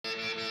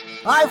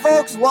Hi,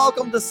 folks.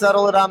 Welcome to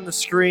Settle It on the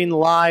Screen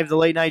Live, the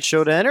late night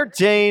show to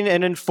entertain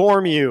and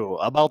inform you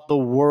about the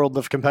world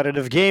of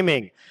competitive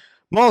gaming.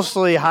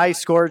 Mostly high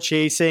score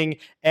chasing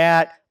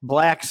at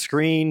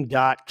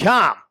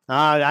blackscreen.com.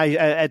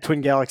 At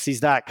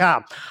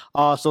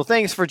twingalaxies.com. So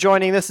thanks for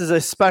joining. This is a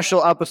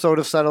special episode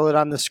of Settle It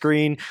on the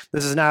Screen.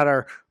 This is not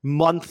our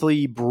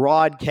monthly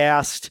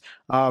broadcast.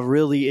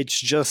 Really, it's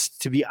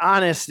just, to be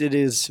honest, it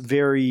is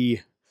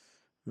very...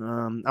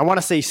 I want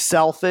to say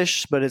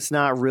selfish, but it's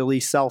not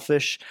really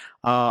selfish.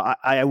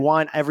 I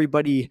want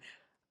everybody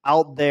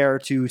out there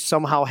to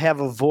somehow have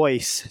a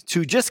voice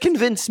to just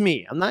convince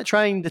me. I'm not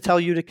trying to tell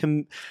you to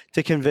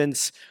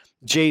convince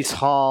Jace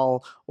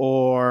Hall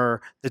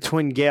or the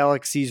Twin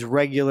Galaxies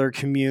regular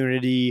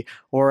community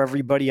or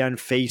everybody on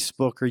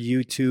Facebook or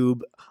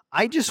YouTube.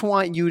 I just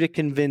want you to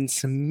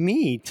convince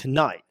me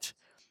tonight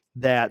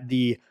that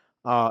the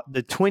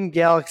Twin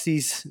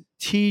Galaxies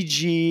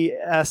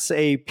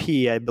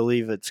TGSAP, I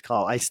believe it's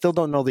called. I still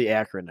don't know the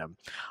acronym.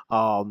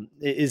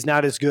 Is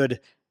not as good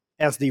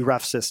as the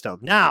ref system.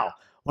 Now,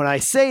 when I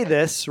say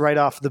this right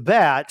off the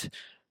bat,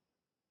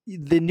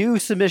 the new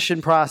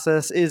submission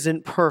process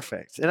isn't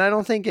perfect, and I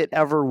don't think it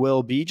ever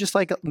will be. Just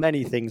like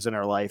many things in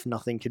our life,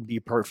 nothing can be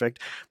perfect,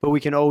 but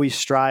we can always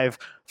strive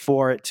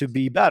for it to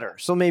be better.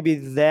 So maybe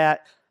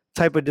that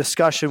type of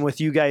discussion with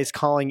you guys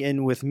calling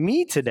in with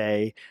me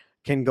today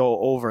can go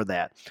over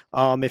that.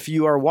 If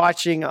you are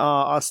watching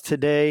us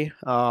today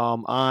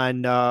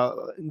on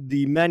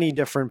the many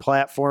different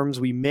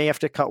platforms, we may have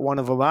to cut one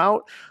of them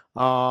out,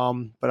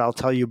 but I'll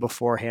tell you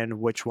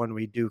beforehand which one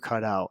we do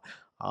cut out.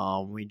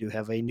 We do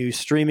have a new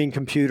streaming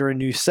computer, a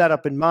new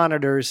setup and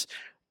monitors,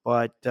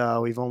 but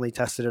we've only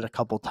tested it a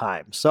couple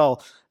times. So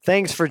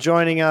thanks for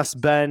joining us,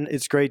 Ben.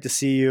 It's great to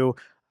see you.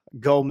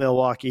 Go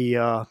Milwaukee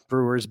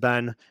Brewers,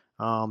 Ben.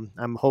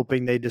 I'm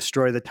hoping they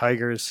destroy the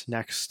Tigers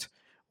next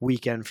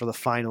weekend for the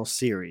final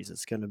series.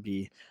 It's going to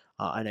be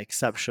an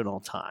exceptional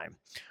time.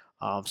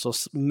 So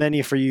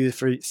many for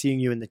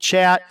seeing you in the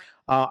chat.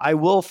 I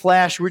will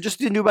flash. We're just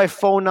going to do by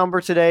phone number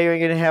today. We're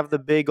going to have the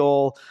big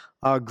old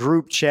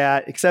group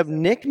chat, except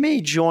Nick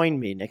may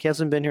join me. Nick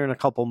hasn't been here in a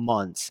couple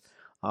months.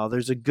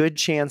 There's a good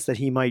chance that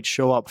he might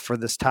show up for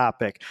this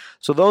topic.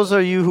 So those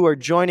of you who are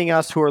joining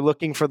us who are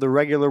looking for the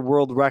regular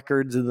world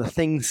records and the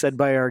things said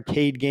by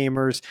arcade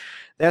gamers,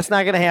 that's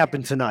not going to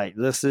happen tonight.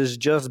 This is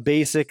just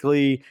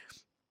basically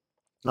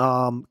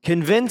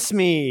convince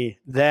me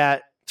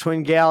that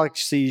Twin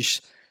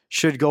Galaxies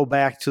should go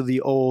back to the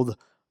old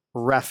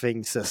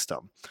reffing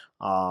system.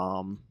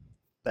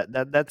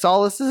 That's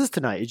all this is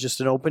tonight. It's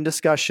just an open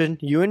discussion.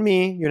 You and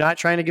me. You're not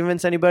trying to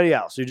convince anybody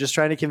else. You're just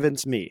trying to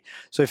convince me.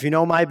 So if you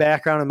know my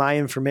background and my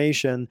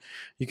information,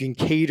 you can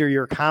cater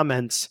your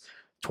comments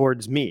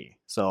towards me.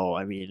 So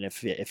I mean,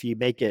 if you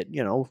make it,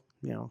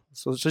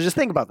 so just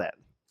think about that.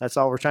 That's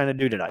all we're trying to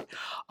do tonight.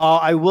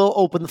 I will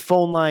open the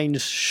phone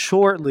lines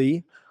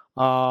shortly.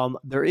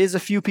 There is a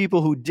few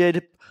people who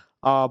did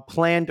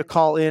plan to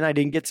call in. I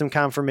didn't get some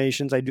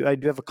confirmations. I do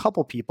have a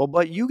couple people,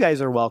 but you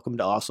guys are welcome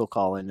to also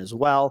call in as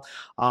well.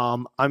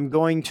 I'm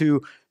going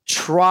to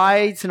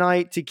try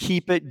tonight to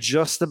keep it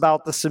just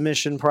about the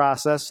submission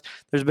process.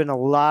 There's been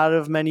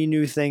many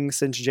new things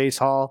since Jace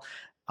Hall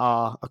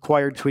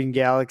acquired Twin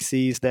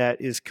Galaxies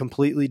that is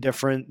completely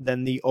different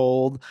than the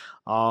old,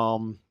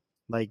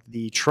 like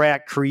the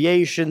track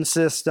creation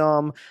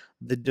system,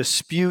 the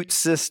dispute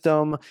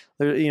system,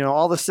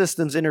 all the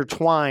systems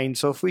intertwined.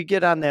 So if we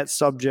get on that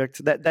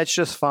subject, that's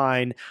just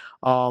fine.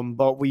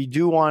 But we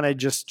do want to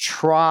just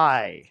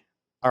try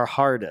our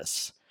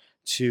hardest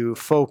to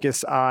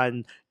focus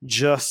on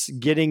just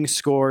getting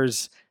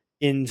scores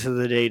into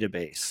the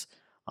database.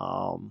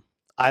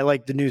 I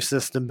like the new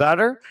system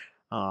better.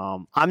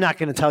 I'm not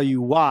going to tell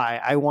you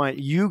why. I want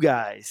you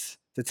guys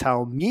to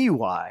tell me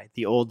why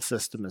the old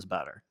system is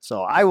better.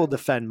 So I will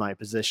defend my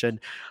position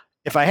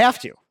if I have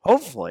to.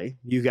 Hopefully,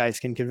 you guys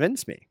can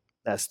convince me.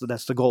 That's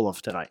the goal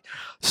of tonight.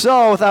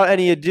 So without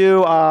any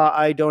ado,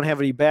 I don't have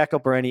any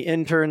backup or any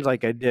interns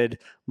like I did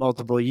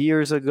multiple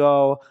years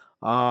ago.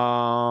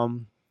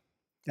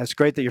 That's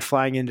great that you're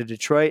flying into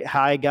Detroit.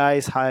 Hi,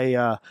 guys.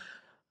 Hi,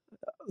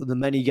 the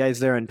many guys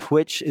there on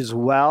Twitch as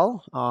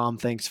well.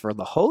 Thanks for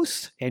the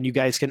host. And you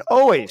guys can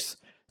always,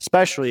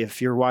 especially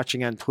if you're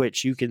watching on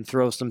Twitch, you can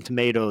throw some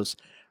tomatoes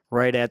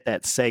right at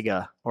that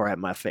Sega or at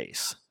my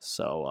face.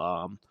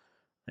 So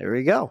there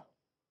we go.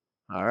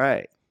 All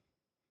right.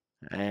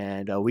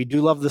 And we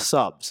do love the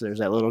subs. There's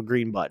that little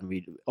green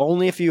button.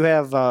 Only if you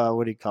have,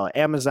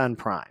 Amazon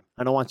Prime.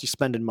 I don't want you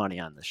spending money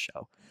on this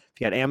show.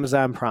 If you got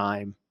Amazon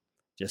Prime,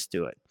 just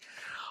do it.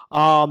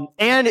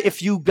 And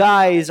if you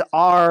guys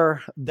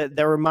are,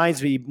 that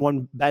reminds me,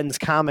 one Ben's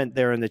comment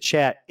there in the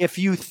chat, if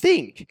you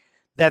think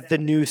that the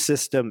new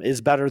system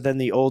is better than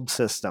the old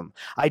system,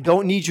 I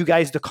don't need you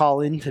guys to call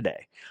in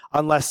today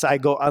unless I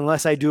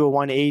do a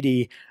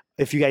 180.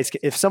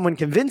 If someone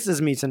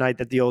convinces me tonight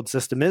that the old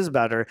system is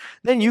better,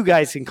 then you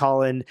guys can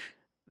call in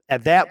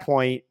at that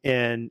point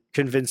and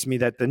convince me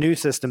that the new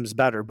system is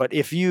better. But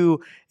if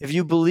you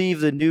believe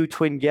the new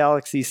Twin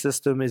Galaxy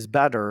system is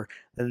better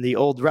than the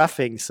old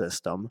reffing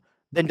system,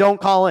 then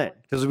don't call in,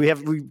 because we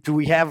have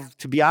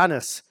to be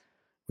honest,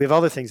 we have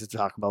other things to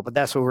talk about, but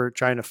that's what we're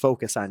trying to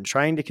focus on,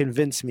 trying to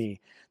convince me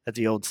that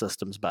the old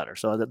system's better.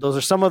 So those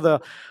are some of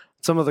the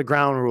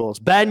ground rules.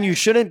 Ben, you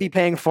shouldn't be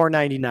paying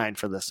 $4.99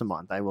 for this a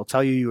month. I will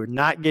tell you, you are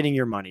not getting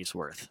your money's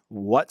worth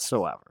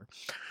whatsoever.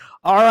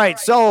 All right,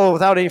 so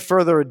without any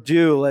further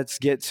ado, let's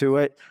get to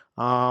it.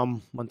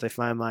 Once I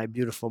find my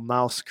beautiful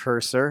mouse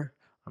cursor,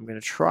 I'm going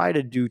to try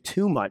to do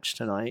too much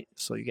tonight,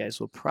 so you guys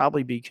will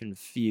probably be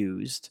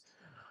confused.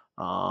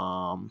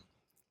 I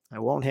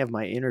won't have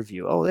my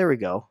interview. Oh, there we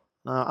go.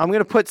 I'm going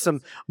to put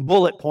some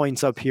bullet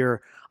points up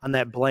here on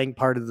that blank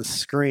part of the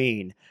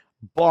screen.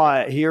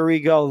 But here we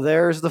go.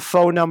 There's the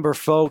phone number,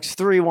 folks.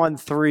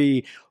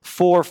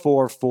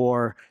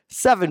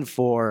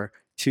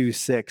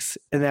 313-444-7426.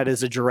 And that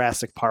is a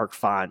Jurassic Park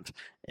font.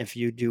 If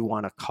you do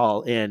want to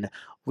call in,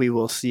 we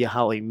will see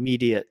how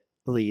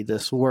immediately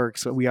this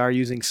works. We are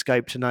using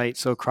Skype tonight,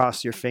 so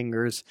cross your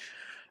fingers.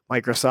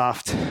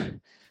 Microsoft,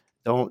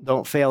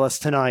 don't fail us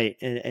tonight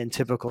in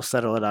typical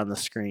settle it on the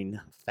screen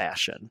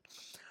fashion.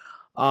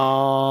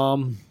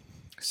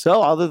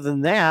 So other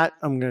than that,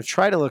 I'm going to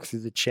try to look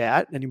through the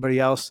chat. Anybody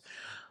else?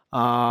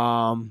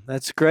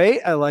 That's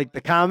great. I like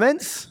the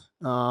comments.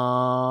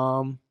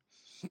 Yeah,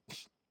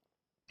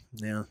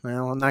 well,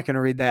 I'm not going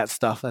to read that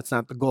stuff. That's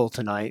not the goal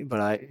tonight, but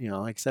like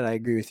I said, I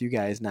agree with you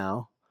guys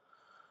now.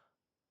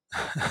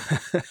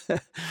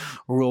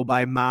 Rule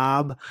by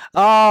mob.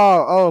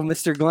 Oh,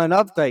 Mr. Glenn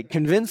Updike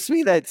convinced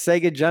me that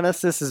Sega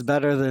Genesis is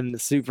better than the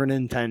Super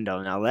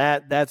Nintendo. Now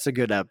that's a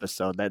good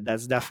episode.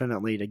 That's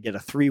definitely to get a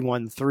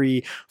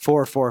 313-444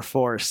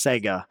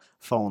 Sega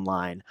phone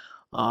line.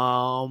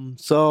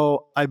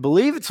 So I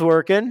believe it's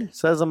working. It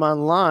says I'm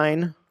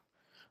online.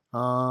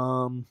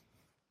 Or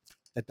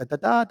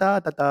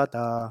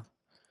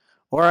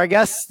I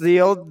guess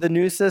the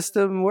new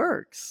system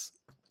works.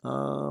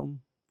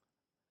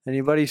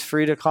 Anybody's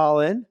free to call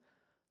in.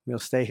 We'll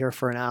stay here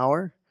for an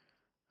hour.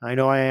 I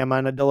know I am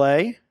on a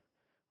delay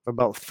for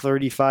about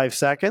 35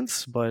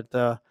 seconds, but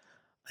I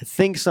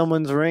think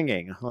someone's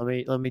ringing.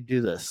 Let me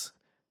do this.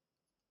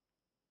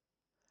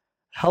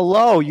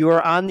 Hello, you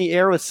are on the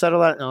air with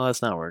Settle It. No,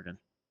 that's not working.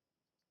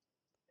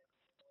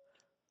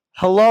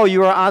 Hello,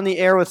 you are on the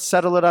air with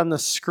Settle It on the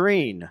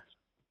Screen.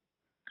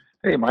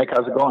 Hey, Mike,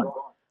 how's it going?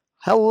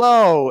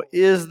 Hello,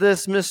 is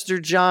this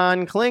Mr.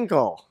 John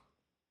Klinkle?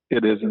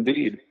 It is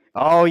indeed.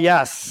 Oh,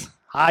 yes.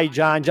 Hi,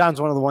 John. John's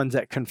one of the ones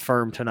that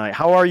confirmed tonight.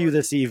 How are you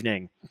this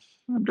evening?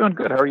 I'm doing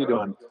good. How are you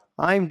doing?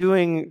 I'm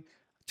doing,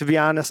 to be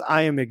honest,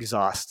 I am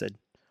exhausted.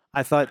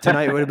 I thought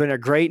tonight would have been a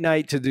great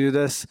night to do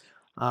this.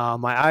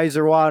 My eyes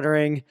are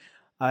watering.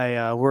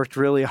 I worked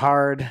really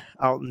hard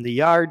out in the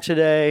yard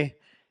today,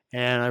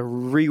 and I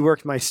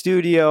reworked my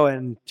studio,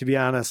 and to be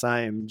honest, I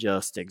am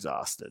just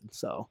exhausted.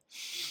 So,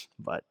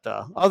 but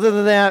other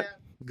than that,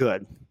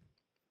 good.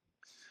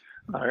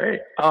 All right.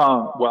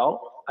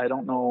 Well, I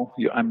don't know.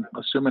 I'm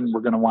assuming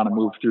we're going to want to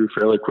move through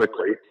fairly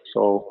quickly.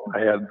 So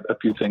I had a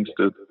few things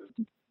to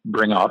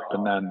bring up,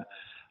 and then,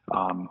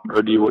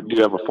 or do you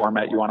have a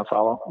format you want to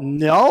follow?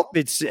 Nope.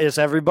 It's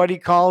everybody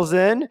calls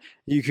in.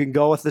 You can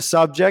go with the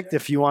subject.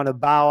 If you want to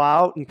bow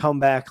out and come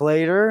back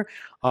later,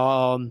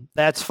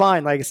 that's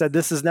fine. Like I said,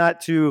 this is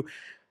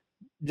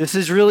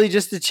really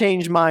just to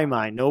change my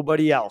mind.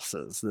 Nobody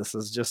else's. This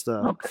is just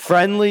a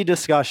friendly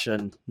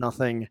discussion.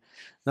 Nothing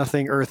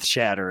earth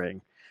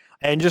shattering.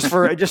 And just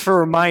for a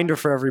reminder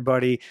for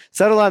everybody,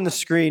 Settle on the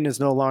Screen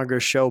is no longer a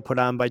show put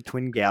on by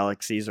Twin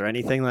Galaxies or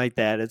anything like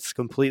that. It's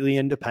completely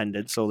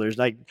independent. So there's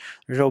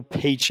no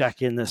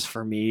paycheck in this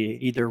for me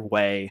either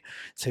way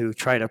to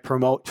try to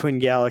promote Twin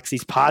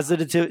Galaxies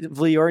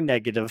positively or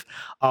negative.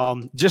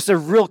 Just a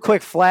real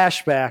quick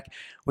flashback.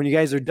 When you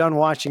guys are done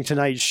watching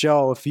tonight's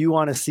show, if you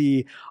want to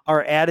see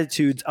our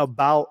attitudes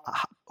about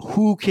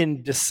who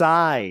can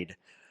decide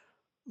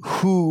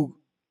who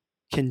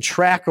can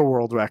track a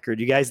world record,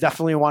 you guys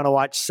definitely want to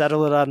watch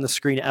Settle It on the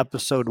Screen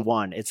episode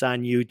 1. It's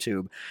on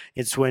YouTube.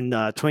 It's when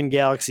Twin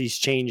Galaxies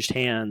changed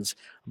hands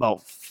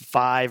about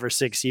 5 or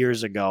 6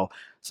 years ago.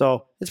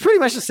 So it's pretty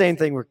much the same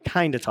thing we're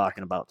kind of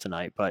talking about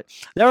tonight. But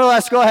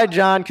nevertheless, go ahead,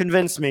 John.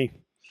 Convince me.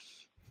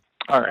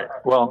 All right.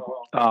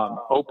 Well,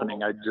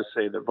 opening, I'd just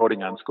say that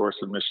voting on score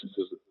submissions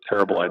is a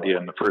terrible idea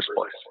in the first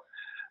place.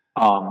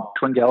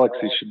 Twin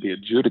Galaxies should be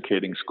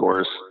adjudicating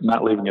scores,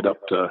 not leaving it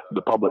up to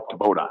the public to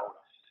vote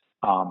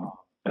on.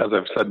 As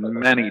I've said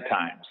many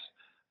times,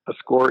 a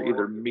score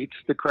either meets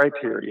the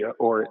criteria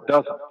or it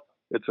doesn't.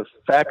 It's a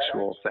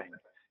factual thing.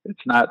 It's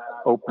not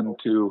open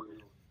to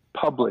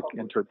public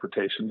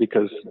interpretation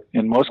because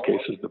in most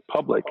cases, the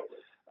public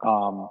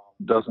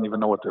doesn't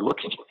even know what they're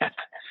looking at.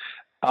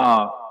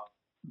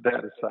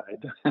 That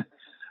aside,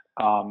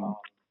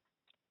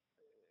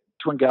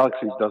 Twin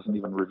Galaxies doesn't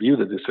even review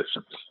the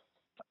decisions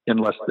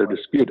unless they're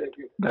disputed.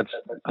 That's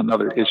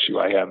another issue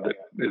I have that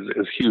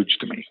is huge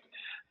to me.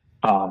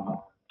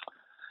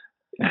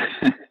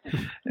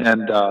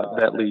 And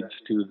that leads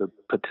to the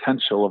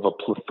potential of a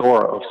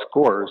plethora of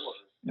scores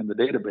in the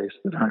database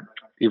that aren't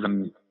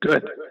even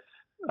good,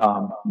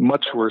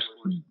 much worse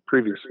than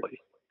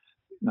previously.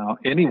 Now,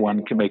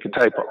 anyone can make a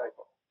typo.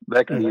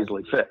 That can be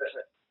easily fixed.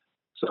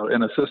 So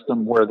in a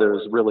system where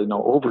there's really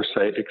no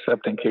oversight,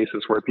 except in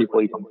cases where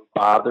people even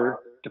bother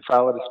to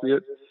file a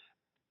dispute,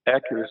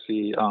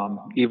 accuracy,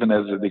 even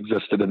as it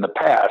existed in the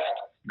past,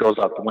 goes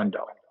out the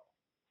window.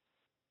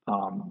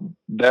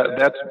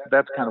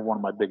 That's kind of one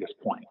of my biggest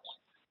points.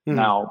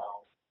 Now,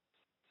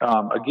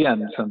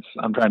 again, since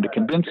I'm trying to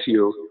convince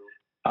you,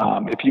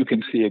 if you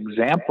can see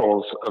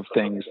examples of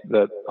things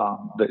that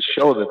that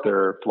show that there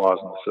are flaws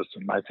in the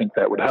system, I think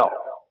that would help.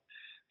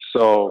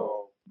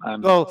 So,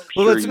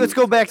 let's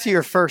go back to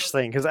your first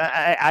thing, because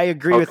I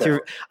agree with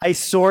your. I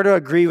sort of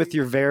agree with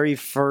your very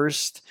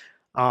first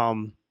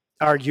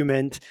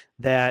argument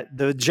that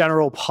the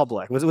general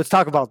public. Let's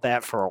talk about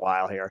that for a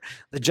while here.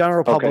 The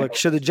general public,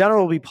 should the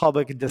general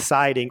public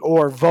deciding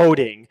or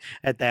voting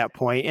at that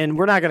point? And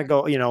we're not going to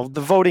go.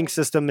 The voting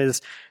system is,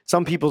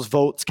 some people's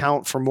votes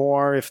count for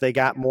more if they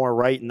got more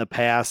right in the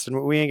past,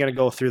 and we ain't going to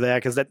go through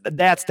that, because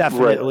that's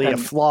definitely a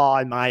flaw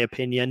in my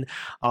opinion.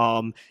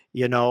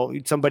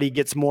 Somebody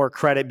gets more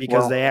credit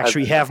because they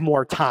actually have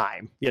more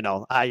time.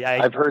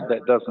 I've heard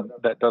that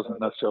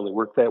doesn't necessarily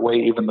work that way,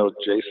 even though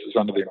Jace is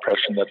under the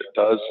impression that it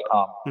does.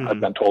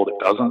 I've been told it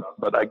doesn't,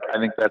 but I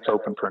think that's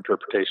open for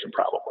interpretation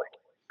probably.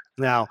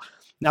 Now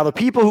the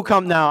people who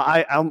come now,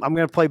 I'm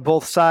going to play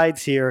both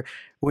sides here.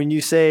 When you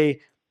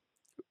say,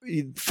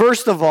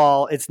 first of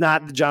all, it's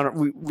not the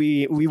general.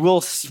 We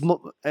will.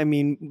 I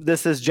mean,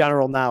 this is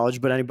general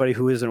knowledge, but anybody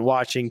who isn't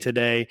watching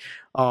today,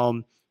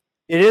 it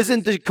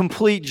isn't the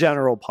complete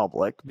general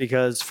public,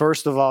 because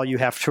first of all, you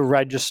have to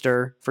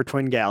register for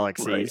Twin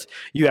Galaxies. Right.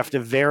 You have to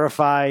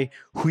verify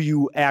who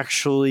you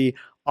actually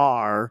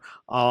are.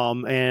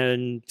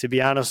 And to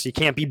be honest, you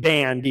can't be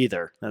banned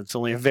either. That's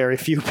only a very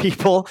few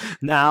people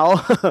now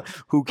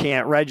who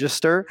can't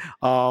register.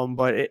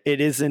 But it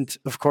isn't,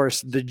 of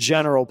course, the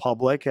general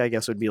public. I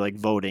guess it would be like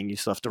voting. You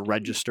still have to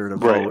register to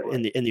vote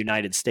in the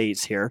United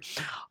States here.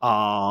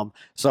 So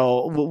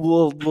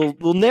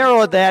we'll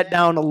narrow that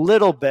down a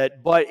little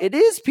bit, but it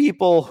is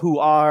people who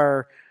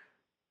are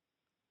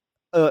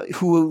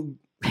who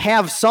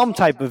have some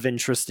type of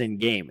interest in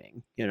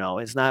gaming.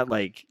 It's not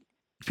like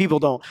people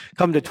don't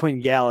come to Twin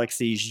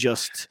Galaxies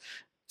just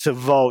to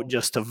vote.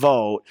 There's to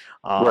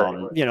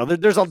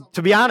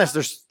be honest,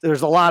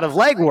 there's a lot of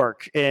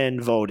legwork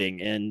in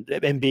voting and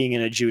being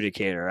an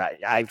adjudicator.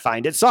 I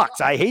find it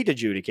sucks. I hate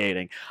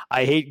adjudicating.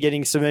 I hate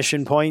getting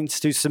submission points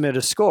to submit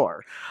a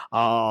score.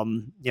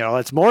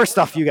 It's more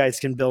stuff you guys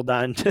can build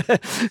on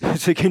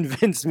to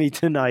convince me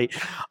tonight.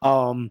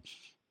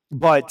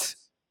 But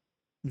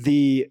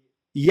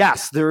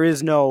there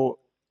is no.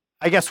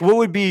 I guess, what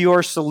would be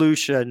your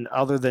solution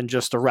other than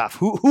just a ref?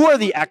 Who are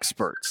the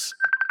experts?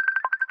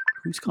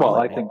 Who's calling?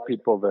 Well, I think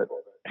people that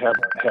have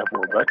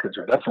world records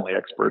are definitely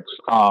experts,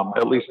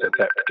 at least at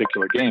that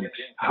particular game.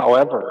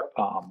 However,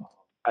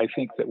 I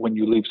think that when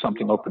you leave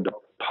something open to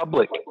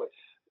public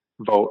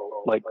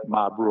vote, like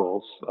mob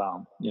rules,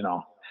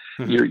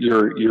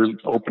 you're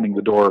opening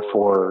the door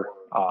for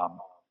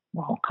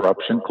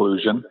corruption,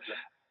 collusion,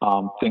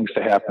 things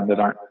to happen that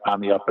aren't on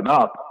the up and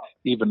up.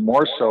 Even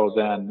more so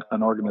than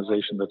an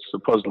organization that's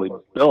supposedly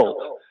built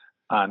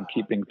on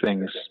keeping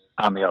things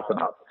on the up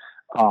and up.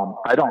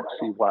 I don't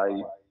see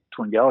why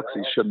Twin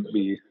Galaxies shouldn't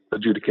be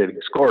adjudicating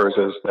scores,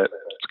 as isn't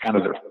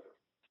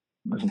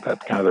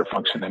that kind of their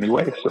function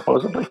anyway,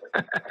 supposedly?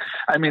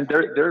 I mean,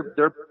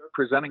 they're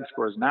presenting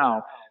scores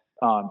now.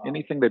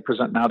 Anything they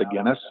present now to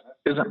Guinness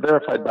isn't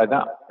verified by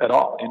them at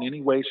all in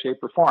any way,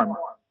 shape, or form.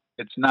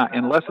 It's not,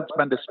 unless it's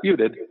been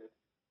disputed.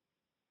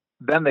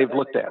 Then they've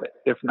looked at it.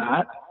 If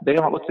not, they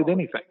haven't looked at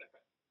anything.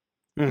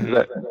 Mm-hmm. Is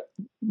that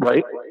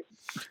right?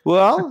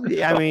 Well,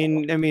 I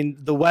mean,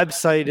 the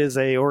website is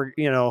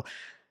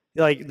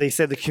like they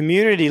said, the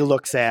community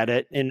looks at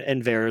it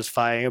and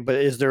verifying it. But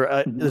is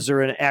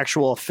there an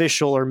actual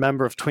official or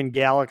member of Twin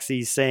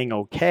Galaxies saying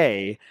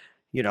okay?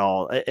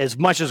 As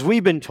much as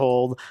we've been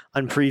told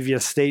on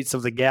previous states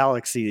of the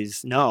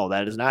galaxies, no,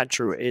 that is not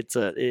true.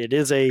 It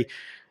is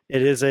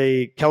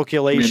a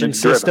calculation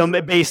system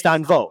based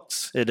on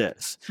votes. It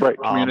is. Right,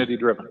 community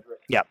driven.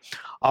 Yeah.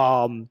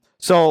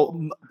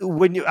 So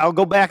I'll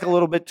go back a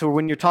little bit to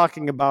when you're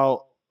talking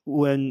about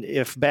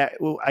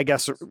I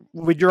guess,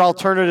 would your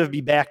alternative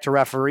be back to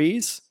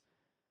referees?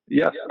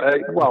 Yes.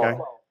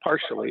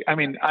 Partially. I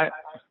mean,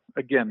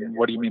 again,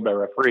 what do you mean by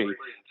referee?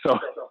 So,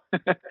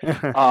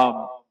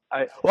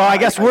 I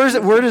guess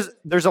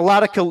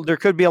there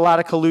could be a lot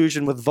of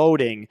collusion with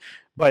voting,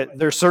 but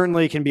there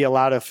certainly can be a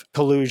lot of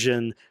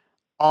collusion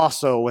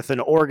also with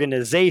an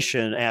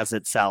organization as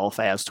itself,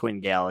 as Twin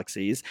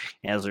Galaxies,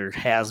 as there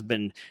has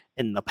been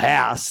in the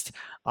past,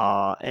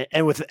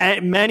 and with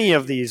many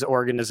of these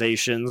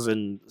organizations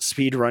and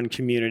speedrun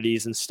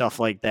communities and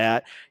stuff like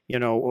that.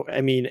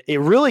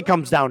 It really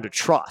comes down to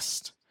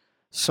trust.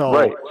 So,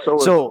 right.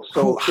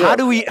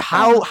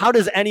 How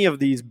does any of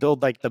these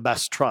build like the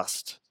best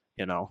trust?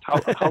 How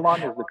long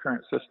has the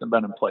current system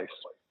been in place?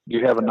 Do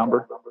you have a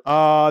number?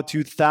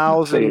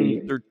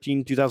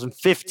 2013,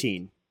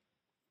 2015.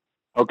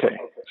 Okay,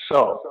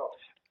 so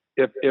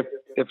if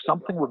if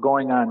something were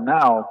going on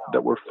now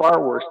that were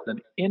far worse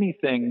than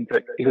anything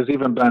that has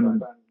even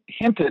been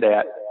hinted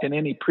at in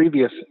any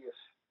previous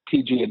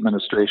TG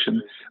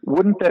administration,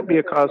 wouldn't that be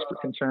a cause for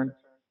concern?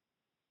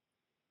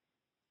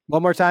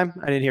 One more time.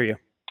 I didn't hear you.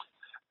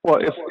 Well,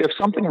 if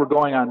something were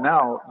going on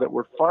now that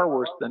were far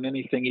worse than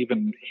anything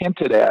even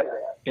hinted at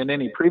in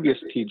any previous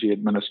TG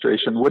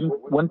administration,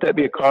 wouldn't that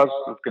be a cause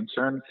of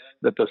concern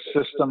that the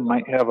system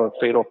might have a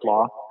fatal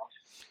flaw?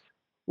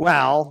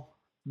 Well,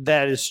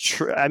 that is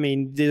true. I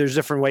mean, there's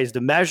different ways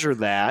to measure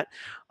that.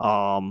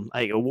 Give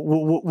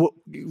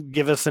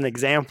us an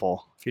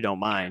example, if you don't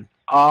mind.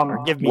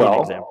 Or give me an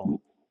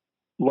example.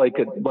 Like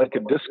a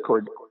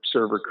Discord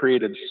server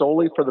created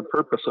solely for the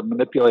purpose of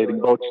manipulating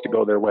votes to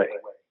go their way.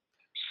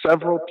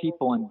 Several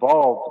people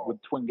involved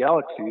with Twin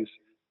Galaxies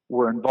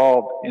were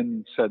involved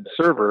in said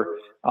server,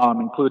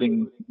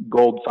 including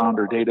Gold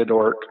founder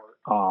Datadork,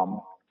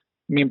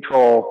 Meme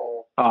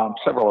Troll,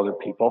 several other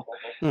people.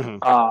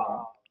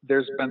 Mm-hmm.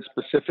 There's been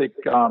specific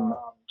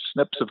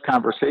snips of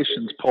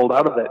conversations pulled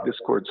out of that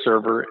Discord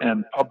server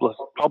and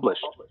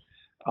published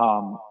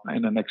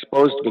in an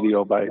exposed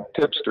video by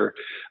Tipster.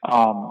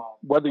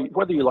 Whether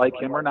you like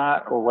him or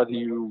not, or whether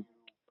you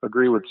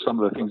agree with some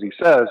of the things he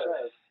says,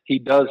 he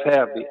does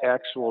have the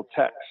actual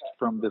text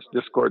from this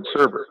Discord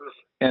server,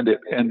 and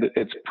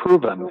it's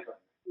proven,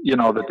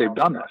 that they've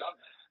done this.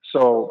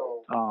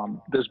 So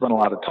there's been a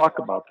lot of talk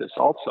about this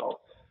also.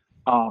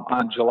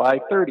 On July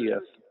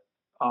 30th,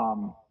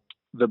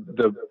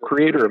 the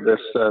creator of this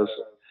says,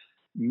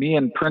 "Me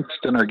and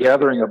Princeton are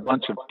gathering a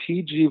bunch of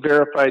TG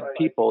verified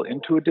people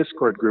into a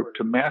Discord group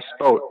to mass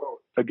vote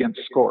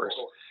against scores."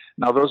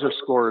 Now, those are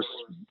scores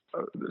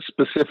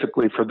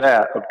specifically for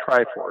that of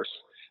Triforce.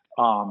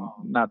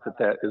 Not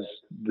that is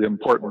the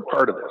important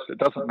part of this. It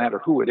doesn't matter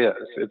who it is.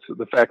 It's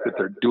the fact that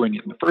they're doing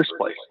it in the first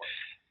place.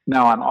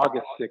 Now, on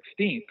August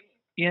 16th,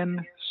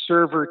 in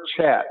server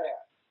chat,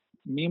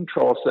 Meme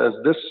Troll says,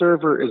 "This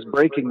server is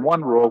breaking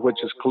one rule,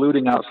 which is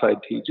colluding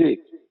outside TG."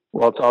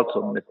 Well, it's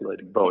also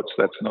manipulating votes.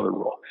 That's another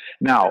rule.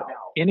 Now,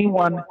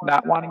 anyone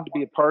not wanting to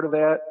be a part of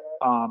that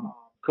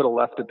could have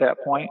left at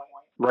that point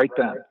right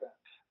then.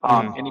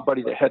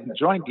 Anybody that hadn't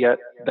joined yet,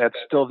 that's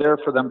still there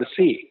for them to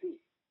see,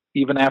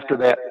 even after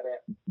that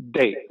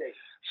date.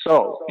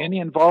 So any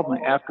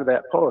involvement after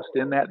that post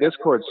in that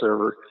Discord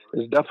server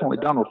is definitely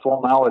done with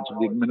full knowledge of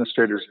the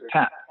administrator's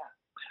intent.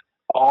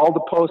 All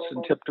the posts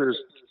in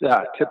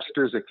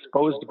Tipster's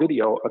exposed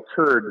video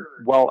occurred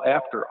well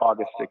after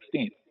August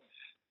 16th.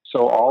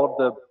 So all of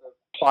the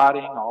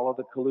plotting, all of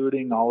the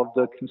colluding, all of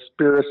the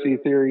conspiracy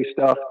theory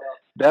stuff,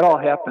 that all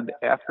happened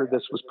after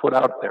this was put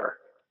out there.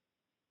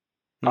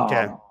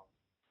 Okay.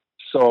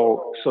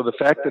 So the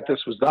fact that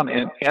this was done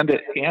and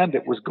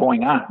it was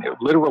going on, it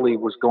literally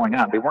was going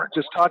on. They weren't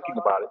just talking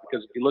about it,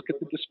 because if you look at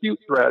the dispute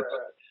threads,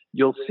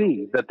 you'll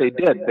see that they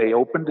did. They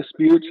opened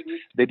disputes.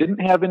 They didn't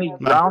have any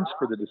grounds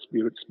for the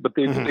disputes, but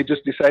they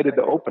just decided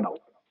to open them.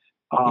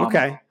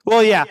 Okay.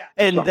 Well, yeah,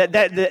 and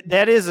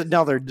that is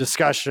another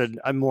discussion,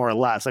 more or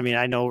less. I mean,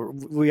 I know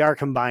we are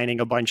combining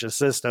a bunch of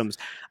systems.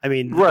 I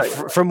mean, right.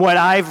 From what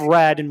I've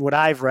read,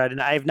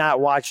 and I have not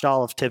watched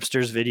all of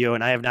Tipster's video,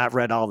 and I have not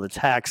read all the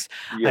text.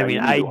 Yeah, I mean,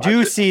 I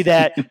do see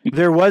that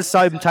there was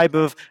some type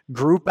of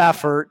group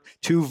effort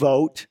to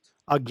vote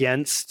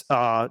against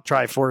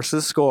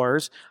Triforce's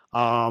scores.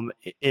 Not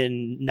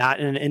in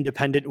an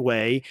independent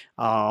way,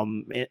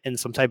 in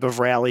some type of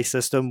rally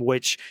system,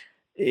 which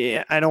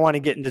I don't want to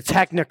get into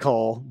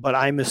technical, but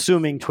I'm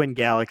assuming Twin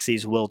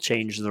Galaxies will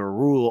change their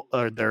rule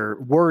or their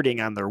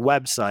wording on their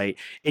website.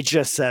 It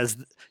just says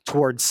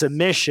towards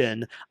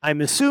submission.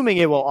 I'm assuming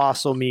it will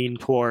also mean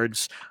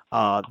towards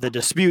the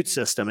dispute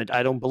system.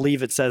 I don't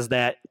believe it says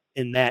that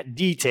in that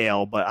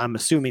detail, but I'm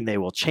assuming they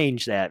will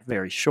change that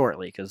very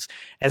shortly, because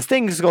as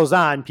things goes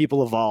on,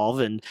 people evolve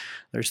and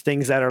there's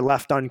things that are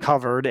left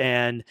uncovered,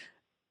 and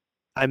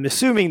I'm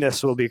assuming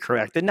this will be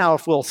corrected. Now,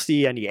 if we'll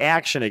see any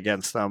action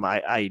against them,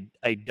 I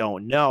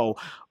don't know.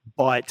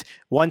 But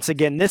once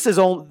again, this is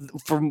only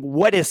from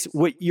what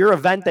your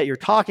event that you're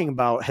talking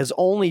about has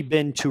only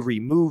been to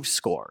remove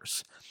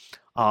scores,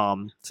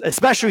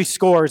 especially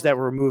scores that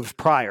were removed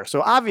prior.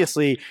 So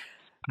obviously,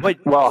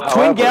 but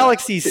Twin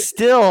Galaxies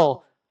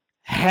still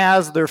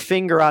has their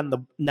finger on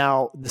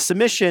the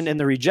submission and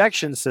the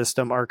rejection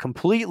system are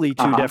completely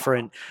two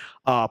different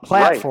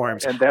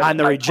platforms. Right. On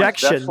the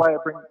rejection. That's why I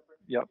bring.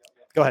 Yep.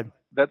 Go ahead.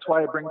 That's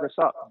why I bring this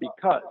up,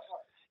 because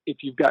if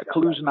you've got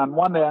collusion on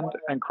one end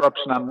and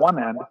corruption on one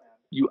end,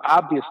 you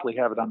obviously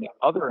have it on the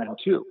other end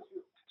too.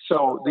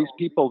 So these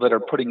people that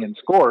are putting in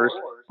scores,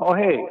 oh,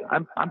 hey,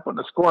 I'm putting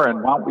a score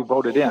in. Why don't we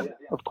vote it in?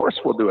 Of course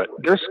we'll do it.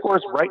 There's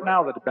scores right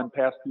now that have been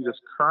passed through this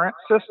current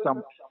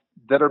system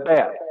that are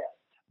bad.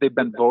 They've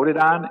been voted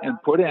on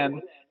and put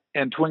in,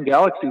 and Twin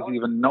Galaxies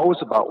even knows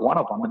about one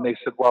of them. And they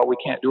said, well, we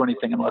can't do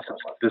anything unless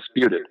it's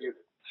disputed.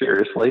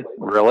 Seriously?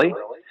 Really?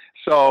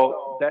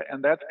 So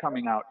that's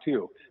coming out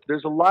too.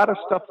 There's a lot of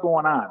stuff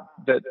going on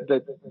that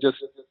just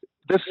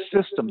this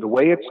system, the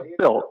way it's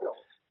built,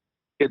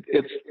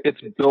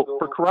 it's built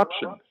for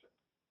corruption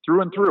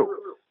through and through.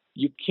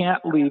 You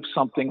can't leave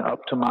something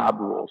up to mob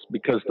rules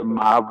because the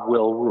mob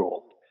will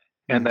rule.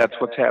 And that's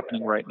what's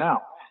happening right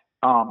now.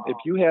 If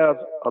you have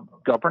a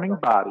governing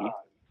body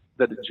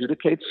that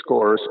adjudicates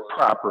scores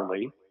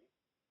properly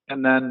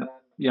and then,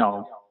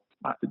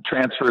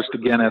 transfers to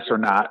Guinness or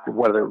not,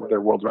 whether they're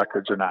world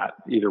records or not,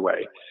 either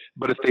way.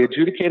 But if they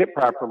adjudicate it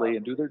properly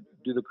and do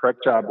the correct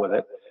job with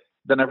it,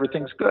 then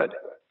everything's good.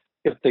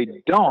 If they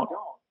don't,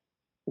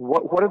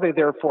 what are they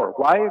there for?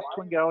 Why is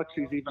Twin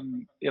Galaxies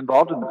even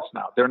involved in this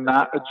now? They're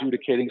not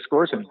adjudicating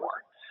scores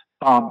anymore.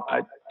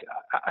 I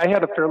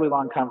had a fairly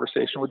long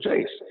conversation with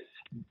Jace.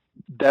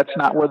 That's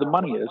not where the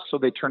money is, so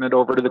they turn it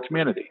over to the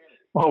community.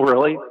 Well,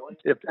 really,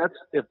 if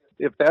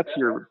that's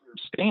your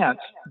stance,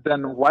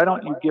 then why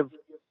don't you give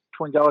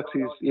Twin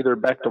Galaxies either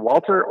back to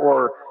Walter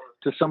or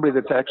to somebody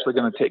that's actually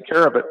going to take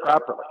care of it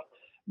properly?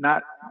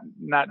 Not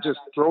just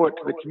throw it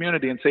to the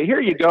community and say,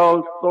 here you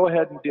go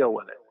ahead and deal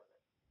with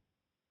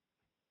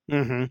it.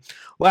 Mm-hmm.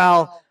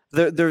 Well,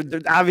 there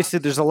obviously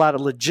there's a lot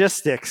of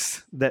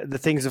logistics that the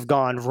things have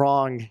gone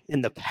wrong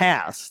in the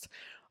past.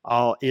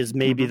 Is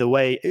maybe the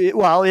way. It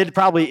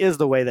probably is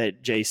the way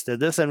that Jace did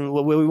this, and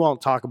we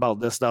won't talk about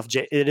this stuff.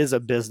 It is a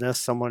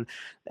business.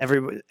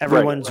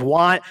 Everyone's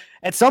want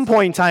at some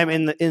point in time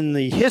in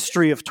the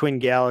history of Twin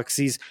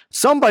Galaxies,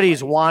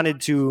 somebody's wanted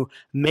to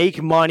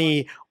make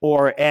money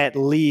or at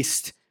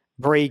least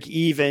break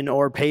even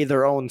or pay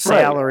their own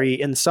salary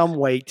in some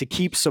way to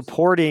keep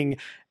supporting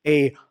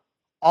a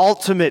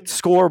ultimate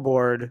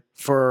scoreboard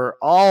for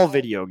all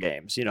video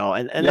games,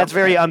 and that's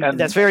very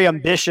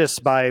ambitious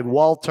by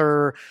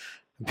Walter,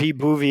 Pete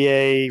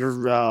Bouvier,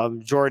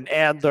 Jordan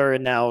Adler,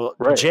 and now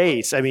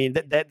Jace. I mean,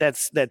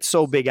 that's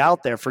so big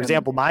out there. For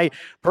example, my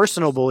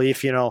personal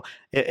belief,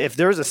 if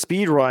there's a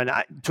speed run,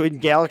 Twin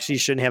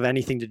Galaxies shouldn't have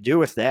anything to do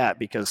with that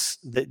because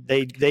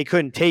they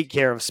couldn't take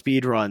care of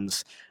speed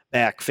runs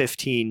back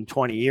 15,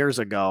 20 years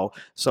ago.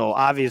 So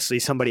obviously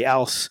somebody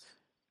else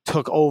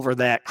took over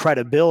that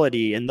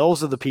credibility, and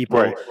those are the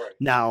people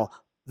now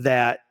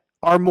that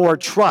are more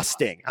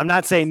trusting. I'm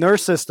not saying their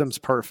system's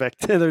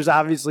perfect. There's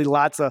obviously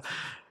lots of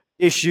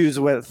issues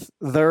with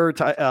their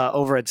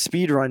over at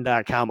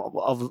speedrun.com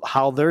of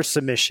how their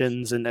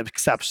submissions and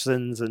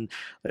exceptions, and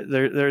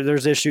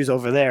there's issues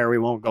over there. We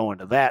won't go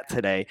into that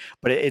today,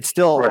 but it's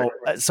still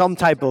some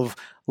type of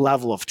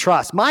level of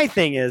trust. My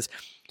thing is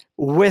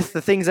with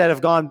the things that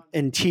have gone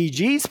in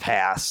TG's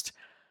past,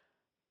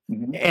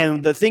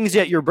 and the things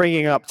that you're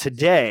bringing up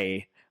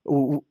today,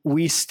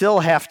 we still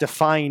have to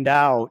find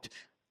out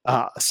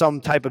some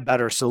type of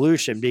better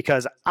solution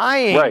because I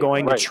ain't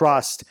going to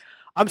trust.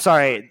 I'm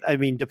sorry. I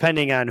mean,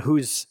 depending on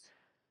who's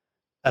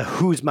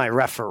my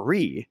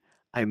referee.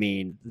 I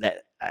mean,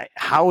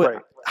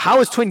 how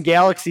is Twin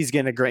Galaxies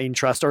going to gain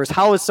trust, or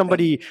how is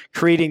somebody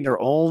creating their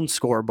own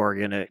scoreboard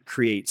going to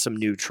create some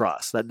new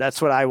trust?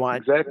 That's what I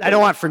want. Exactly. I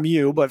don't want from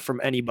you, but from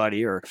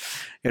anybody, or,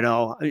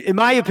 in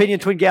my opinion,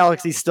 Twin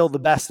Galaxies is still the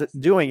best at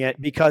doing it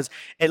because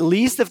at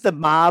least if the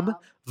mob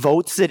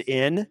votes it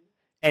in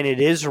and it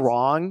is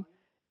wrong,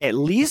 at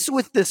least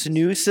with this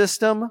new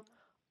system,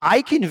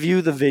 I can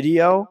view the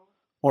video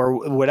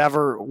or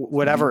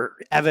whatever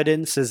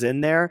evidence is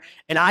in there,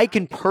 and I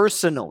can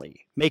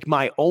personally make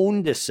my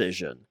own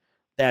decision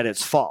that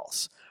it's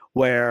false,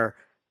 where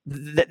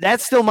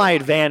that's still my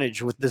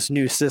advantage with this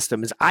new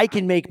system is I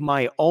can make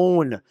my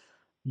own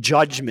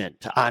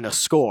judgment on a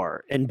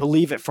score and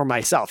believe it for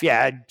myself.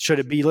 Yeah. Should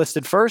it be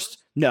listed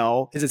first?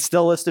 No. Is it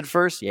still listed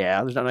first?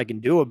 Yeah. There's nothing I can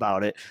do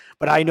about it,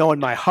 but I know in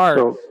my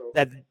heart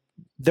that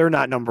they're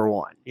not number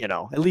one,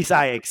 at least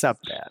I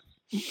accept that.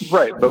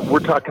 Right. But we're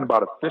talking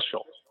about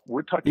official.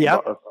 We're talking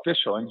about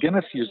official, and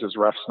Guinness uses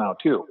refs now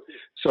too.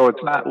 So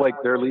it's not like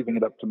they're leaving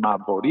it up to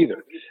mob vote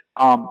either.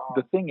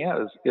 The thing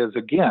is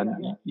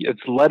again,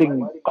 it's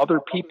letting other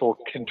people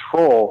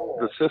control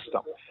the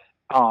system.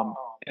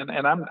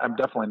 And I'm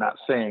definitely not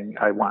saying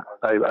I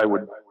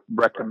would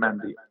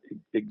recommend the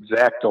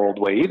exact old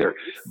way either.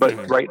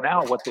 But right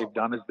now, what they've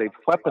done is they've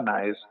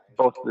weaponized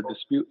both the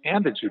dispute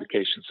and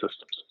adjudication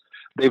systems.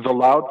 They've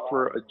allowed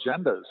for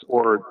agendas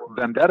or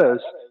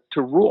vendettas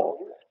to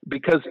rule.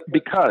 Because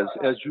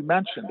as you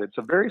mentioned, it's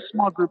a very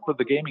small group of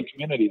the gaming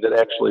community that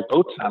actually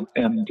votes on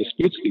and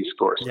disputes these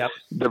scores. Yep.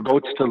 The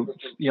votes to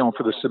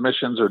for the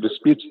submissions or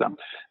disputes them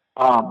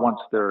once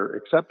they're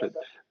accepted.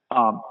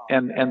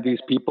 And these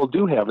people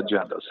do have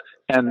agendas,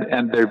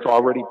 and they've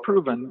already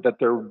proven that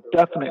they're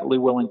definitely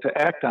willing to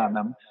act on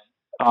them,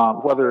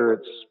 whether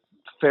it's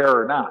fair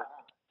or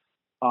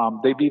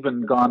not. They've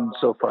even gone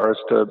so far as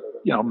to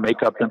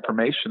make up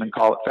information and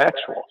call it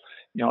factual.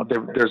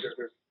 There's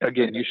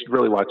again, you should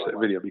really watch that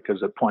video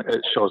because it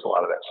shows a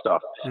lot of that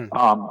stuff.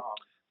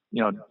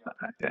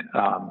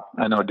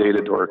 I know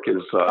Data Dork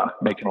is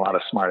making a lot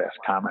of smart ass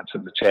comments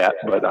in the chat,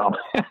 but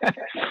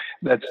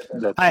that's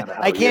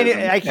I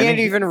can't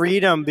even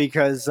read them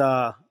because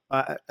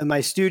in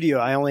my studio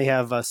I only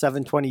have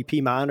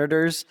 720p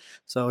monitors,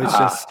 so it's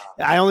just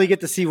I only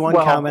get to see one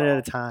comment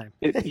at a time.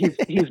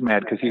 He's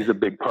mad because he's a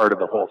big part of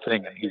the whole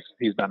thing, and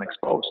he's been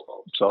exposed.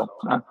 So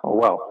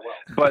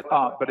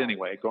but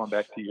anyway, going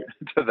back to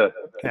the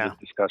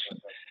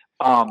discussion.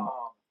 Um,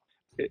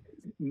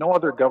 no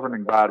other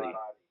governing body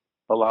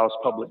allows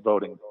public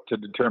voting to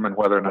determine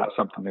whether or not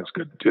something is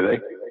good, do they?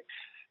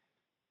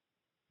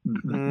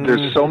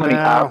 There's so many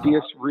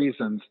obvious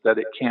reasons that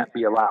it can't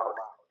be allowed.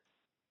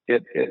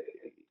 It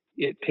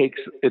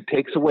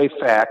takes away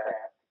fact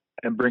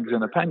and brings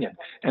in opinion.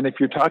 And if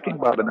you're talking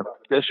about an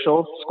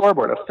official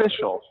scoreboard,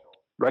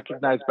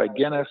 recognized by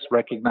Guinness,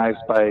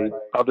 recognized by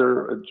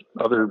other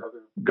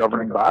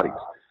governing bodies,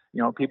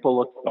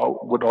 people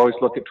would always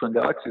look at Twin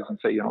Galaxies and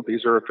say,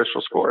 these are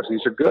official scores,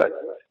 these are good,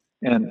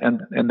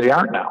 and they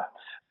aren't now.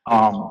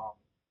 And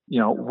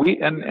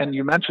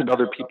you mentioned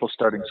other people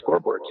starting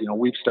scoreboards.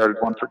 We've started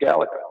one for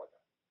Galaga,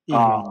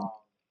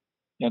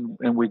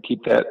 and we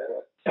keep that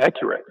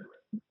accurate.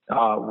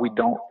 We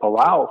don't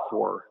allow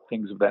for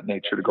things of that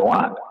nature to go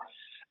on.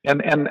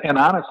 And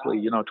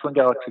honestly, Twin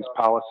Galaxies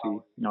policy,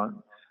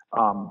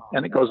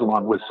 and it goes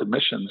along with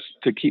submissions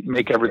to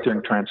make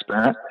everything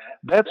transparent.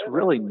 That's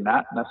really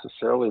not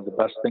necessarily the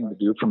best thing to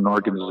do from an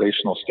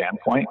organizational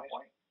standpoint.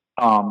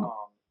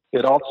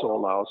 It also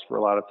allows for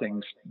a lot of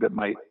things that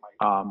might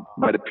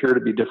appear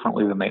to be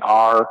differently than they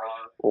are,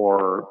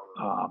 or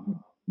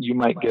you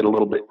might get a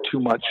little bit too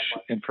much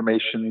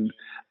information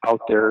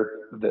out there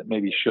that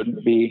maybe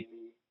shouldn't be.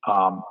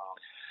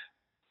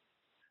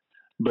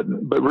 But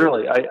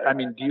really, I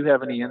mean, do you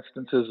have any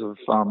instances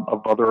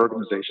of other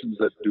organizations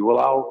that do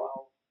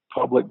allow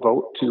public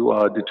vote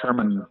to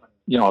determine,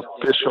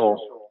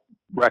 official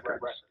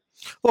records?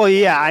 Well,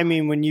 yeah. I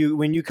mean, when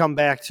you come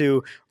back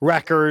to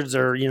records,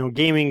 or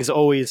gaming is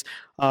always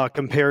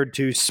compared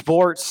to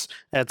sports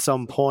at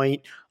some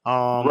point.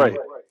 Right.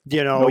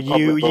 No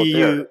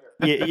you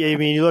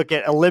look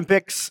at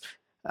Olympics.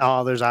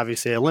 There's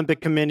obviously an Olympic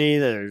committee.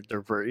 There's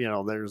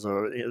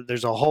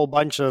a whole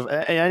bunch of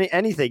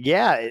anything.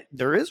 Yeah,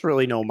 there is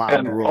really no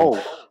mob rule.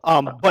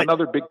 But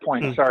another big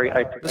point. Sorry,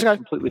 I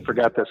completely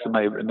forgot this in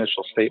my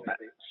initial statement.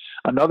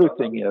 Another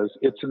thing is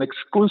it's an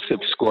exclusive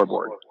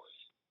scoreboard.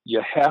 You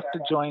have to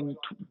join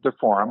the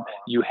forum.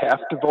 You have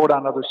to vote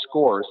on other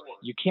scores.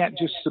 You can't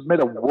just submit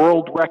a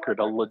world record,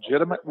 a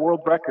legitimate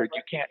world record.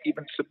 You can't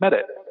even submit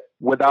it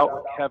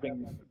without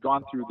having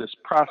gone through this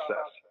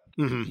process.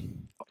 Mm-hmm.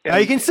 Now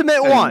you can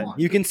submit one.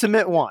 You can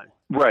submit one.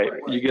 Right.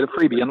 You get a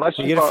freebie unless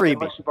you've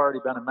already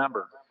been a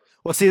member.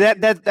 Well, see,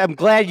 that I'm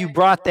glad you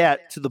brought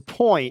that to the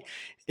point,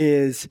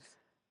 is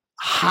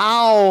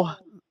how,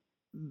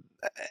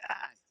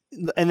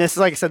 and this is,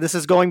 like I said, this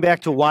is going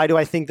back to why do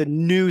I think the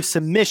new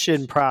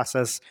submission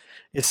process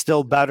is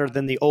still better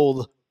than the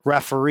old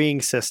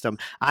refereeing system.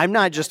 I'm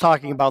not just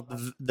talking about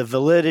the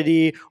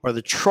validity or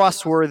the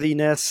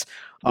trustworthiness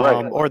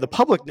or the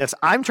publicness.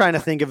 I'm trying to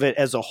think of it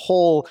as a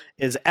whole,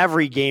 as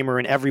every gamer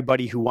and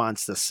everybody who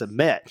wants to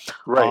submit.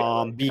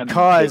 Right.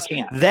 Because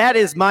that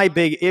is my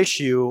big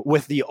issue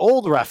with the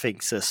old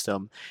reffing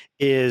system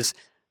is,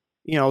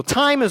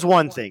 time is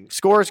one thing.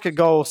 Scores could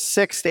go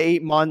 6 to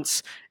 8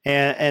 months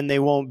and they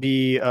won't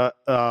be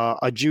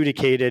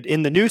adjudicated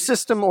in the new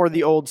system or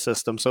the old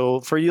system. So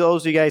for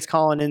those of you guys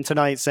calling in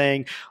tonight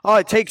saying, "Oh,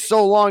 it takes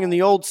so long in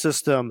the old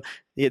system,"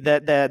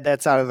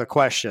 that's out of the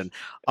question.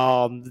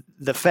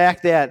 The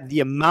fact that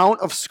the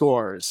amount of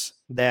scores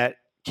that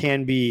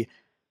can be,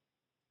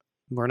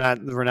 we're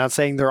not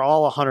saying they're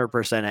all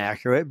 100%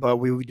 accurate, but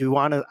we do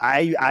want to.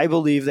 I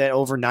believe that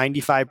over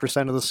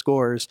 95% of the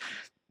scores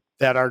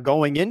that are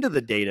going into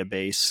the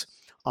database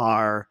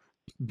are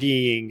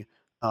being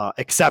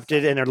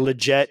accepted and are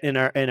legit and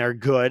are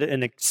good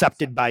and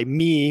accepted by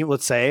me.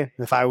 Let's say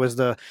if I was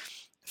the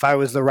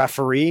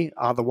referee,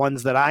 the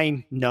ones that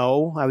I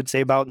know, I would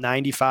say about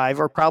 95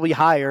 or probably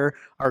higher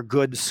are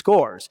good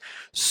scores.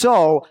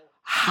 So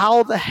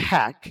how the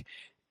heck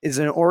is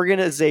an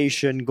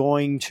organization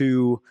going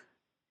to,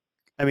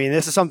 I mean,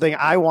 this is something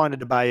I wanted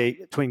to buy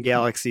Twin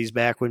Galaxies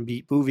back when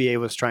Bouvier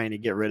was trying to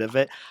get rid of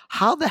it.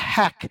 How the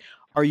heck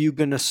are you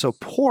going to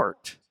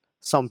support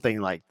something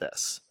like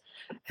this?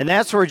 And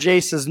that's where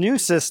Jace's new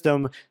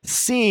system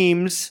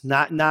seems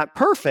not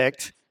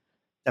perfect,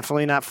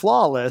 definitely not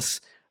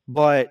flawless,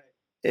 but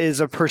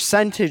is a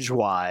percentage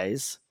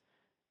wise,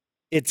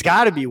 it's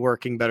got to be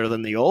working better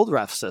than the old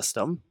ref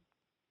system.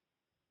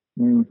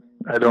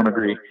 I don't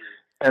agree.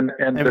 And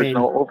there's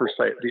no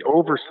oversight. The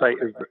oversight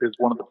is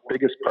one of the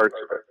biggest parts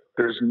of it.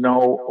 There's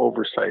no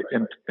oversight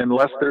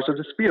unless there's a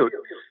dispute.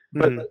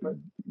 But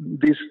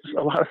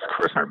a lot of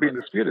scores aren't being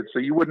disputed, so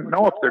you wouldn't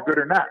know if they're good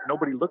or not.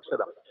 Nobody looks at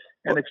them.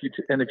 And if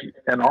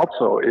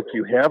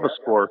you have a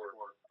score,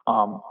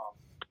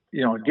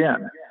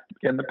 again,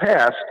 in the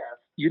past,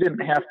 you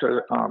didn't have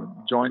to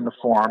join the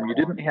forum. You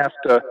didn't have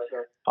to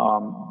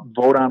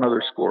vote on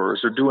other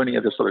scores or do any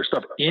of this other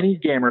stuff. Any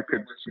gamer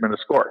could submit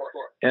a score,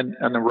 and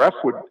the ref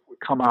would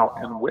come out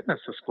and witness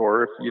the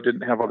score if you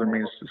didn't have other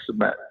means to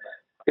submit.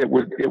 It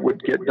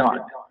would get done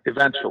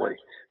eventually.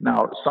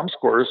 Now, some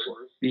scores,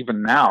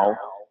 even now,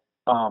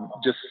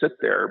 just sit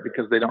there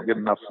because they don't get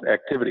enough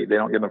activity. They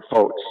don't get enough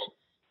votes.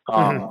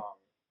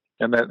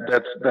 And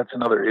that's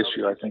another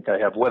issue I think I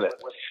have with it.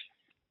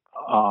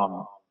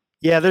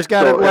 Yeah, there's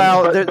got to, So,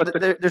 well,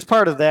 but there's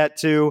part of that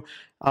too.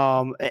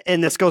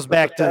 And this goes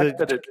back to fact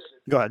that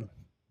go ahead.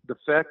 the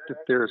fact that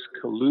there's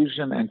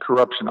collusion and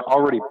corruption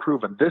already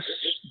proven this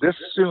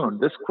soon,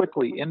 this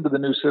quickly into the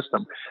new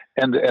system,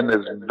 and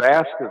as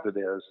vast as it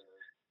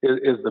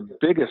is the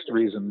biggest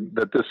reason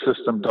that this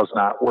system does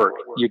not work.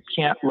 You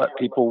can't let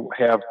people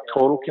have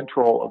total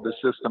control of the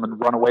system and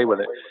run away with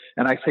it.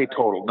 And I say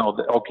total. No,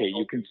 okay,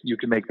 you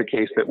can make the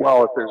case that,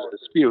 well, if there's a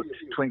dispute,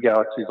 Twin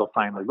Galaxies will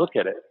finally look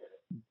at it.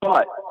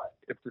 But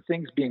if the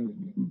things being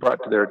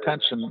brought to their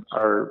attention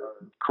are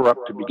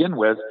corrupt to begin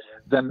with,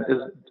 then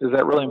is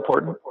that really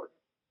important?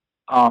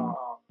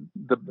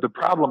 The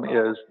problem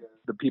is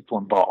the people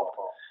involved,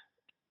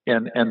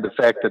 and the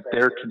fact that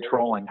they're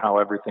controlling how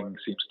everything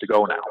seems to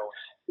go now.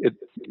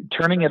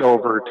 Turning it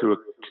over to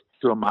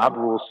a mob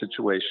rule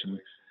situation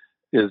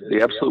is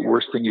the absolute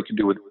worst thing you can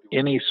do with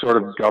any sort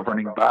of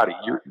governing body.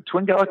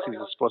 Twin Galaxies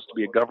is supposed to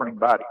be a governing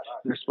body.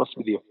 They're supposed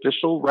to be the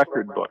official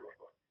record book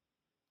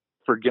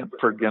for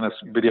Guinness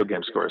video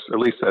game scores. At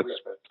least that's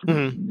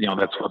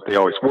that's what they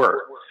always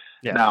were.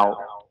 Yeah. Now,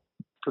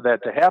 for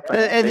that to happen,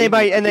 and they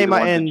might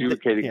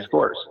adjudicating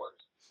scores.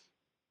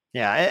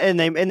 Yeah, and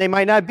they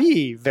might not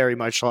be very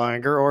much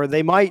longer, or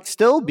they might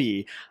still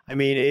be. I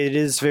mean, it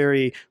is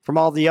from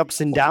all the ups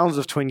and downs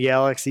of Twin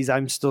Galaxies,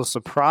 I'm still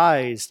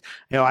surprised.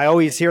 I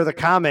always hear the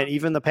comment,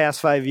 even the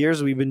past 5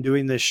 years we've been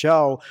doing this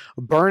show,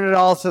 burn it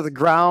all to the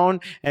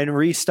ground and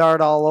restart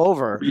all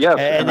over. Yes,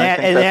 and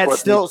that's what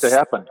still needs to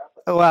happen.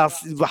 Well,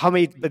 how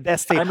many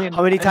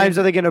times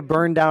are they going to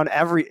burn down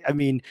I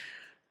mean,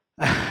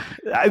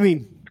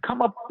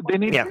 they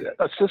need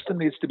a system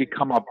needs to be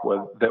come up with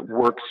that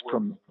works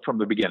from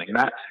the beginning, and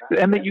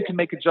that you can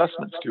make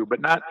adjustments to, but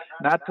not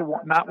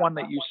one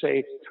that you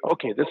say,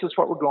 okay, this is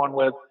what we're going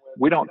with.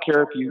 We don't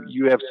care if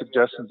you have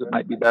suggestions that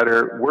might be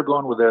better. We're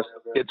going with this.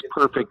 It's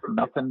perfect.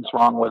 Nothing's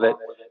wrong with it.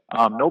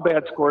 No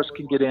bad scores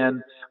can get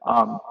in.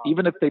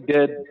 Even if they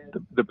did,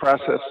 the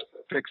process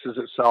fixes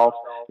itself.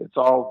 It's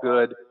all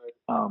good.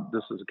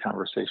 This is a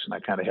conversation I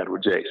kind of had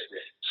with Jace.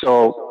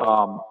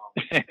 So,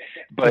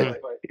 but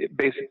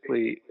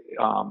basically,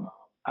 I'm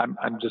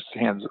just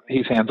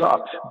he's hands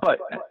off. But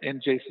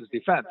in Jace's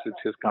defense, it's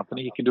his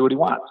company. He can do what he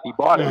wants. He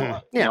bought it,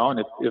 and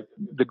if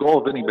the goal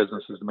of any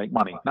business is to make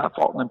money, not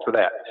faulting him for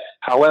that.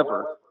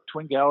 However,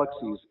 Twin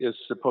Galaxies is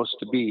supposed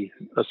to be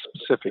a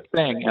specific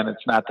thing, and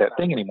it's not that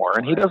thing anymore.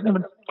 And he doesn't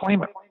even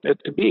claim it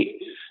to be,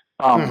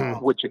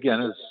 which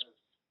again is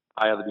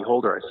eye of the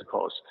beholder, I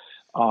suppose.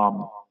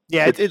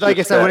 Yeah, it's like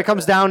I said, when it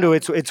comes down to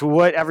it, it's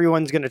what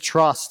everyone's going to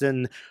trust,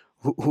 and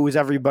who's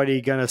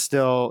everybody going to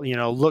still,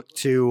 look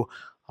to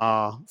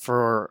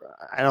for.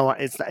 I don't want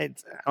to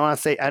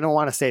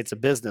say it's a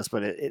business,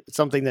 but it's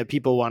something that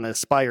people want to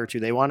aspire to.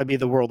 They want to be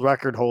the world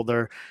record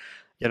holder.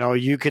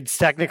 You could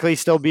technically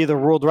still be the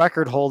world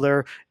record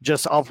holder,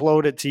 just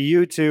upload it to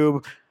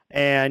YouTube,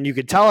 and you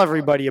could tell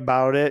everybody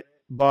about it,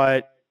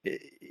 but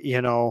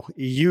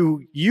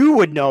you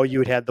would know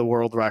you had the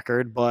world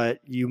record, but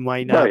you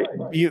might not.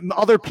 Right.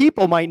 Other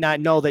people might not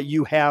know that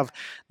you have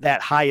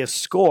that highest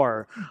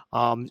score.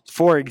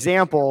 For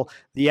example,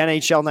 the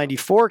NHL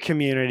 '94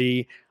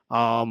 community.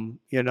 They're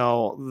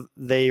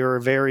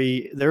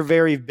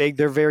very big.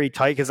 They're very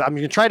tight. Because I'm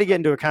going to try to get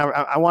into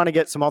I want to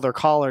get some other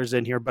callers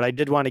in here, but I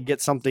did want to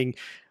get something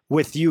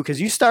with you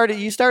because you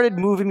started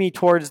moving me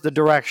towards the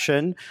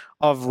direction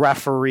of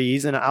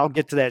referees, and I'll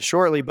get to that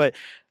shortly. But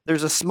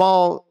there's a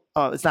small.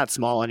 It's not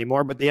small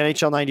anymore, but the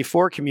NHL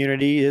 '94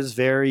 community is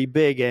very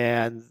big,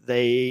 and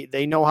they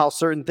know how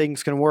certain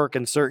things can work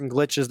and certain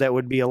glitches that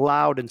would be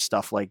allowed and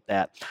stuff like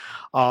that.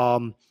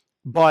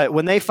 But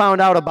when they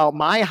found out about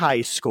my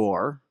high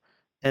score,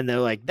 and they're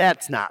like,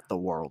 that's not the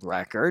world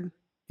record,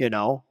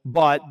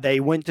 but they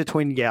went to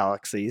Twin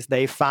Galaxies.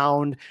 They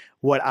found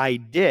what I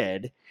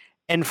did.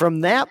 And from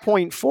that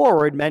point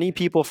forward, many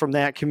people from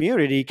that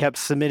community kept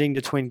submitting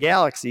to Twin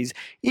Galaxies,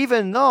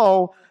 even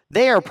though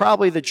they are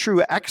probably the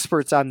true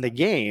experts on the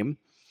game.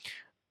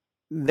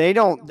 They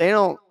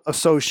don't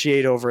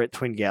associate over at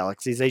Twin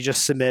Galaxies. They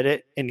just submit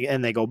it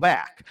and they go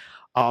back.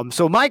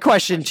 So my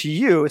question to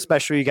you,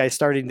 especially you guys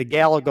starting the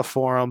Galaga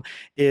forum,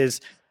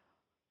 is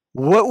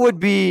what would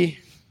be,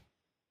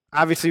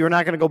 obviously we're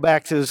not going to go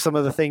back to some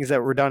of the things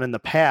that were done in the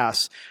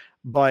past,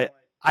 but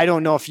I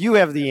don't know if you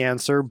have the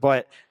answer,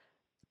 but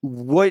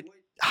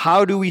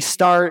how do we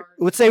start?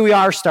 Let's say we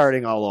are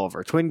starting all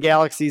over. Twin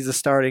Galaxies is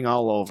starting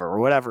all over, or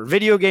whatever.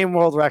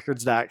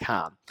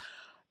 VideoGameWorldRecords.com.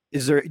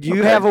 Do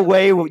you have a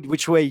way,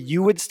 which way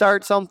you would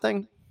start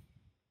something?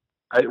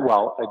 I'd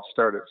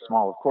start it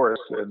small, of course,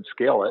 and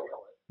scale it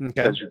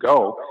as you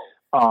go.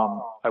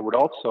 I would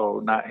also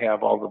not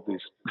have all of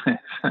these,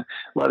 a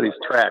lot of these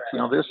tracks.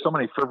 There's so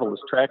many frivolous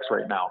tracks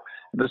right now.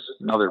 And this is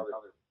another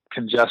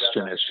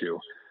congestion issue.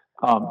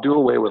 Do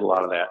away with a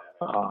lot of that.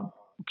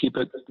 Keep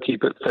it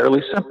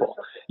fairly simple.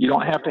 You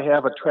don't have to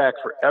have a track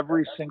for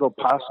every single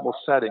possible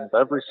setting,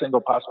 every single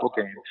possible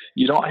game.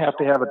 You don't have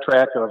to have a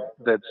track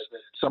that's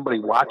somebody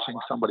watching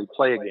somebody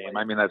play a game.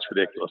 I mean, that's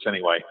ridiculous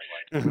anyway.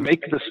 Mm-hmm.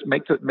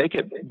 Make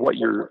it what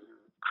you're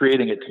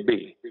creating it to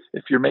be.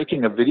 If you're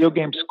making a video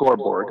game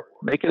scoreboard,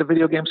 make it a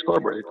video game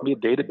scoreboard. It can be a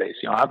database.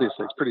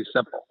 Obviously, it's pretty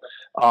simple.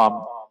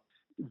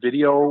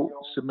 Video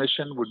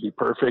submission would be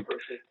perfect.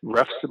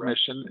 Ref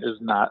submission is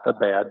not a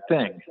bad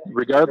thing,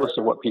 regardless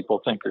of what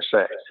people think or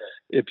say.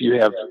 If you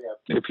have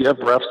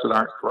refs that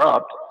aren't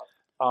corrupt,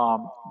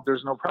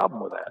 there's no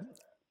problem with that.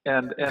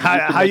 And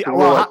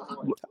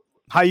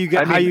how you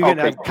going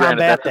to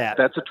combat that?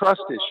 That's a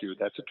trust issue.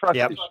 That's a trust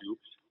issue.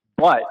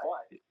 But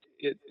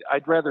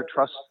I'd rather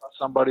trust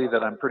somebody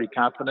that I'm pretty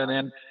confident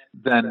in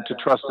than to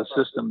trust a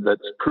system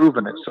that's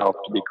proven itself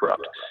to be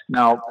corrupt.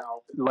 Now,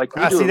 like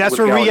we do that's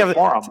where we have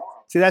forum.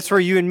 See, that's where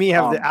you and me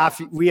have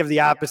we have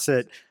the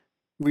opposite.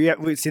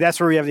 See, that's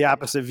where we have the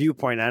opposite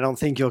viewpoint. I don't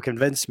think you'll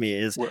convince me.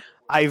 There's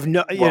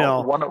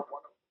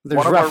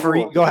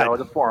referee. Go ahead.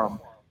 The forum,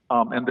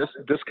 and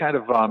this kind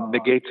of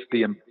negates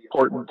the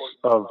importance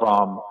of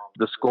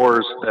the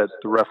scores that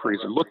the referees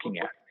are looking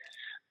at.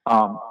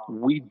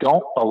 We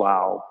don't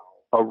allow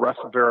a ref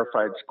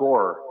verified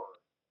score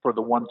for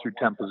the 1 through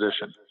 10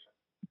 position.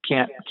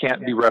 Can't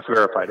be ref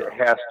verified. It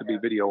has to be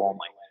video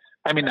only.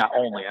 I mean, not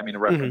only. I mean, a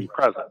ref can be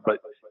present, but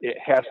it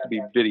has to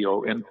be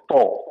video in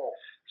full.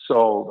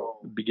 So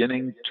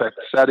beginning, check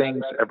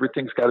settings,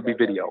 everything's got to be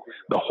video.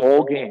 The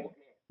whole game.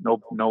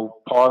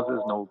 No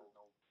pauses,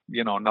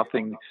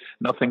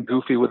 nothing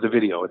goofy with the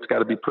video. It's got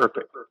to be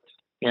perfect.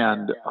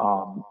 And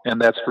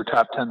that's for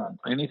top 10.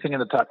 Anything in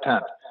the top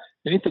 10.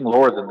 Anything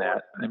lower than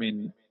that, I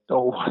mean,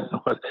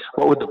 what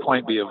would the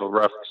point be of a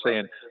ref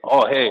saying,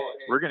 "Oh, hey,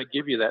 we're going to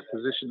give you that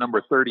position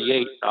number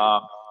 38"?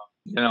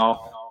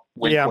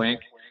 Wink, wink.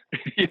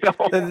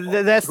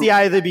 That's the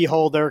eye of the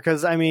beholder.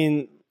 Because I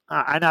mean,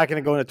 I'm not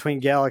going to go into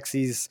Twin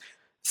Galaxy's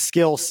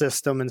skill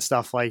system and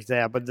stuff like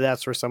that, but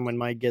that's where someone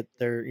might get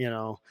their,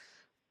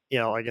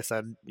 like I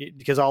said,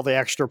 because all the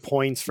extra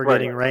points for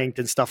getting ranked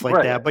and stuff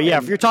like that. But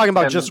if you're talking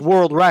about just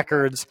world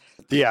records,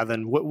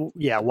 then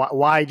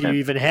why do you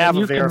even have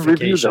a verification?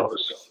 Can review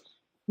those.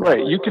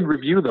 Right, you can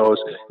review those.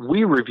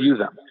 We review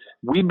them.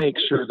 We make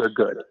sure they're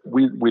good.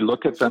 We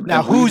look at them.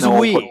 Now, who's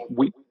we?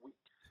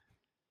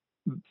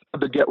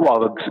 The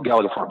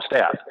Galaga Forum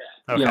staff.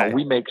 Okay.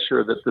 We make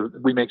sure that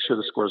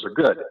the scores are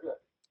good.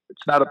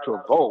 It's not up to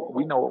a vote.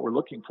 We know what we're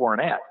looking for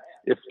and at.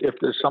 If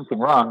there's something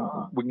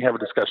wrong, we can have a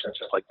discussion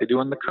just like they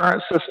do in the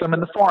current system in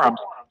the forums.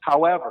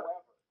 However,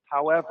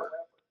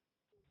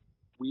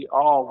 we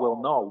all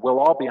will know. We'll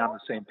all be on the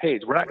same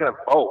page. We're not going to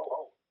vote.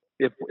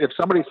 If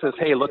somebody says,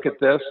 "Hey, look at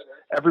this,"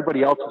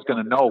 everybody else is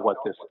going to know what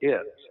this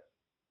is.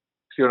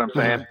 See what I'm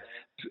saying?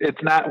 Mm-hmm.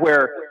 It's not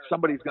where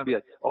somebody's going to be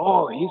like,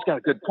 "Oh, he's got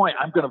a good point.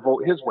 I'm going to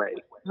vote his way."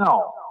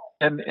 No.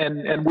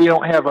 And we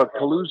don't have a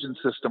collusion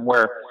system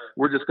where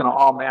we're just going to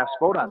all mass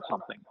vote on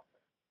something.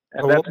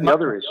 And that's the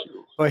other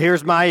issue. Well,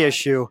 here's my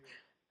issue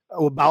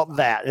about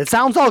that. It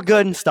sounds all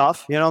good and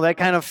stuff.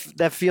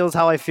 That feels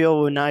how I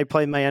feel when I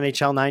play my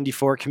NHL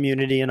 94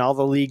 community and all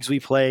the leagues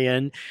we play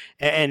in,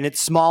 and it's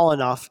small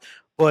enough.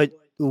 But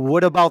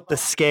what about the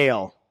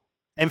scale?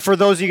 And for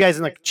those of you guys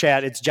in the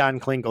chat, it's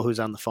John Klingel who's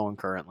on the phone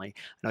currently.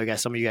 I know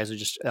some of you guys are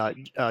just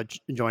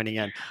joining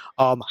in.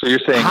 So you're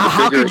saying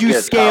how could you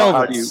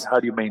scale this? How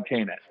do you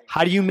maintain it?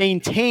 How do you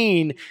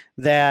maintain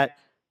that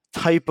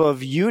type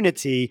of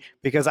unity?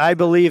 Because I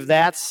believe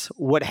that's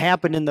what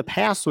happened in the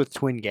past with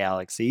Twin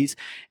Galaxies.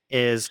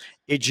 Is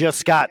it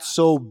just got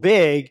so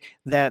big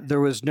that there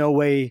was no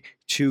way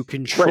to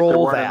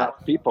control that.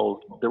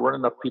 There weren't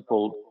enough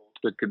people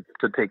to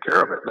take care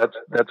of it.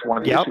 That's one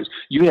of the issues.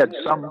 You had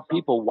some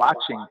people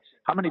watching.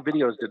 How many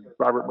videos did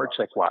Robert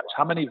Merchek watch?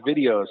 How many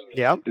videos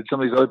did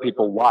some of these other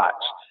people watch?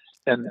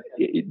 And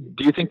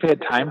do you think they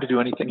had time to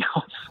do anything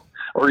else,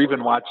 or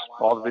even watch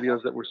all the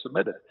videos that were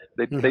submitted?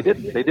 They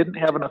didn't. They didn't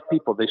have enough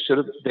people. They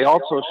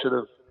also should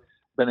have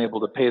been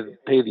able to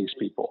pay these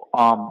people.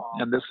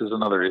 And this is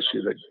another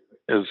issue that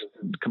is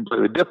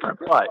completely different.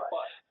 But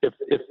if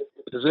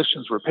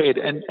positions were paid,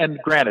 and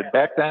granted,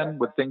 back then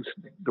with things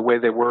the way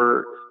they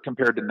were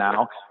compared to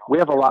now, we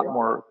have a lot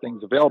more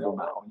things available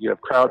now. You have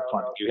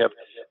crowdfunding, you have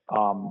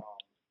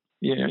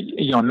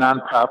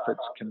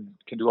nonprofits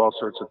can do all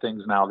sorts of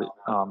things now that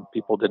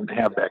people didn't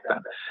have back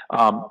then.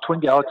 Twin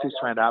Galaxies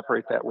trying to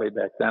operate that way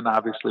back then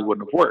obviously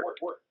wouldn't have worked.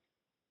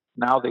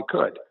 Now they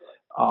could.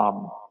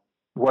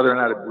 Whether or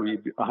not it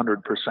would be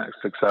 100%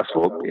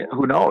 successful,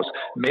 who knows?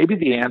 Maybe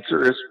the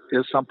answer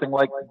is something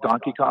like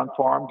Donkey Kong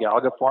Forum,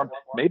 Galaga Forum.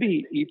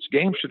 Maybe each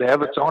game should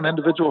have its own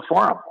individual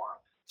forum.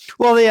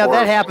 Well,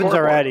 that happens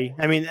already.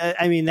 I mean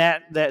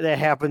that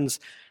happens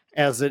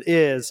as it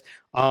is.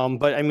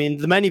 But I mean,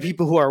 the many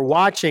people who are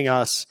watching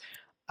us,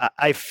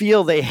 I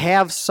feel they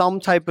have some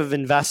type of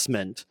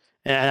investment,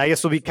 and I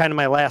guess will be kind of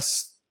my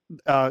last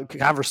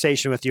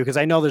conversation with you, because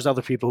I know there's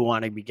other people who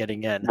want to be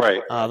getting in.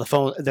 Right.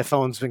 The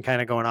phone's been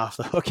kind of going off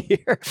the hook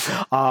here.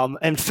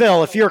 And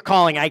Phil, if you're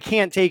calling, I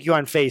can't take you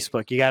on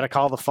Facebook. You got to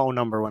call the phone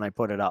number when I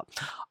put it up.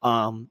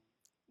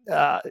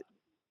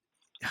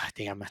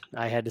 Damn it.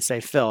 I had to say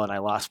Phil and I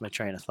lost my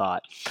train of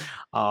thought.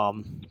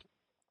 Damn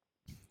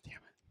it.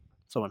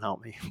 Someone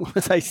help me. What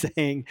was I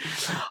saying?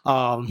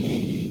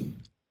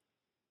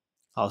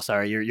 Oh,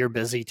 sorry, you're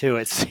busy too.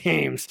 It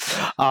seems.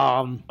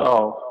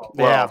 Oh,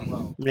 Yeah,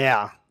 well,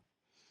 yeah,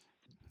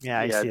 yeah.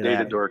 I yeah, see Data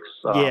that. Dork's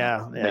Yeah,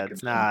 yeah. making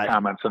It's some not.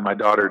 comments, and my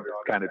daughter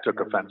kind of took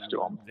offense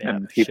to him, Yeah,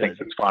 and he thinks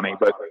should. it's funny,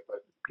 but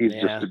he's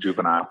just Yeah. a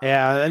juvenile.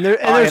 Yeah, and there's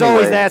always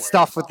Anyway, that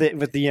stuff with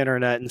the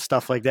internet and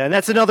stuff like that, and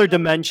that's another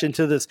dimension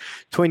to this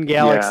Twin yeah.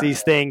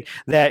 Galaxies thing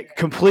that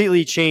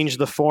completely changed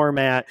the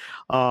format,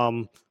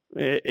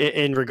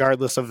 in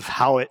regardless of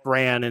how it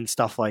ran and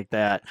stuff like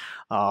that,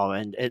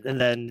 and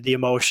then the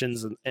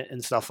emotions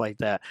and stuff like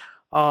that.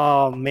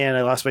 Oh man,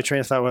 I lost my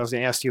train of thought. What I was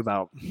going to ask you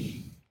about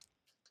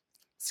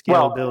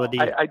Well, scalability.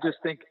 I just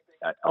think,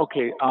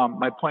 okay,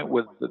 my point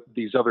with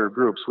these other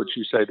groups, which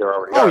you say there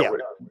already Oh are,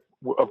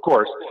 yeah, of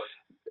course,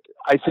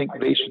 I think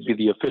they should be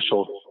the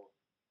official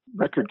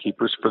record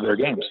keepers for their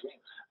games.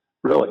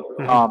 Really,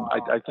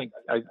 I think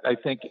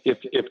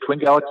if Twin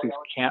Galaxies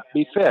can't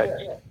be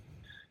fixed,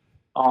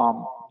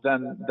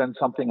 then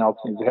something else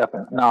needs to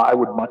happen. Now, I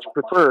would much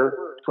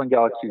prefer Twin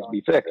Galaxies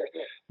be fixed,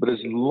 but as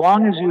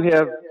long as you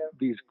have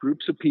these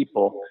groups of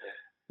people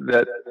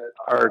that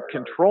are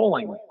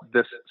controlling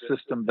this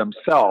system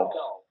themselves,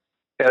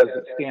 as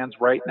it stands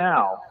right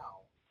now,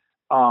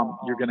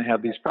 you're going to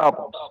have these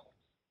problems.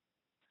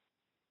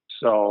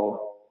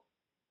 So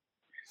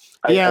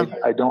yeah.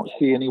 I don't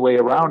see any way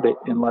around it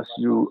unless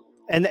you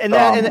and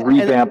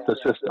revamp the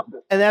system.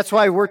 And that's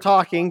why we're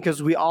talking,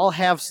 because we all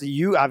have,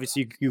 you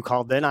obviously you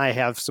called in, I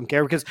have some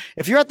care, because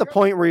if you're at the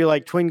point where you're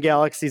like, Twin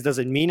Galaxies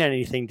doesn't mean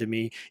anything to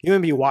me, you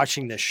wouldn't be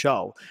watching this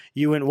show.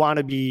 You wouldn't want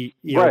to be,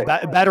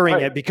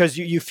 bettering it, because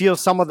you feel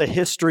some of the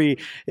history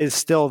is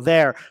still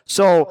there.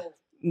 So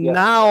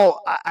now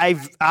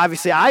I've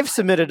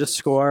submitted a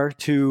score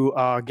to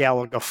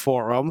Galaga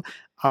Forum.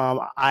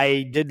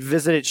 I did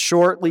visit it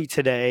shortly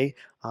today.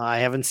 I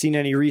haven't seen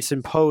any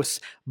recent posts,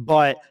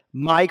 but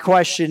my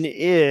question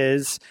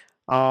is,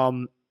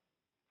 I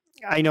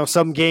know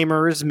some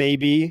gamers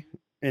maybe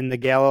in the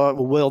Gala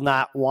will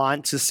not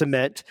want to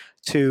submit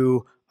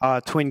to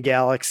Twin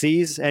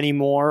Galaxies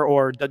anymore,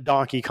 or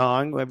Donkey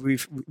Kong.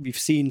 We've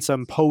seen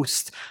some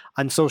posts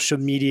on social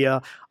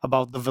media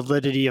about the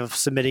validity of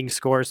submitting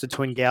scores to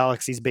Twin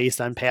Galaxies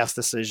based on past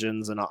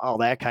decisions and all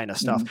that kind of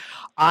stuff.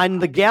 On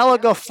the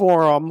Galaga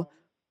Forum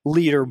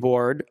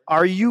leaderboard,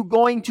 are you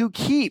going to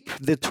keep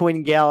the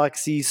Twin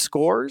Galaxies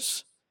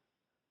scores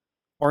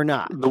or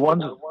not? The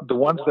ones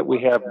that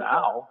we have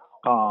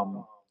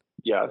now,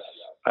 yes,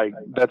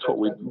 that's what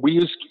we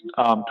used.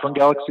 Twin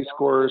Galaxy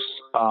scores,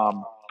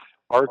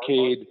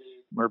 Arcade,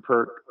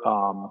 Merperk,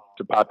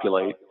 to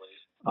populate.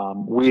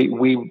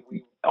 We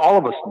all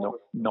of us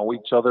know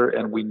each other,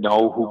 and we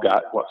know who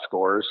got what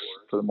scores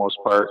for the most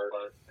part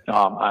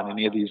on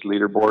any of these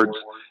leaderboards.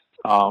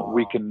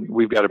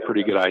 We've got a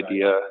pretty good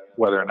idea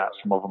whether or not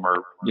some of them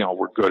are,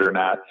 were good or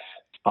not.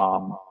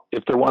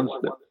 If they're ones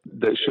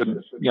that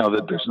shouldn't,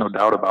 that there's no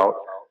doubt about,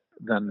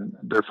 then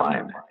they're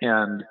fine.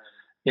 And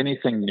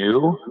anything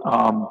new,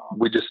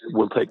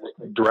 we'll take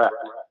direct,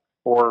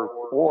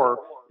 or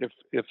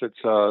if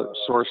it's a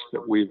source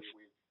that we've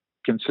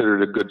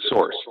considered a good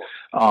source.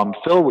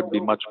 Phil would be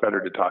much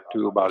better to talk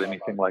to about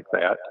anything like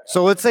that.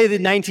 So let's say the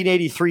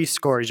 1983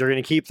 scores, you're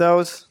going to keep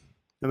those,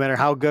 no matter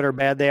how good or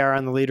bad they are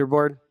on the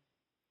leaderboard?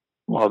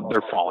 Well,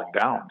 they're falling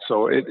down.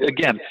 So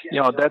again,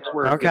 that's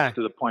where it gets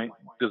to the point.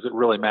 Does it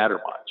really matter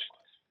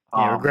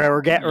much?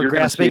 We're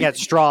grasping at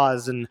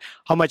straws, and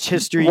how much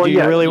history do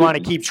you really want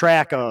to keep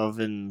track of,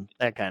 and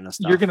that kind of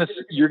stuff.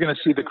 You're gonna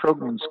see the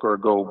Krogman score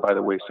go by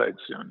the wayside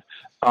soon.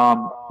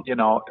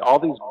 All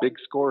these big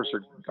scores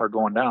are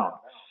going down.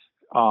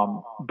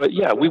 But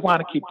yeah, we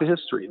want to keep the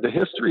history. The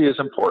history is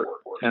important,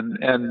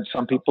 and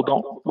some people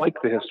don't like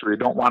the history,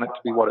 don't want it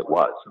to be what it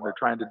was, and they're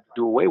trying to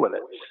do away with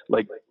it.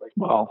 Like,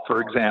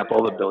 for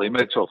example, the Billy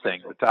Mitchell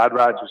thing, the Todd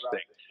Rogers thing,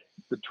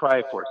 the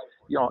Triforce.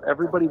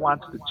 Everybody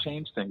wants to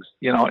change things.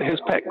 His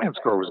Pac-Man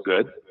score was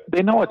good.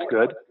 They know it's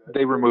good.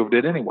 They removed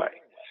it anyway.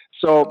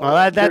 So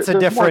that's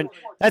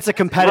a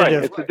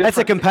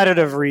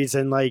competitive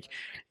reason. Like,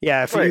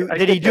 yeah,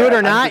 did he do it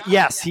or not?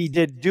 Yes, he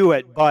did do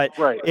it. But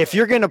if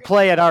you're going to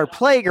play at our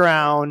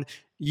playground,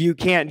 you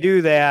can't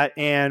do that,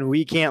 and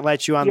we can't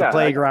let you on the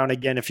playground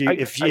again if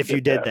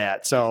you did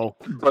that. So,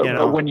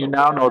 but when you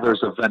now know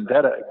there's a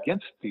vendetta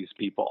against these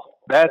people,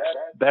 that's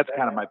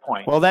kind of my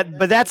point. Well,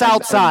 that's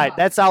outside.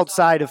 That's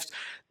outside of.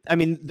 I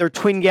mean, they're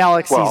Twin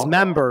Galaxies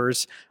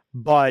members,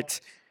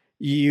 but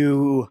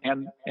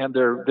and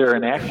they're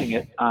enacting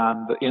it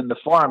in the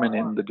forum and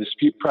in the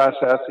dispute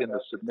process, in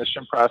the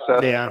submission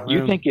process. Yeah.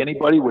 You think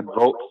anybody would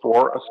vote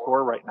for a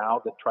score right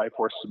now that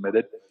Triforce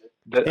submitted?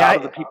 Out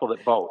of the people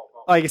that vote.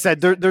 Like I said,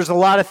 there's a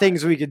lot of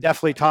things we could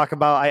definitely talk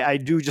about. I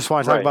do just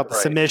want to talk about the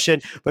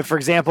submission, but for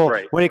example,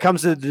 when it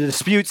comes to the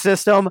dispute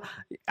system,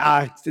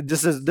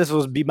 this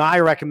will be my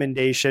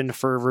recommendation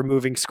for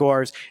removing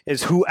scores: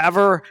 is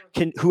whoever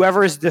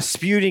is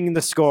disputing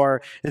the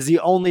score is the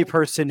only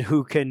person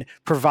who can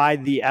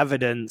provide the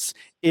evidence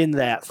in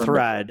that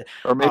thread,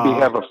 or maybe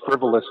have a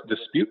frivolous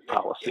dispute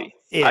policy.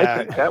 Yeah, I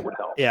think that would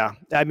help. Yeah,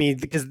 I mean,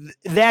 because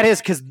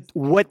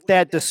what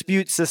that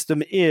dispute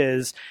system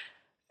is.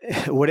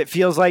 what it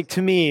feels like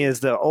to me is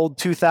the old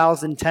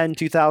 2010,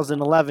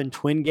 2011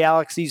 Twin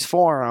Galaxies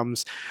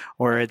forums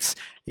where it's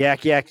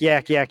yak, yak,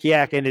 yak, yak,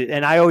 yak.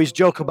 And I always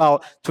joke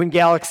about Twin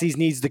Galaxies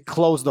needs to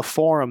close the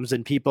forums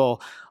and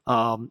people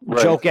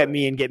joke at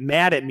me and get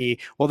mad at me.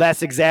 Well,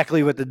 that's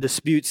exactly what the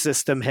dispute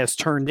system has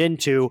turned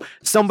into.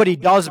 Somebody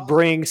does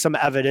bring some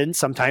evidence.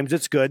 Sometimes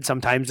it's good,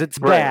 sometimes it's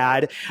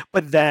bad.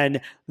 But then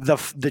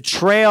the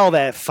trail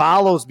that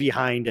follows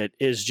behind it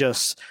is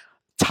just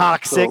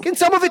toxic, and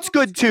some of it's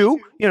good too.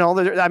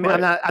 I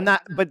mean, I'm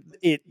not, but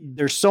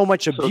there's so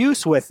much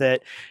abuse with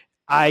it.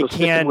 I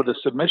can't. With the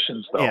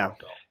submissions, though.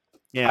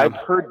 Yeah. I've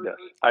heard this.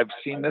 I've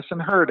seen this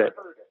and heard it.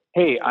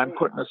 Hey, I'm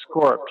putting a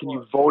score up. Can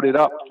you vote it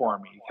up for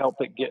me? Help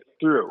it get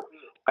through.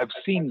 I've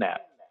seen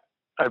that.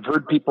 I've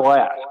heard people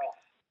ask.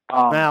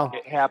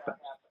 It happens.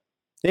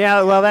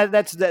 Yeah, well,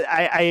 that's that.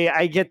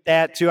 I get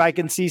that too. I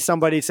can see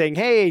somebody saying,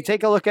 "Hey,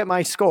 take a look at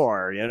my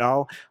score."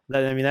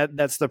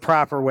 That's the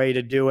proper way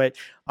to do it.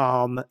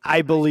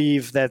 I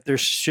believe that there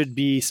should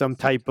be some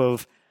type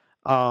of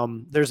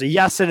there's a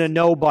yes and a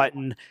no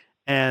button,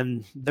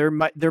 and there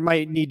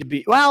might need to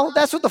be. Well,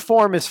 that's what the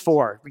form is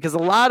for, because a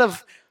lot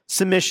of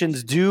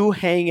submissions do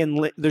hang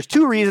in. There's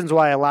two reasons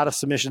why a lot of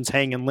submissions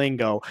hang in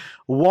lingo.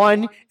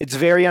 One, it's a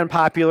very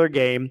unpopular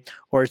game,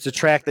 or it's a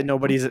track that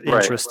nobody's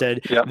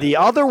interested. Yep. The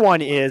other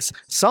one is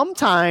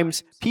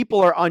sometimes people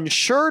are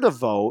unsure to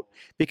vote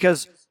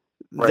because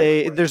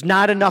there's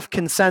not enough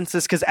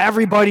consensus because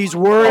everybody's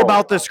worried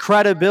about this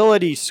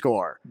credibility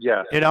score.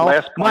 Yeah.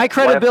 My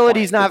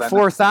credibility is not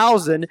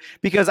 4,000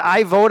 because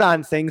I vote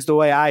on things the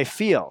way I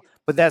feel.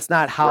 But that's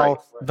not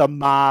how the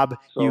mob,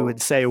 you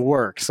would say,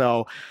 works.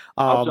 So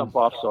I'll jump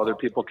off so other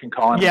people can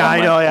call in. Yeah,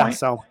 I know. Yeah.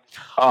 So,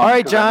 all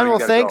right, John. Well,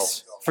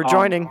 thanks for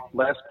joining.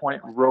 Last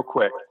point, real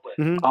quick.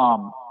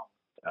 Mm-hmm.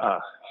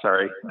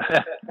 Sorry.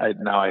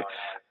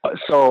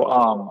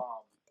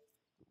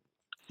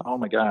 Oh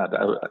my God,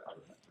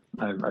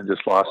 I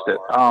just lost it.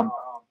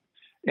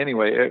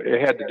 Anyway,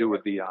 it had to do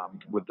with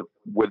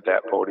with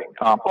that voting.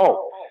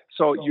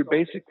 So you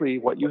basically,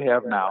 what you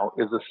have now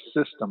is a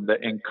system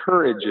that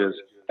encourages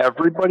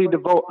everybody to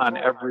vote on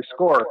every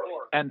score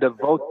and to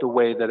vote the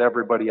way that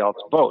everybody else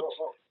votes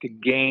to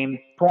gain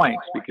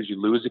points, because you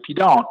lose if you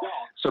don't.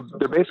 So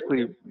they're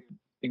basically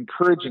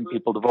encouraging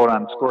people to vote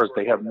on scores.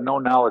 They have no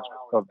knowledge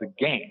of the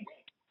game.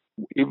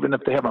 Even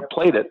if they haven't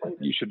played it,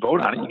 you should vote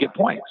on it. You get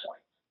points.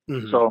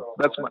 Mm-hmm. So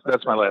that's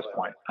my last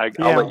point. I'll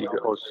let you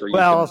go. So you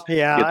can get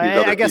these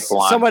other I guess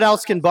people on. Someone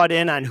else can butt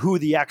in on who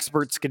the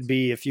experts could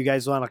be if you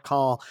guys want to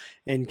call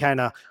and kind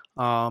of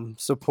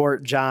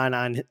support John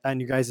on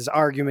you guys'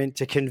 argument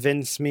to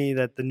convince me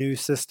that the new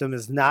system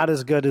is not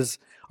as good as,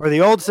 or the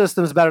old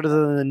system is better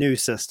than the new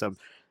system.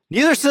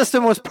 Neither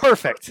system was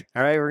perfect.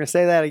 All right, we're gonna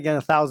say that again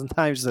 1,000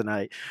 times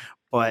tonight,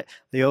 but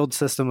the old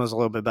system was a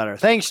little bit better.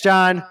 Thanks,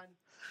 John.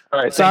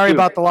 All right. Sorry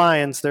about the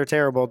Lions. They're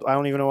terrible. I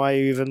don't even know why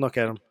you even look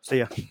at them. See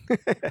ya. See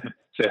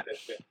ya.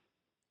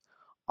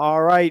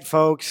 All right,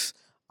 folks.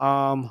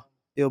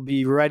 It'll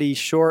be ready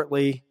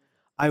shortly.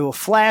 I will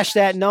flash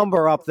that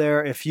number up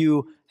there if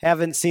you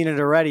haven't seen it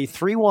already.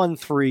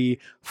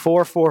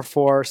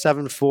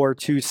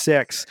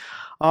 313-444-7426.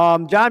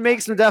 John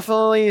makes some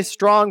definitely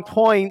strong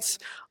points,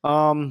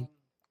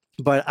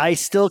 but I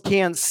still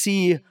can't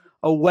see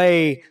a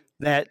way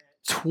that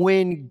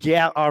Twin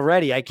Gap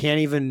already. I can't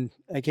even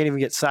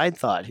get side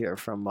thought here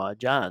from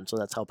John. So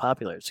that's how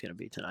popular it's going to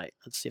be tonight.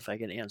 Let's see if I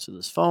can answer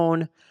this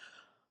phone.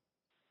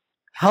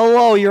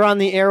 Hello, you're on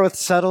the air with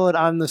Settle It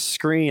on the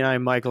Screen.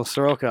 I'm Michael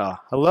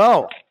Soroka.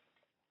 Hello.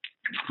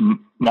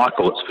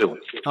 Michael, it's Phil.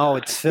 Oh,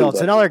 it's Phil.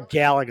 It's another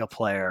Galaga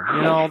player.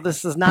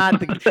 This is not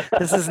the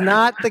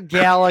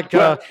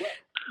Galaga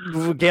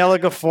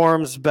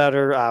Forums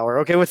Better Hour.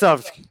 Okay, what's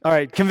up? All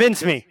right,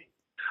 convince me.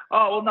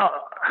 Oh well, no.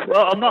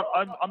 Well, I'm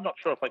not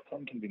sure if I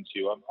can convince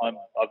you. I've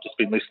just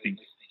been listening.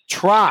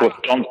 Try. To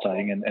what John's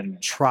saying and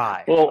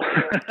try. Well,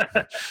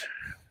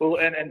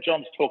 and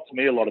John's talked to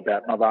me a lot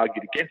about it, and I've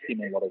argued against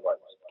him in a lot of ways.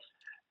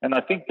 And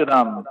I think that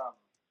I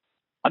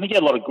think he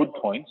had a lot of good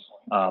points,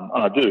 and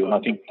I do, and I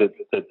think that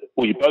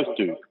you both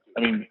do.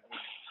 I mean,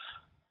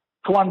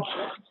 for one,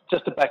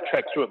 just to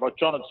backtrack through it, like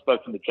John had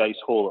spoken to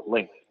Jace Hall at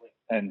length,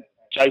 and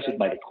Jace had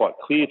made it quite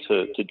clear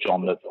to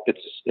John that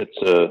it's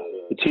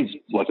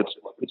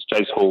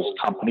Jace Hall's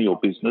company or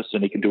business,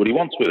 and he can do what he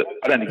wants with it.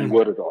 I don't think he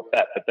worded it like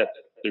that, but that's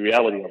the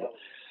reality of it.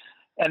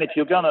 And if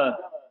you're gonna,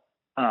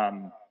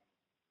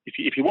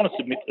 if you want to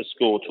submit a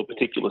score to a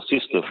particular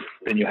system,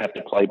 then you have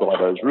to play by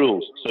those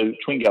rules. So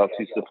Twin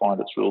Galaxies defined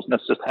its rules, and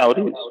that's just how it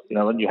is,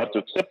 and you have to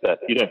accept that.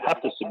 You don't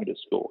have to submit a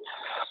score.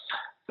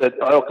 But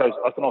I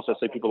can also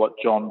see people like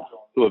John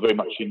who are very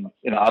much in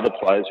other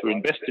players who are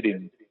invested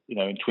in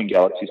Twin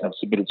Galaxies and have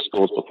submitted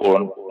scores before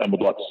and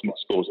would like to submit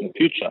scores in the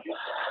future.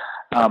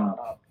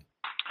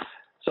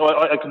 So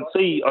I can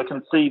see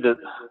that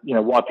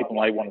why people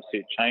may want to see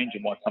it change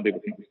and why some people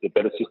think it's a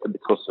better system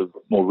because of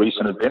more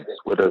recent events.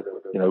 Whether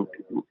the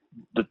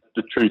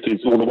truth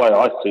is, or the way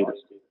I see it,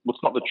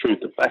 it's not the truth.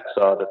 The facts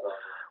are that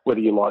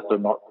whether you like it or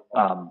not,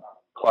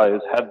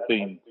 players have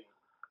been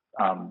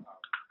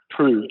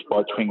proved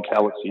by Twin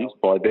Galaxies,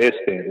 by their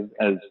standards,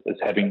 as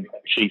having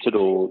cheated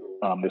or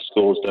their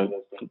scores don't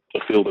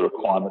fulfill the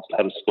requirements to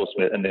have a score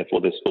submit, and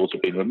therefore their scores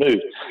have been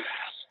removed.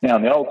 Now,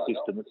 in the old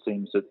system, it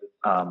seems that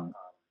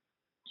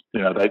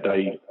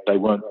they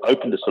weren't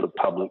open to sort of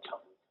public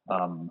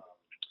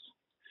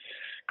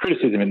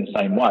criticism in the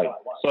same way.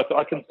 So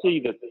I can see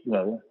that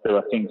there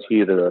are things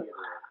here that are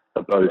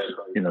both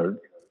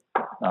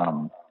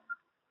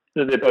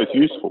they're both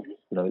useful.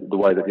 The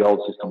way that the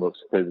old system works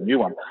compared to the new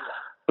one.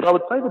 But I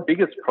would say the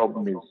biggest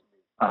problem is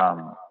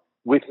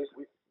with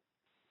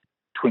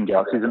Twin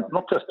Galaxies, and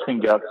not just Twin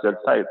Galaxies. I'd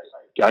say it's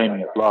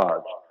gaming at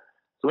large.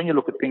 So when you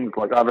look at things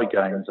like other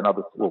games and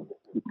other, well,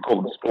 we can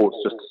call them sports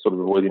just to sort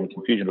of avoid any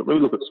confusion, but when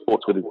we look at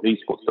sports, whether it's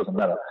esports, doesn't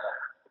matter.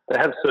 They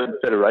have certain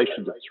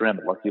federations that surround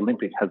it, like the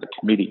Olympic has a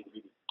committee,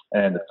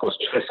 and of course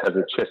chess has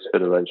a chess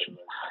federation,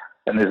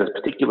 and there's a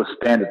particular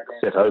standard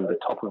set over the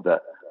top of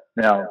that.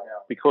 Now,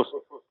 because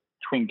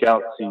Twin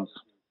Galaxies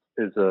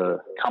is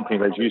a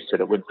company, as you said,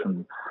 it went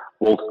from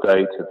Walt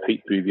Day to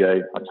Pete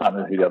Bouvier. I can't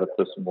remember who the other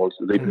person was.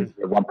 Even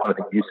at one point,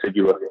 I think you said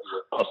you were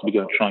possibly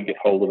going to try and get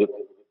hold of it.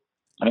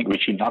 I think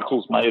Richie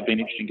Knuckles may have been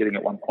interested in getting it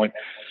at one point.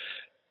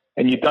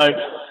 And you don't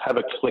have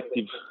a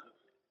collective.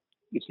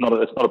 It's not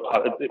a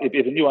part.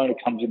 If a new owner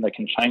comes in, they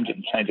can change it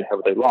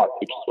however they like,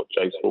 which is what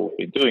Jace Hall has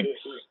been doing.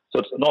 So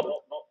it's not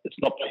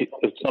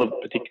a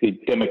particularly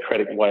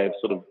democratic way of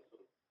sort of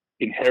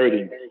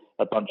inheriting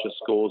a bunch of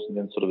scores and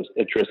then sort of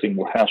addressing,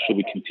 well, how should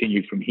we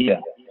continue from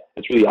here?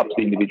 It's really up to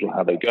the individual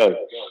how they go.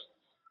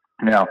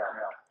 Now,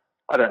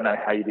 I don't know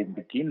how you'd even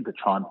begin to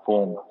try and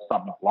form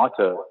something like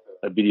a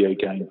video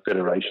game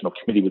federation or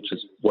committee, which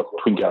is what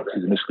Twin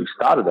Galaxies initially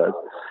started as.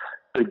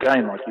 But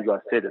again, like you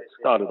guys said, it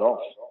started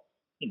off,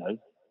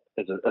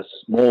 as a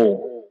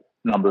small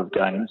number of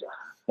games,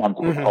 ones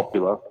that were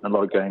popular, and a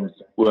lot of games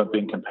weren't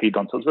being competed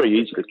on. So it's very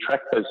easy to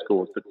track those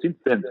scores. But since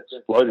then, it's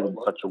exploded in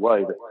such a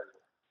way that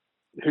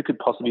who could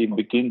possibly even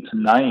begin to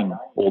name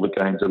all the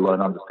games, let alone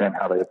understand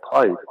how they are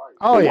played?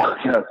 Oh, yeah.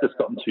 It's just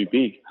gotten too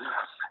big.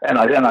 And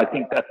I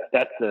think that's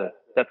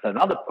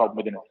another problem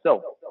within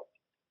itself.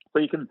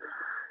 So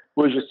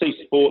whereas you see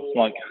sports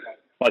like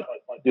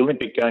the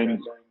Olympic Games,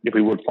 if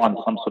we would find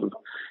some sort of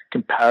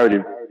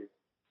comparative,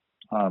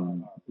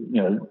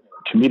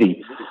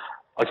 committee.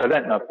 Like, I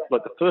don't know,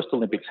 like the first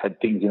Olympics had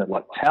things in it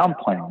like town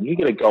planning. You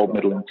get a gold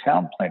medal in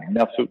town planning.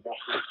 Now, for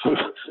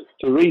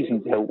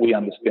reasons that we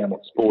understand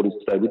what sport is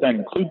today, we don't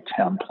include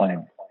town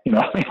planning. It's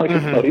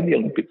not in the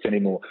Olympics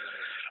anymore.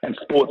 And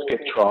sports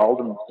get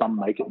trialled, and some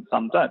make it and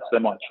some don't. So they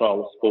might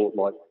trial a sport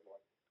like,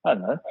 I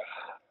don't know,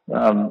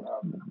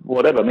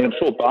 whatever. I mean, I'm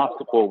sure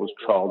basketball was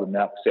trialled and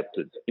now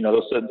accepted. There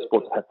are certain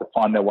sports that have to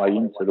find their way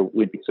into the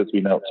Olympics as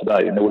we know it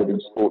today, and there would have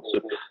been sports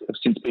that have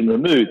since been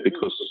removed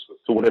because,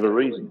 for whatever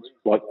reasons,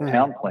 like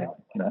town planning.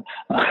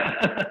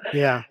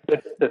 Yeah.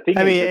 But the thing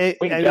I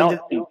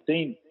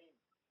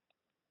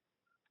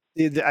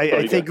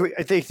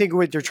think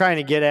what they're trying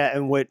to get at,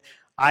 and what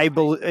I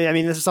believe,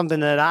 this is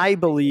something that I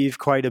believe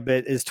quite a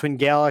bit, is Twin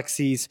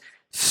Galaxies'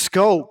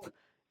 scope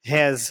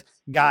has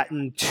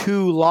gotten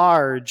too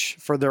large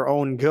for their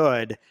own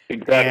good.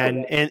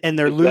 Exactly. And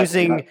they're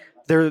losing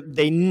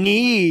they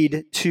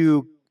need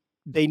to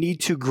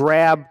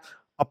grab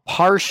a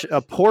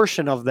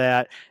portion of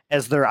that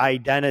as their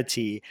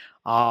identity.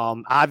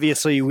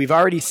 Obviously we've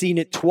already seen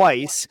it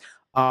twice.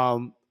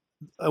 And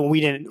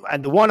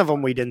the one of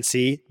them we didn't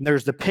see.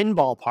 There's the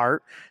pinball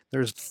part.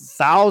 There's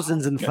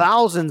thousands and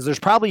thousands. There's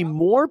probably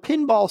more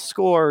pinball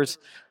scores.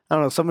 I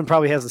don't know. Someone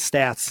probably has the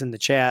stats in the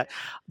chat.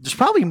 There's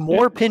probably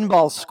more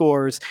pinball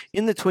scores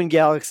in the Twin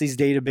Galaxies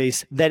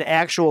database than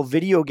actual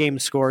video game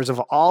scores of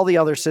all the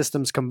other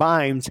systems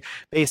combined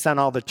based on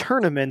all the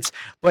tournaments.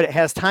 But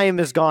as time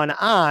has gone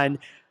on,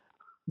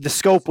 the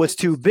scope was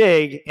too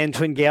big, and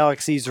Twin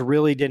Galaxies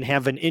really didn't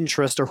have an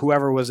interest, or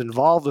whoever was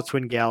involved with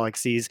Twin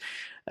Galaxies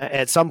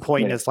at some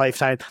point in its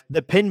lifetime.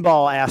 The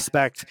pinball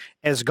aspect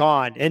is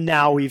gone. And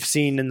now we've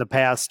seen in the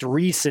past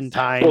recent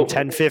time,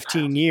 10,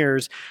 15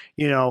 years,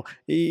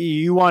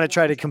 you want to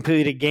try to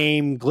complete a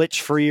game glitch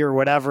free or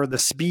whatever, the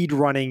speed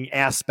running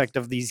aspect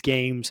of these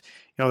games,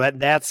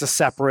 that's a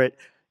separate,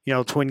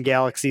 Twin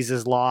Galaxies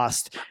is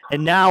lost.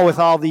 And now with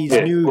all these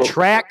new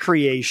track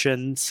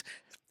creations,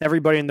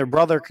 everybody and their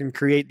brother can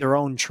create their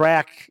own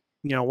track,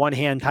 one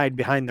hand tied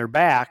behind their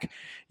back.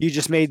 You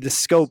just made the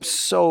scope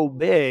so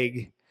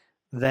big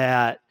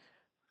that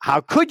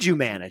how could you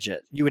manage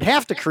it? You would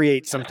have to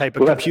create some type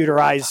of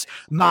computerized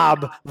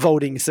mob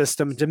voting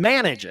system to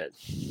manage it.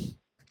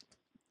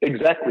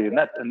 Exactly, and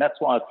that's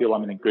why I feel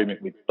I'm in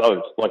agreement with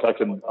both. Like I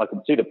can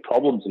see the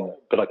problems in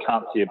it, but I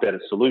can't see a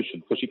better solution,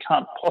 because you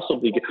can't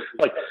possibly get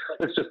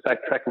let's just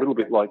backtrack a little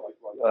bit.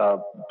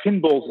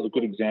 Pinballs is a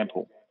good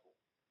example.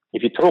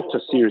 If you talk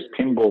to serious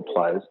pinball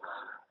players,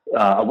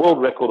 a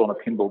world record on a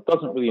pinball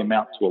doesn't really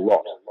amount to a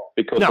lot,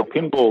 because the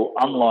pinball,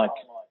 unlike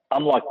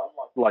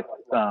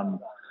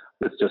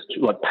it's just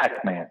like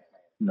Pac-Man.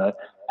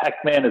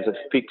 Pac-Man is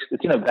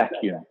it's in a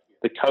vacuum.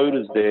 The code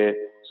is there.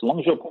 As long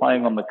as you're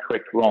playing on the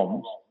correct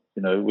ROMs,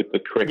 with the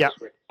correct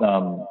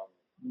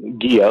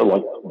gear,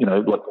 like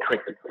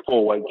correct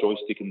four-way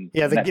joystick and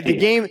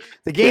the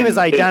game is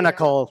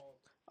identical.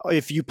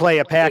 If you play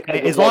a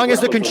Pac-Man, as long as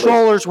the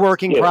controller's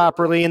working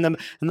properly and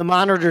the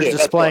monitor's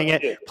displaying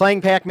it, playing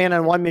Pac-Man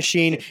on one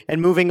machine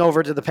and moving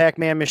over to the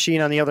Pac-Man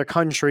machine on the other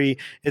country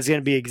is going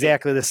to be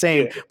exactly the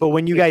same. But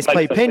when you guys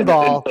play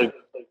pinball,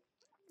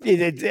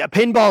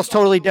 pinball is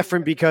totally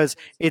different because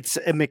it's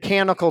a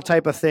mechanical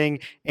type of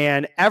thing,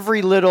 and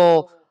every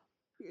little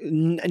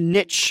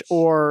niche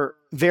or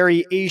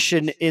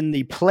variation in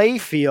the play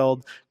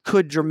field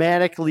could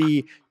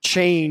dramatically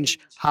change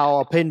how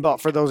a pinball,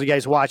 for those of you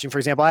guys watching, for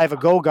example, I have a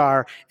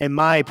Gogar and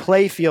my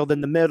play field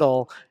in the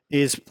middle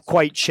is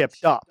quite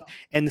chipped up.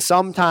 And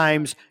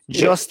sometimes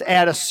just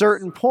at a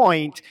certain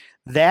point,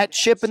 that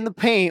chip in the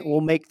paint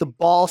will make the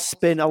ball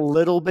spin a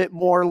little bit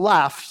more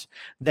left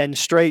than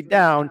straight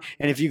down.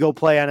 And if you go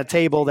play on a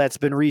table that's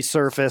been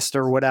resurfaced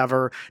or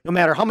whatever, no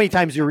matter how many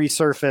times you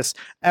resurface,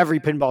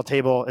 every pinball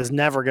table is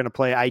never going to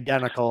play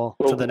identical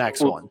to the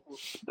next one.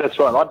 That's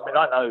right.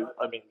 I know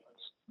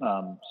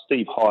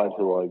Steve Hyde,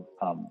 who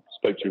I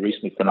spoke to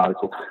recently for an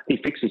article, he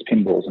fixes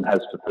pinballs and has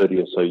for 30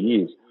 or so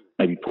years,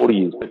 maybe 40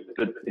 years. But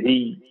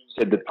he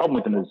said the problem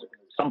with them is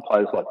some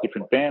players like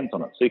different bands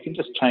on it, so you can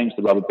just change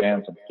the rubber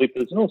bands and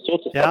flippers and all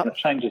sorts of stuff, and it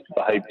changes the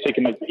behaviour. So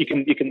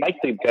you can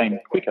make the game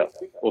quicker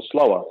or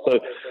slower. So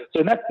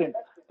in that sense,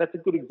 that's a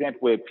good example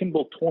where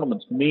pinball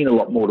tournaments mean a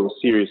lot more to a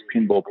serious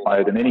pinball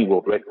player than any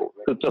world record.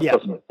 It just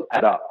doesn't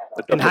add up.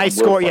 And high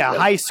score,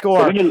 high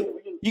score.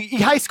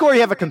 High score,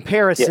 you have a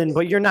comparison,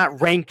 but you're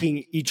not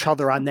ranking each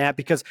other on that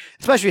because,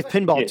 especially with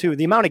pinball too,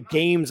 the amount of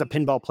games a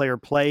pinball player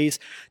plays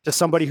to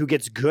somebody who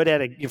gets good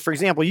at it. For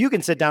example, you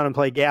can sit down and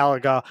play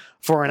Galaga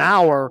for an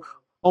hour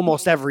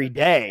almost every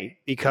day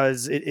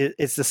because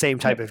it's the same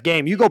type of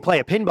game. You go play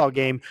a pinball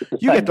game,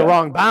 you get the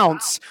wrong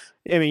bounce.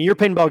 I mean, your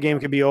pinball game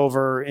could be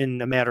over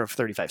in a matter of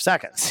 35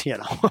 seconds,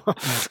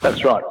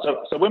 That's right.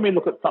 So when we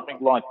look at something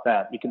like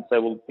that, you can say,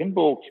 well, the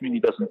pinball community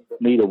doesn't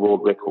need a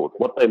world record.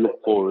 What they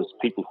look for is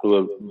people who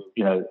are,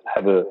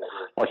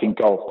 like in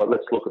golf, like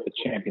let's look at the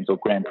champions or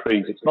Grand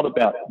Prix. It's not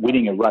about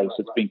winning a race.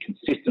 It's being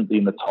consistently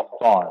in the top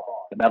 5.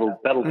 And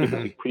that'll give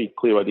us a pretty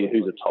clear idea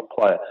who's a top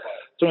player.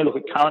 So when we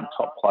look at current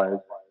top players,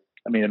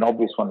 I mean, an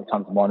obvious one that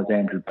comes to mind is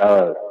Andrew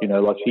Barrow.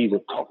 He's a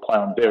top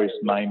player on various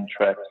MAME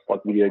tracks,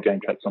 like video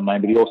game tracks on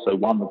MAME, but he also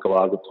won the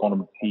Galaga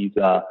tournament. He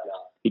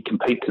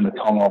competes in the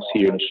Tongos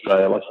here in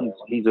Australia.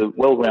 He's a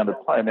well-rounded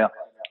player. Now,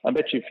 I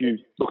bet you if you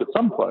look at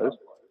some players,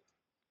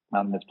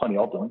 there's plenty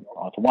of them,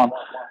 for one,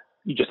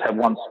 you just have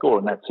one score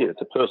and that's it.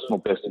 It's a personal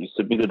best that you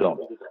submitted on.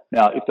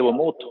 Now, if there were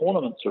more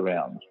tournaments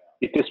around,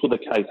 if this were the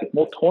case, if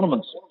more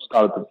tournaments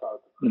started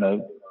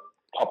to,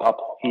 pop up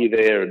here,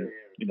 there, and,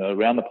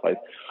 around the place,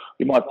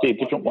 you might see a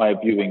different way of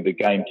viewing the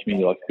game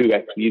community, like who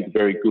actually is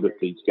very good at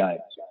these games.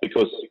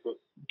 Because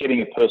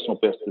getting a personal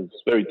best is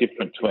very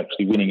different to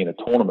actually winning in a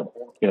tournament.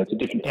 It's a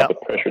different type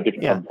of pressure, a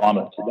different type of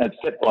environment. And it's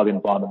set by the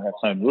environment and its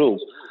own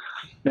rules.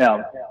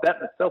 Now, that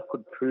in itself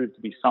could prove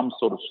to be some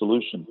sort of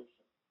solution.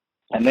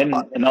 And then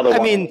another one.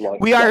 I mean,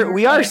 we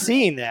are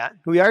seeing that.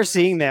 We are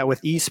seeing that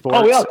with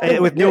esports,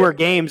 with newer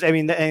games. I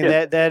mean,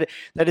 that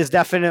is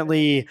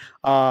definitely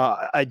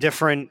a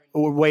different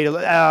way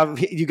to.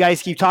 You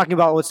guys keep talking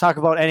about. Let's talk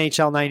about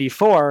NHL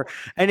 '94.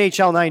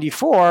 NHL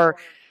 '94.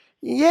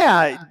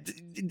 Yeah,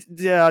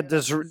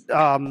 does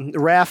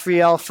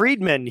Raphael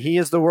Friedman? He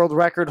is the world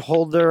record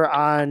holder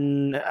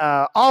on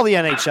all the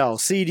NHL,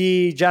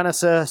 CD,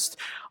 Genesis.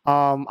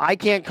 I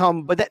can't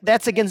come, but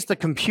that's against the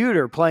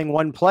computer playing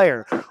one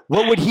player.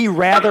 What would he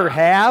rather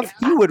have?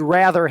 He would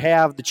rather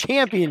have the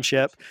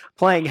championship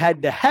playing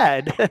head to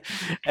head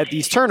at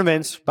these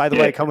tournaments. By the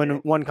way,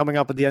 coming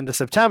up at the end of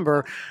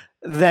September,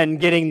 than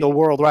getting the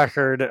world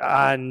record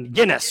on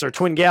Guinness or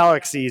Twin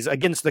Galaxies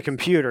against the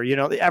computer.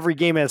 Every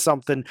game has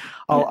something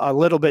a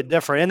little bit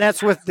different, and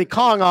that's with the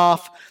Kong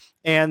off.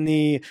 And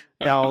the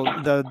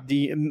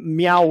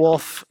Meow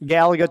Wolf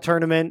Galaga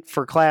tournament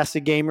for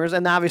classic gamers,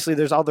 and obviously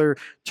there's other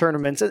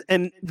tournaments,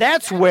 and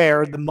that's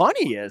where the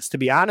money is. To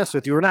be honest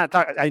with you, we're not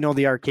talking. I know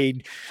the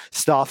arcade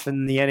stuff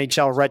and the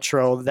NHL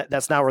retro.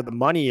 That's not where the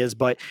money is,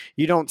 but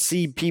you don't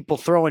see people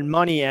throwing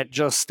money at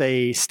just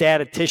a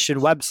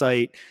statistician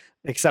website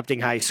accepting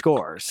high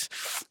scores.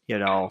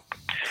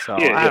 So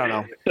I don't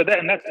know. So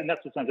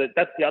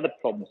that's the other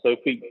problem. So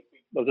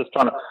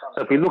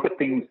if we look at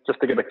things,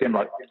 just to get back to them,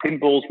 like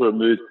pinballs were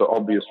removed for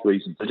obvious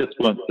reasons. The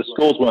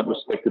scores weren't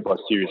respected by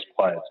serious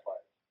players.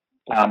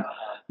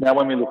 Now,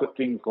 when we look at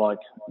things like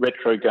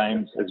retro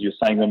games, as you're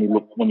saying, when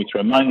we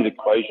throw money into the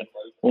equation,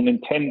 well,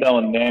 Nintendo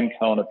and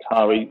Namco and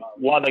Atari,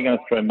 why are they going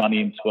to throw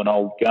money into an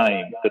old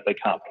game that they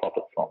can't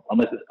profit from?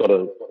 Unless it's got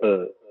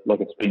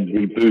like it's been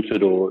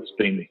rebooted or it's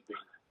been,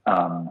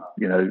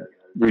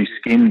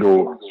 reskinned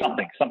or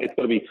something. It's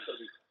got to be.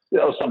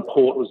 Or some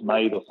port was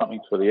made or something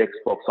for the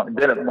Xbox,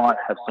 then it might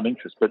have some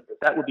interest. But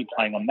that would be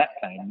playing on that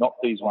game, not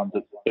these ones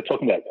that they're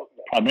talking about.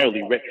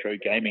 Primarily retro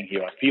gaming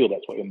here. I feel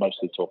that's what you're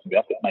mostly talking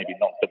about, but maybe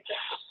not.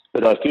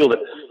 But I feel that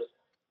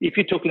if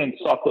you took an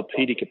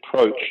encyclopedic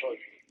approach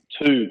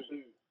to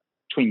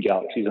Twin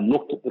Galaxies and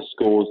looked at the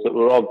scores that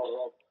were of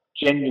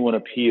genuine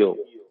appeal.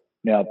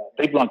 Now,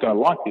 people aren't going to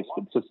like this,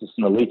 but it's just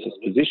an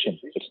elitist position.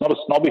 It's not a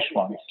snobbish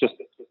one. It's just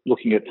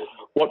looking at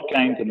what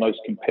games are most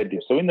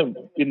competitive. So in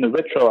the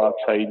retro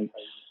arcade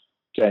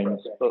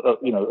games,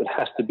 it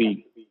has to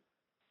be,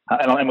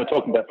 and we're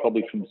talking about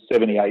probably from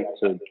 78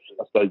 to,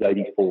 I suppose,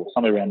 84,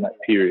 somewhere around that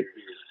period.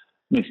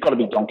 I mean, it's got to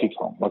be Donkey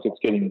Kong. Like, it's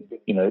getting,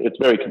 it's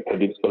very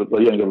competitive. You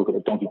only got to look at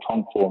the Donkey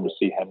Kong forum to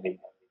see how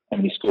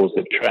many scores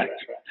they've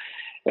tracked.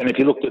 And if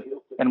you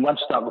once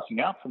you start looking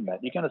out from that,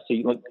 you're going to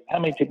see like how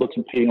many people are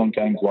competing on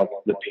games like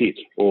The Pit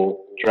or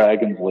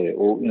Dragon's Lair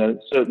or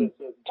certain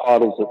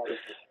titles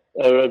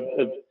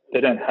that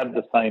they don't have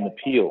the same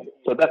appeal.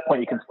 So at that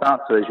point, you can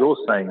start to, as you're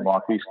saying,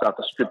 Michael, you start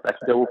to strip back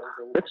and go, well,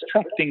 let's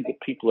track things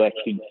that people are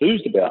actually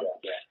enthused about.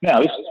 Now,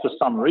 this is for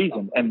some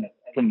reason, and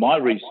from my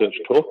research,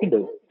 talking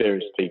to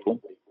various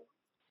people,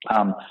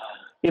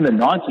 in the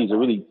 90s, a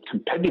really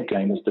competitive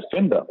game was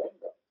Defender.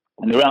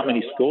 And there aren't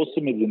many scores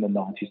submitted in the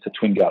 90s to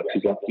Twin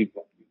Galaxies.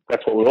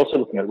 That's what we're also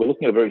looking at. We're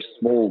looking at a very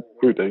small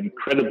group, an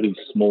incredibly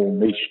small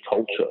niche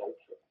culture.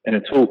 And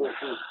until,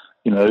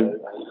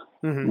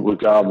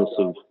 regardless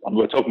of,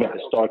 we're talking about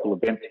historical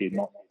events here,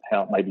 not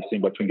how it may be seen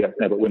by Twin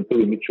Galaxies now, but when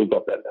Billy Mitchell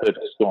got that perfect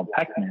score on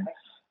Pac-Man,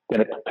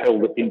 then it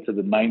propelled it into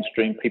the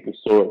mainstream. People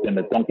saw it. Then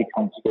the Donkey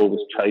Kong score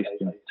was chased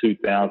in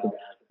 2000. And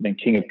then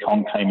King of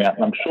Kong came out.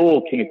 And I'm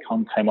sure King of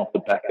Kong came off the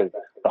back of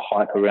the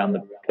hype around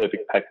the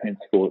perfect Pac-Man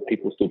score, that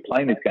people were still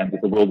playing these games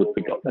that the world had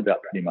forgotten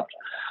about pretty much.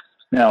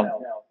 Now,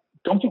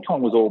 Donkey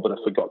Kong was all but a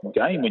forgotten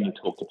game when you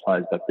talk to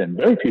players back then.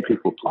 Very few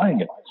people were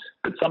playing it.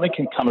 But something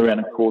can come around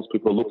and cause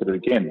people to look at it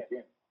again,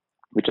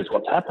 which is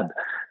what's happened.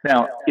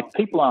 Now, if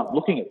people aren't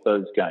looking at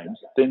those games,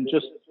 then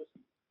just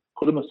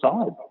put them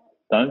aside.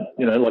 Don't,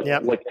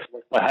 like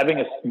by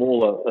having a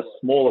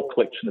smaller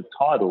collection of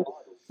titles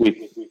with,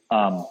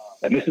 and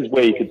this is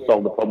where you could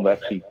solve the problem of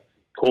actually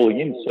calling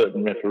in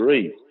certain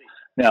referees.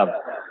 Now,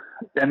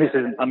 and this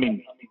isn't,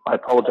 I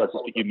apologise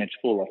for what you mentioned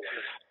before, like,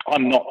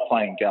 I'm not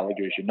playing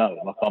Gallagher, as you know,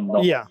 like I'm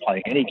not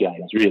playing any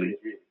games really.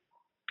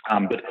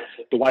 But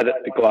the way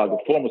that the Galaga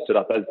Forum was set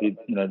up, as the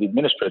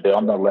administrator there,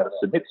 I'm not allowed to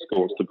submit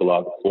scores to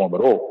Galaga Forum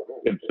at all,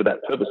 and for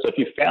that purpose. So if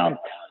you found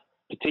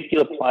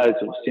particular players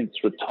who have since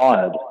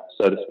retired,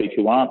 so to speak,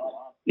 who aren't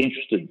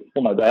interested,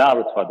 well, no, they are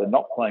retired, they're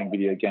not playing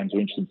video games or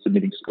interested in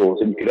submitting scores,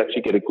 and you could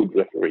actually get a good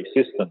referee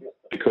system,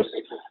 because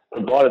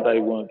provided they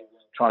weren't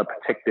trying to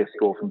protect their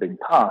score from being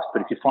passed,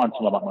 but if you find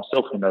someone like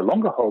myself who no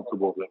longer holds the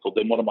world record,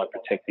 then what am I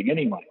protecting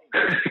anyway?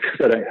 Because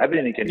I don't have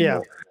anything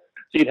anymore.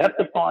 So you'd have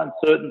to find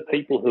certain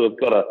people who have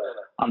got an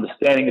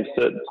understanding of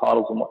certain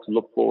titles and what to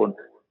look for, and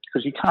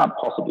because you can't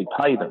possibly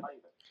pay them,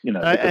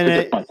 because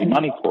they just won't be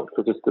money for it,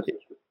 because it's just...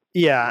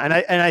 Yeah,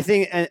 and I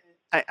think, and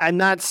I'm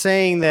not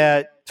saying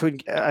that.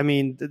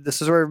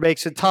 This is where it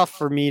makes it tough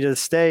for me to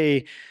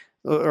stay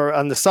or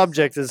on the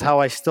subject, is how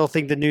I still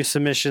think the new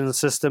submission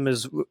system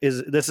is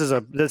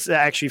this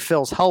actually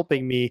Phil's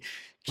helping me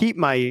keep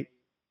my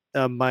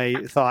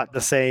thought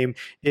the same,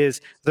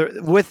 is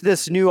with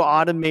this new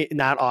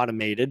not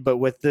automated, but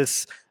with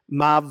this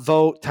mob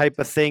vote type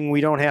of thing,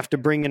 we don't have to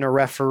bring in a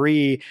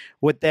referee.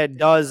 What that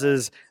does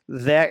is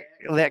that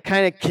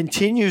kind of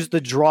continues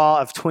the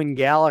draw of Twin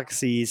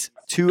Galaxies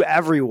to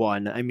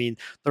everyone. I mean,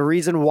 the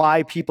reason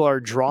why people are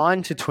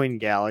drawn to Twin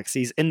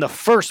Galaxies in the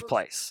first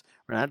place,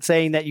 we're not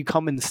saying that you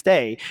come and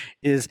stay,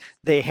 is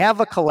they have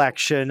a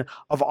collection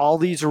of all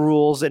these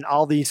rules and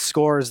all these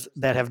scores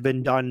that have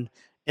been done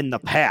in the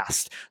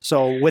past.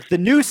 So with the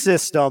new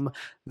system,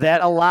 that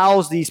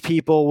allows these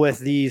people with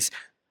these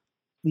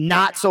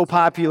not so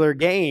popular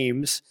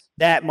games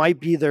that might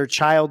be their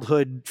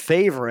childhood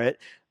favorite,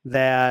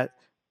 that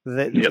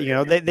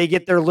they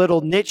get their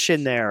little niche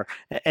in there,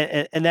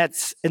 and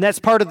that's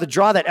part of the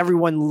draw, that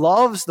everyone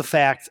loves the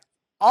fact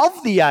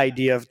of the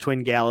idea of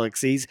Twin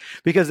Galaxies,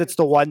 because it's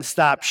the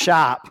one-stop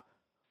shop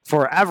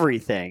for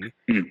everything.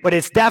 But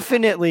it's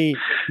definitely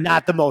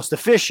not the most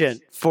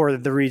efficient for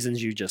the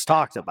reasons you just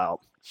talked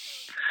about.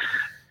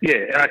 Yeah,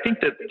 and I think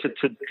that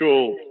to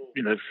draw,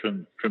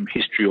 from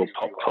history or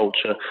pop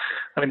culture,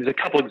 there's a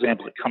couple of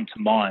examples that come to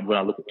mind when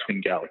I look at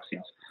Twin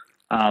Galaxies.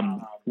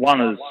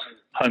 One is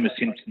Homer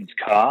Simpson's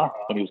car,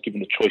 when he was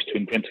given the choice to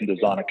invent and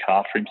design a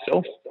car for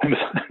himself.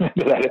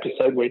 Remember that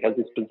episode where he has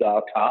this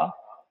bizarre car?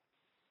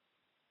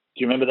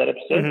 Do you remember that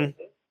episode?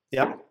 Mm-hmm.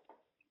 Yeah.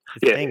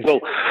 Yeah.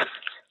 Well,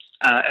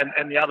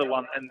 and the other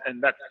one,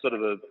 and that's sort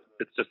of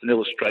it's just an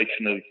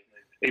illustration of,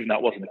 even though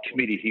it wasn't a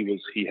committee,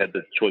 he had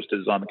the choice to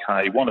design the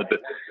car he wanted,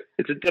 but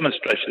it's a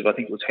demonstration of, I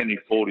think it was Henry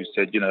Ford who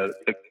said,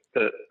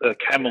 a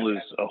camel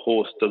is a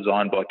horse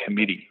designed by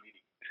committee.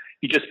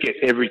 You just get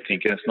everything,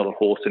 and it's not a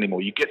horse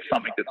anymore. You get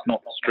something that's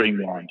not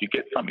streamlined. You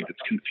get something that's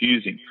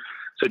confusing.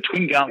 So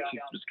Twin Galaxies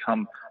has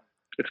become,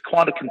 it's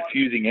quite a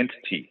confusing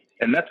entity.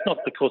 And that's not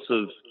because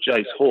of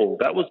Jace Hall.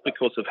 That was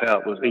because of how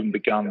it was even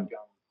begun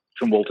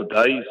from Walter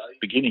Day's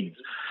beginnings.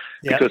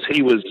 Yep. Because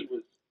he was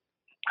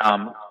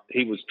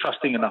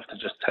trusting enough to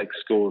just take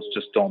scores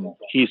just on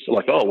his,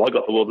 like, oh, I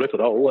got the world record.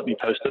 Oh, well, let me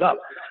post it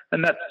up.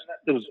 And that's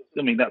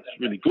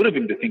really good of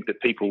him to think that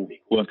people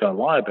weren't going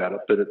to lie about it,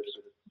 but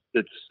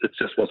it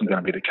just wasn't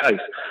going to be the case.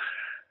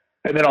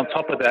 And then on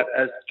top of that,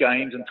 as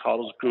games and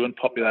titles grew and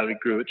popularity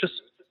grew, it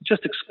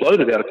just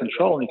exploded out of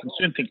control. And you can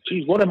soon think,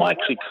 geez, what am I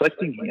actually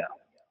collecting here?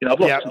 You know, I've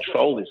lost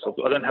control of this.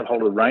 I don't have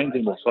hold of the reins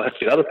anymore, so I have to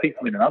get other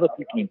people in and other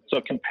people in. So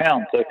it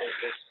compounds. So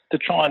to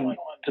try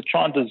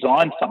and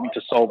design something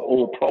to solve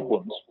all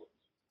problems.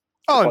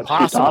 Oh,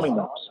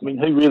 impossible. I mean,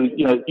 who really,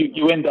 you know,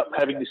 you end up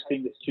having this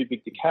thing that's too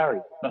big to carry.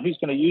 Now, who's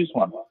going to use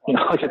one? You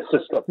know, like it's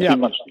just got too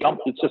much junk.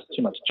 It's just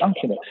too much junk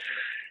in it.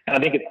 And I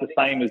think it's the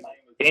same as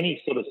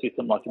any sort of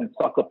system, like an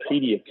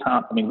encyclopedia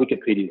can't, I mean,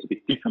 Wikipedia is a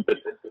bit different, but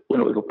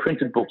when it was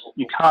printed books,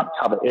 you can't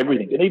cover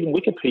everything. And even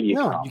Wikipedia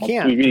can't. You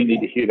can't. We really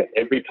need to hear about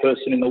every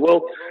person in the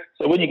world.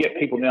 So when you get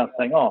people now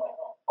saying, oh,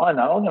 I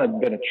know, I'm going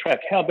to get a track.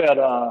 How about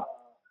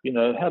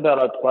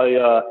I play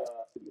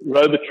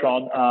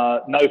Robotron,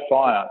 no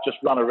fire, just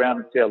run around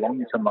and see how long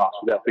you can last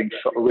without being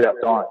shot, without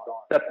dying.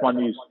 That's my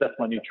new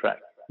track.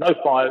 No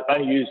fire,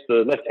 only use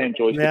the left-hand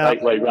joystick,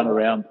 8-way run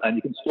around, and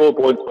you can score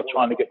points by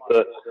trying to get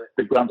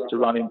the grunts to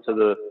run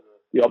into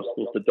the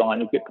obstacles to die,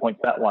 and you'll get points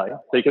that way.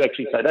 So you could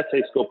actually say, that's how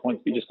you score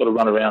points, you just got to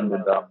run around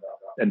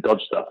and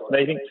dodge stuff.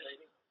 And you think,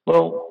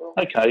 well,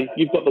 okay,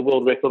 you've got the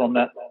world record on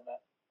that.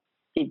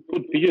 Good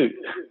for you.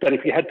 But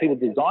if you had people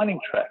designing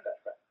tracks,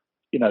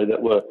 you know,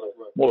 that were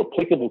more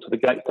applicable to the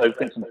game, so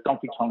for instance,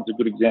 Donkey Kong's a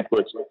good example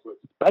where it's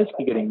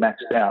basically getting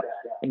maxed out,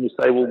 and you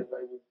say, well,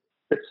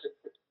 let's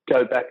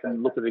go back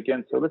and look at it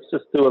again. So let's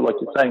just do it like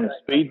you're saying, a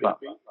speed bump.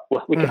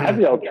 Well, we can have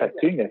the old track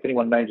doing that if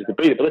anyone manages to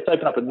beat it, but let's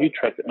open up a new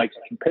track that makes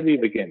it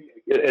competitive again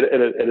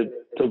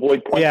to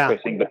avoid point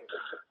pressing. But,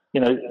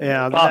 you know,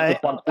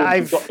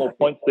 I've got more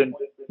points than,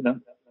 you know.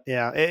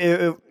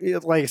 Yeah,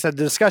 like I said,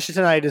 the discussion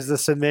tonight is the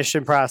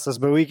submission process,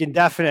 but we can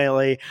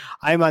definitely,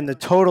 I'm on the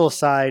total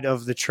side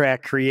of the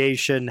track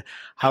creation,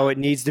 how it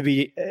needs to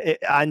be,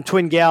 on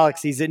Twin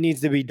Galaxies, it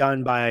needs to be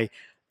done by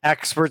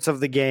experts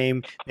of the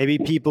game, maybe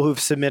people who've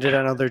submitted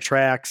on other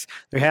tracks.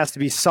 There has to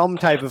be some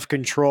type of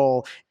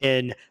control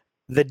in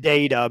the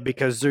data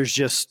because there's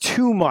just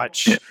too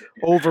much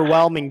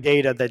overwhelming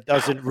data that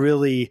doesn't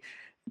really,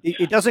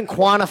 it doesn't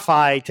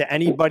quantify to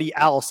anybody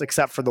else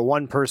except for the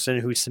one person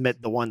who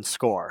submit the one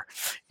score,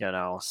 you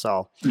know,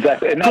 so.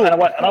 Exactly. And I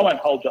won't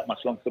hold you up much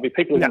longer. There'll be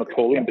people who want to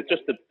call in, but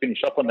just to finish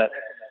up on that,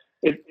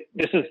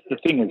 this is the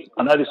thing is,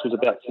 I know this was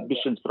about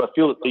submissions, but I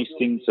feel that these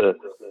things are,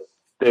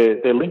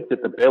 they're linked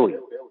at the belly.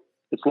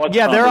 It's like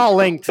they're all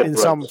linked in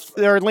some.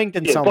 They're linked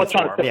in some form. It's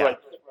like form. Trying to separate,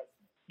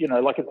 you know,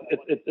 like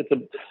it's a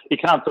you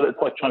can't.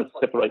 It's like trying to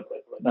separate.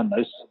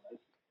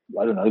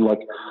 I don't know, like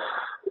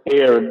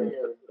air and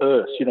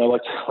earth. You know,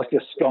 like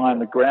the sky and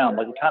the ground.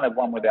 Like you can't have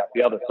one without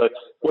the other. So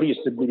what are you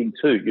submitting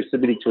to? You're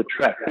submitting to a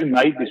track. Who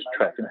made this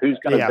track and who's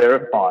going to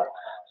verify it?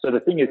 So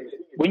the thing is,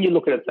 when you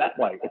look at it that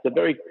way, it's a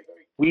very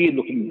weird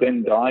looking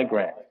Venn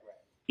diagram.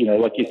 You know,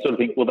 like you sort of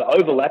think, well, the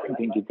overlapping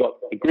things, you've got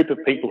a group of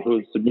people who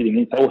are submitting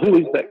and say, well, who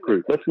is that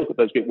group? Let's look at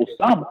those groups.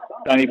 Well, some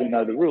don't even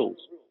know the rules.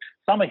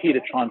 Some are here to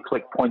try and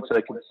collect points so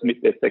they can submit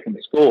their second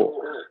score.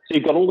 So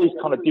you've got all these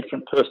kind of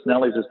different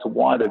personalities as to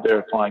why they're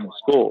verifying the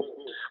score.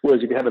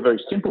 Whereas if you have a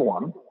very simple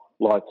one,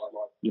 like,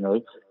 you know,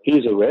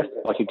 here's a ref,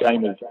 like a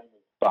game of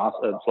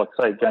like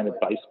say a game of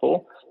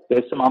baseball,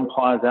 there's some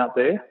umpires out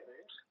there,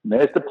 and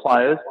there's the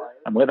players,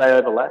 and where they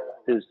overlap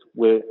is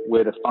where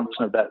the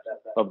function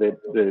of their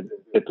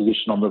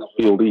position on the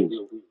field is.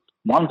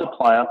 One's a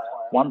player,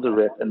 one's a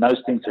ref, and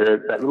those things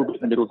are that little bit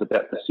in the middle is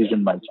about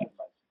decision making.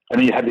 And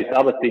then you have this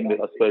other thing that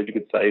I suppose you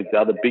could say is the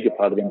other bigger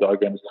part of the Venn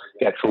diagram is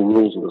the actual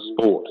rules of the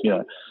sport, you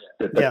know,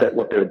 that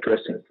what they're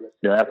addressing,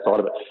 you know, outside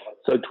of it.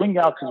 So Twin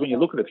Galaxies, when you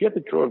look at it, if you have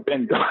to draw a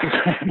Venn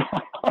diagram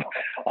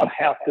on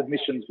how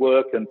submissions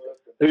work and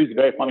who's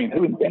verifying,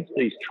 who invents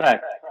these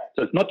tracks.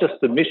 So it's not just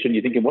submission.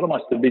 You're thinking, what am I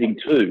submitting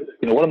to?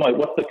 You know,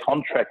 what's the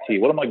contract here?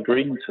 What am I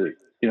agreeing to?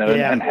 You know,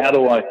 and how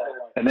do I,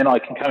 and then I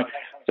can come.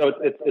 So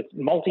it's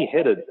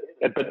multi-headed.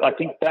 But I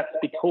think that's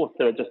because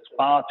there are just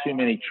far too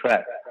many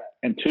tracks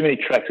and too many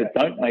tracks that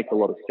don't make a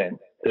lot of sense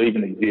to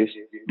even exist.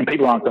 And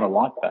people aren't going to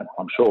like that,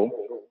 I'm sure.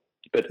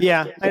 But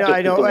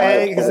I know.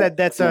 Because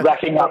that's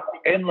racking up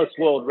endless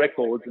world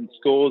records and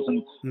scores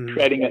and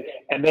creating it.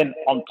 And then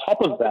on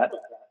top of that,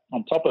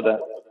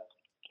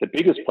 the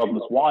biggest problem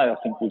is why I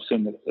think we've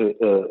seen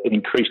an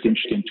increased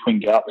interest in Twin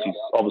Galaxies,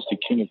 obviously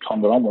King of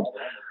Conga onwards.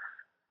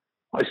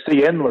 I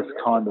see endless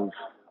kind of,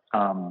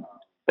 and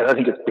I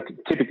think it's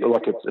typically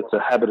like it's a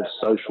habit of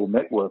social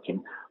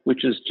networking,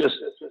 which is just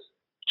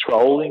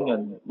trolling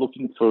and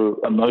looking for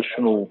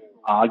emotional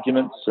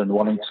arguments and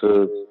wanting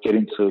to get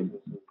into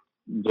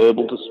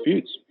verbal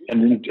disputes.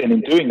 And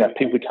in doing that,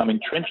 people become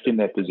entrenched in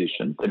their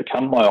position, they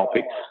become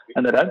myopic,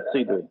 and they don't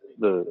see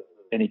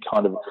any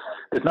kind of,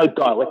 there's no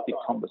dialectic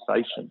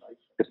conversation.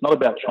 It's not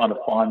about trying to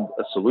find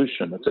a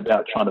solution. It's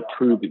about trying to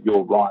prove that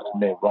you're right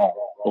and they're wrong,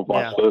 or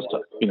vice versa.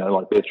 You know,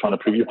 like they're trying to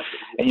prove you.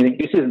 And you think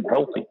this isn't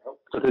healthy.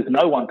 So there's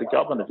no one to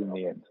govern it in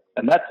the end.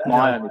 And that's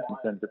my only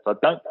concern.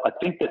 I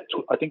think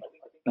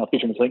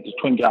Fisherman's Link is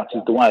Twin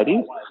Galaxies the way it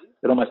is.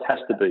 It almost has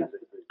to be,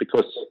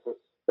 because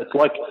it's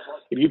like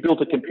if you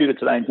built a computer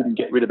today and didn't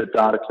get rid of the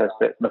data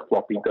cassette and the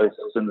floppy disks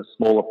and the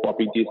smaller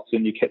floppy disks,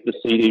 and you kept the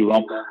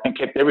CD-ROM and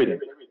kept everything.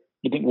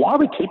 You think, why are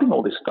we keeping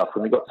all this stuff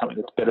when we've got something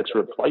that's better to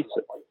replace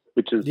it?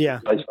 Which is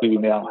basically we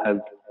now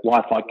have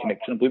Wi-Fi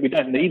connection. We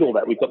don't need all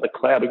that. We've got the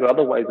cloud. We've got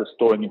other ways of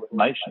storing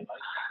information.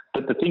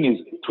 But the thing is,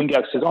 Twin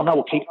Galaxy says, oh no,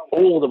 we'll keep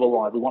all of them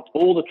alive. We want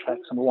all the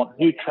tracks, and we want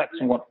new tracks,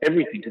 and we want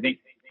everything. To think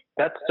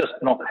that's just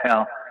not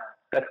how.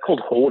 That's called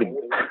hoarding.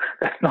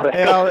 That's not.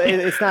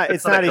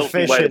 It's not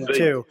efficient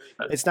too.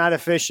 It's not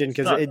efficient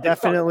because it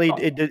definitely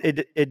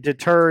it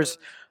deters.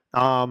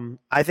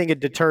 I think it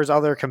deters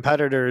other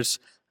competitors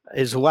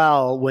as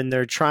well when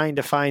they're trying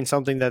to find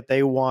something that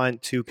they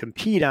want to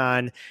compete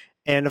on.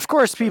 And of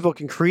course, people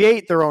can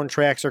create their own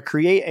tracks or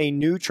create a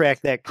new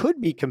track that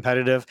could be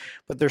competitive,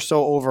 but they're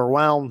so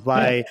overwhelmed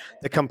by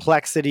the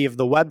complexity of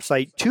the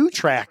website to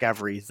track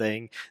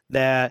everything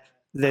that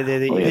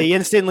they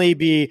instantly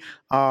be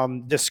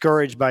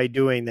discouraged by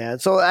doing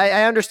that. So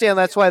I understand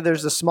that's why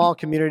there's the small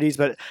communities,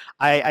 but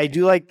I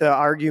do like the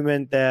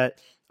argument that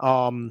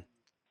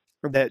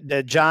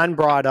that John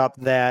brought up,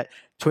 that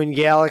Twin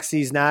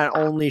Galaxies not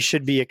only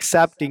should be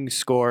accepting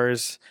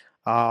scores,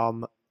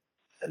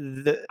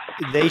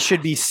 they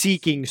should be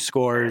seeking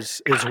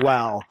scores as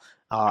well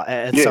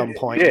at some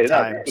point in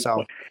time.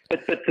 So,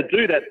 but to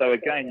do that though,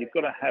 again, you've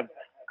got to have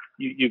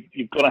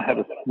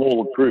a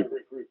smaller group.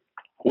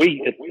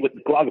 We with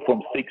Glasgow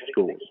Forum seek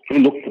scores. We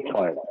look for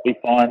players. We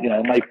find,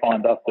 and they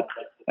find us,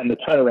 and the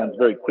turnaround's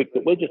very quick.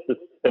 But we're just,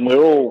 and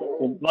we're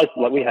all like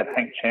we have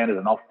Hank Chan as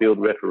an off-field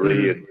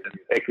referee, and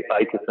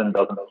Akerson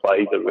doesn't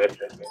play the ref.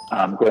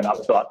 Glenn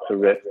Updike to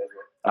ref.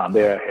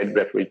 They're our head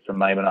referees from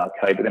Mayman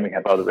Arcade, but then we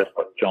have other refs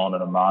like John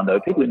and Armando,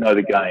 people who know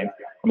the game,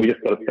 and we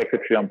just got a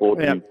secretary on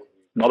board who's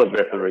not a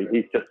referee.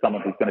 He's just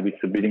someone who's going to be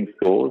submitting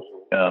scores.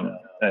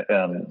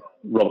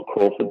 Robert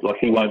Crawford, like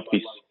he can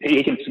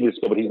submit a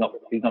score, but he's not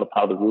a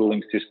part of the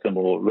ruling system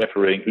or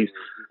refereeing.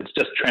 It's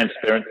just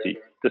transparency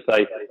to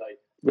say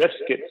refs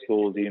get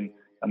scores in,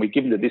 and we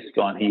give them to this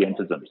guy and he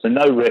enters them. So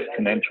no ref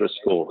can enter a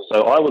score.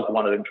 So I was the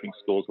one entering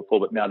scores before,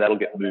 but now that'll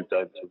get moved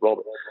over to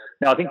Robert.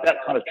 Now I think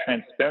that kind of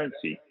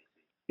transparency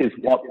is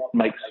what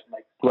makes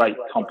great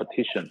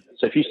competition.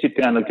 So if you sit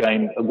down a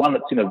game, one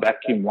that's in a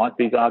vacuum like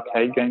these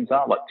arcade games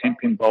are, like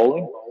 10-pin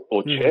bowling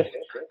or chess,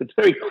 it's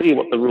very clear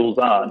what the rules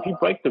are. If you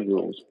break the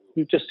rules,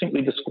 you just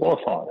simply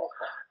disqualify.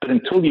 But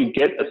until you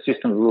get a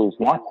system of rules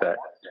like that,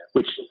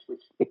 which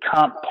it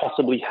can't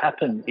possibly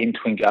happen in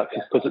Twin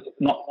Galaxies because it's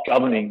not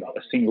governing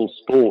a single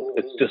sport.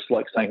 It's just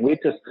like saying we're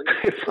just.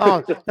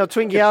 No,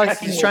 Twin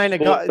Galaxies trying to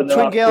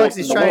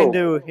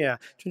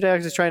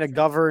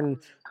govern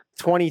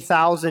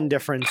 20,000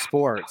 different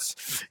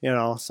sports,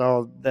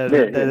 so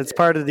that's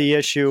part of the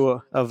issue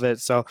of it.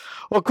 So,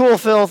 well, cool,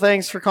 Phil.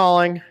 Thanks for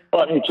calling.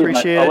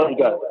 Appreciate it. I'll let you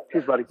go.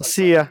 Cheers, buddy.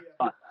 See ya.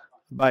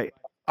 Bye.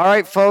 All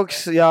right,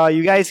 folks.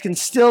 You guys can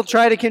still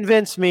try to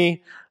convince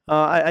me.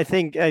 I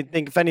think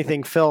if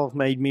anything, Phil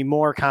made me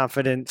more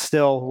confident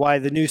still why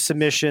the new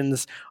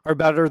submissions are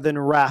better than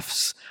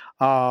refs.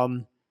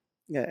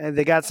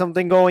 They got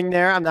something going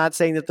there. I'm not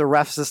saying that the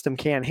ref system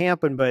can't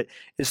happen, but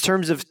in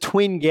terms of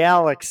Twin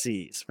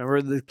Galaxies,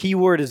 remember the key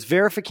word is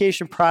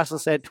verification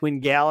process at Twin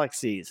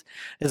Galaxies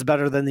is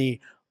better than the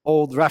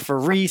old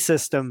referee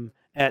system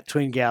at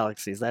Twin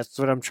Galaxies. That's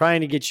what I'm trying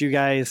to get you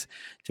guys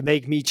to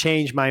make me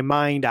change my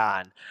mind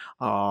on.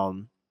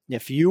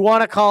 If you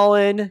want to call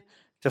in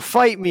to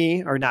fight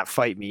me, or not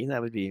fight me, that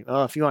would be,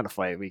 if you want to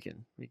fight, we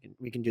can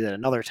do that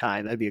another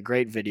time. That'd be a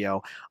great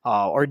video.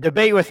 Or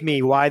debate with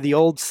me why the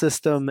old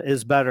system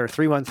is better.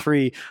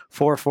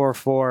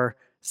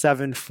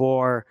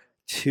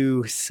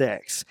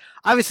 313-444-7426.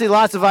 Obviously,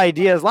 lots of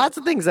ideas, lots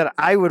of things that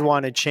I would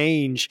want to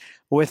change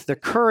with the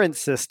current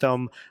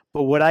system,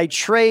 but would I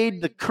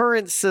trade the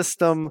current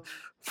system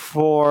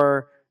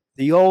for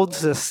the old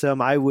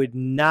system? I would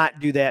not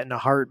do that in a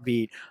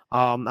heartbeat.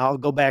 I'll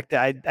go back to,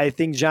 I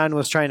think John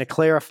was trying to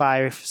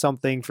clarify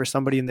something for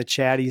somebody in the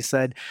chat. He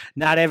said,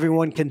 not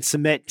everyone can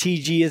submit.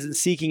 TG isn't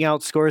seeking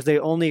out scores. They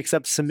only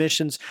accept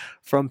submissions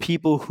from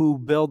people who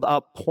build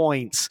up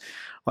points.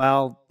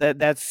 Well,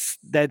 that's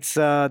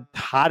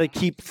how to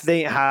keep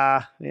things.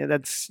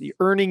 That's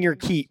earning your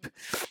keep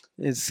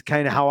is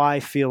kind of how I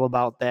feel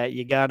about that.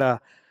 You gotta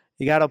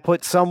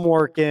put some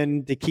work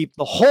in to keep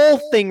the whole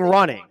thing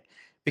running.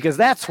 Because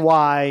that's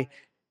why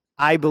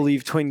I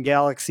believe Twin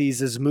Galaxies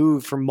has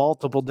moved from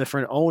multiple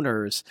different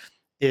owners,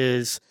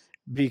 is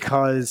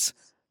because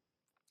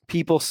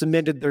people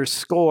submitted their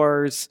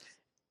scores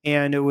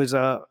and it was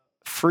a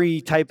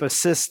free type of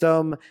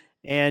system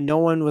and no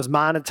one was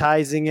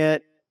monetizing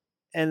it.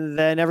 And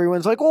then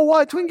everyone's like, oh,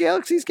 why Twin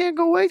Galaxies can't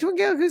go away? Twin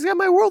Galaxies got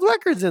my world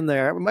records in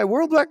there. My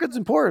world record's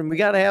important. We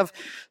got to have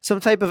some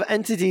type of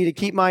entity to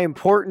keep my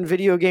important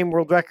video game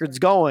world records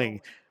going.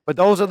 But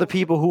those are the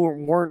people who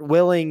weren't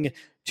willing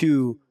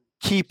to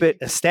keep it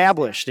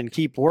established and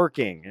keep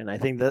working. And I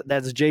think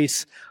that's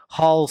Jace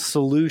Hall's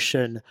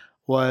solution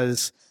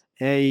was,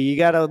 hey, you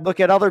got to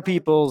look at other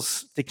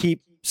people's to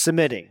keep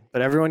submitting,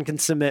 but everyone can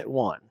submit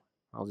one.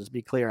 I'll just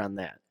be clear on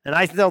that. And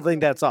I still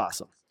think that's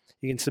awesome.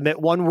 You can submit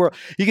one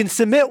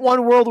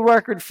world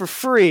record for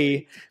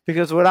free,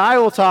 because what I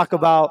will talk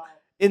about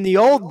in the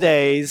old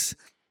days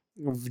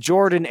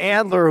Jordan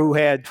Adler, who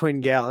had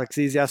Twin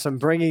Galaxies. Yes, I'm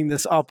bringing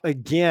this up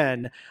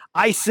again.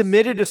 I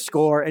submitted a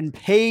score and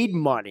paid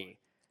money,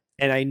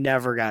 and I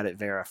never got it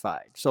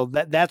verified. So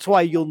that's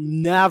why you'll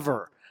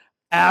never,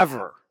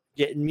 ever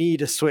get me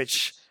to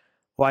switch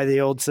why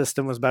the old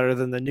system was better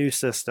than the new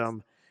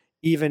system,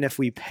 even if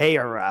we pay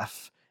a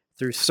ref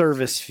through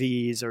service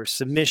fees or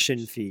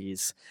submission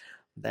fees,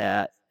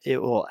 that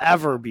it will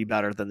ever be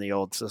better than the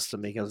old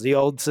system, because the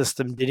old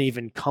system didn't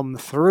even come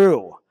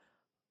through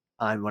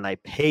on when I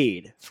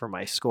paid for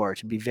my score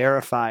to be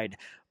verified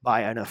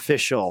by an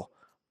official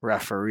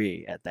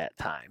referee at that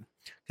time,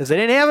 because they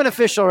didn't have an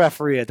official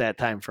referee at that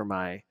time for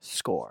my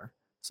score.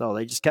 So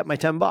they just kept my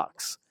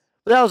 $10.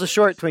 But that was a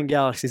short Twin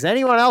Galaxies.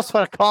 Anyone else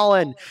want to call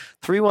in?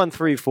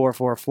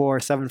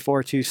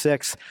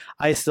 313-444-7426.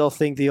 I still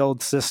think the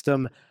old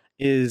system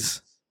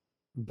is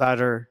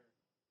better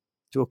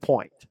to a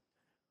point.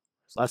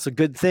 So lots of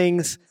good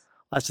things,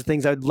 lots of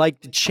things I'd like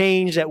to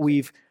change that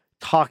we've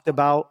talked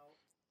about.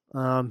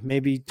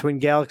 Maybe Twin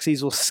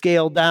Galaxies will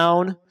scale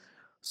down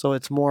so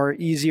it's more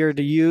easier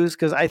to use,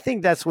 because I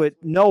think that's what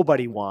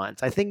nobody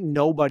wants. I think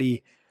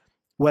nobody,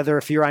 whether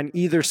if you're on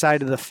either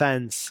side of the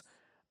fence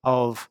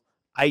of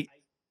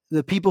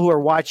the people who are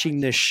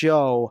watching this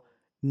show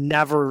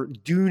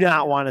do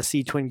not want to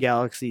see Twin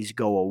Galaxies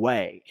go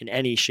away in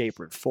any shape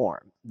or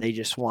form. They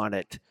just want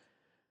it.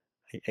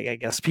 I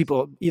guess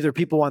people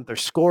want their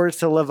scores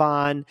to live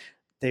on.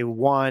 They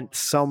want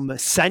some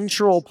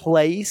central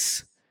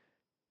place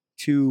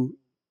to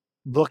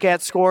look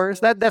at scores.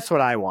 That's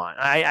what I want.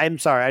 I'm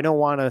sorry, I don't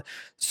want to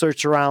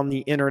search around the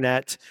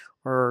internet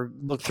or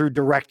look through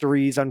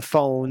directories on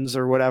phones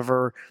or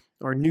whatever,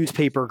 or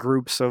newspaper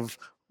groups of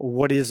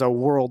what is a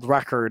world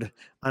record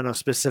on a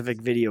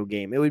specific video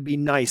game. It would be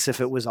nice if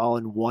it was all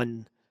in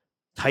one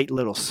tight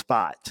little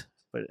spot,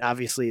 but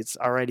obviously it's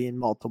already in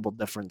multiple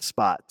different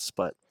spots.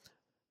 But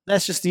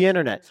that's just the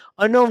internet.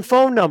 Unknown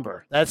phone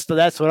number. That's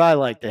what I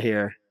like to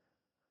hear.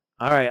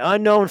 All right,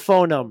 unknown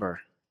phone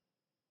number.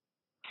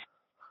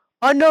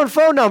 Unknown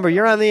phone number,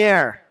 you're on the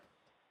air.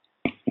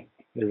 Hey,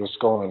 what's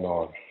going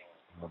on?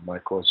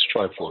 Michael, it's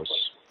Triforce.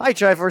 Hi,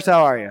 Triforce,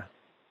 how are you?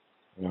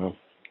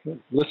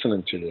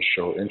 Listening to your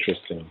show,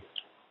 interesting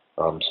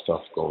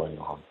stuff going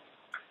on.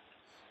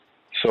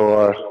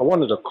 So I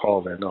wanted to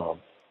call in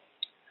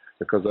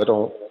because I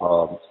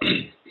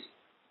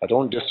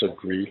don't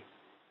disagree,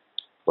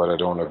 but I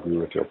don't agree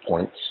with your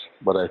points.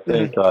 But I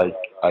think I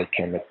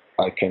can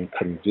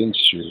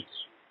convince you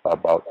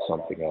about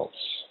something else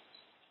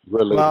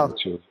relating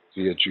to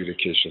the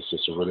adjudication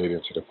system,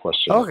 relating to the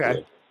question of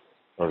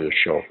your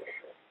show.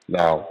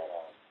 Now,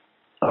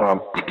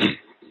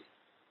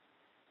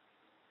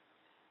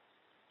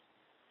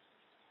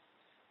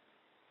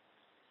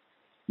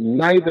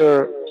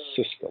 neither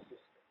system,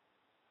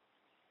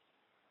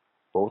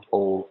 both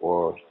old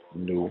or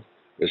new,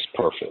 is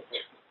perfect.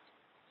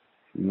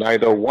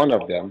 Neither one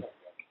of them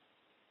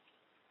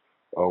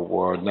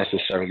were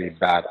necessarily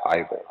bad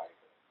either.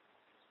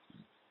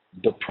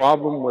 The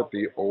problem with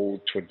the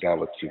old Twin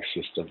Galaxy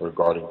system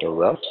regarding the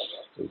refs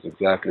is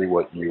exactly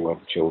what you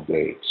and Phil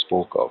Day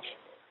spoke of.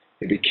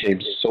 It became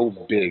so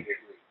big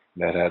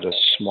that it had a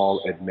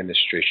small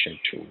administration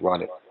to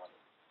run it.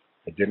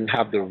 It didn't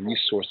have the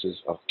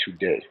resources of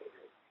today.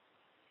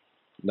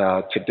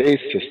 Now,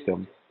 today's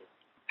system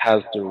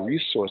has the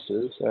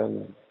resources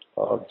and,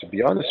 to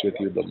be honest with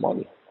you, the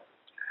money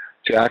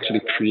to actually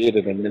create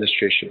an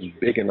administration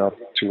big enough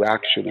to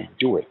actually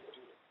do it.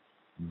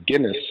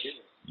 Guinness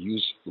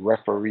used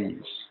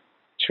referees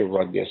to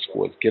run their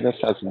scores. Guinness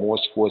has more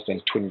scores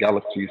than Twin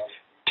Galaxies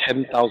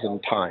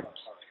 10,000 times,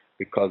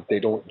 because they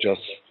don't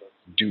just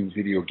do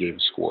video game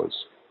scores.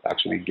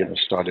 Actually, Guinness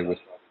started with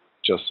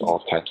just all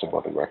types of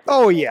other records.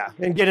 Oh, yeah.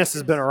 And Guinness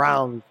has been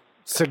around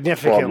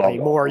significantly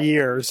more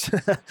years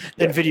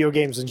than video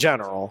games in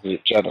general.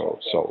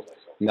 So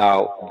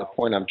now the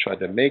point I'm trying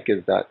to make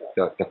is that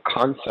the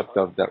concept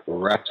of that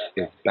reps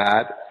is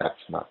bad,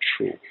 that's not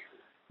true.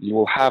 You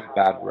will have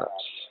bad reps.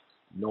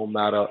 No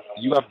matter,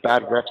 you have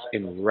bad reps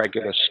in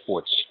regular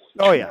sports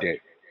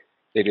today.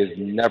 It is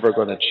never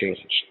going to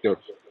change.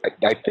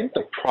 I think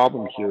the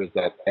problem here is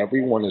that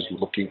everyone is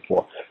looking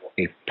for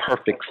a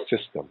perfect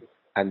system,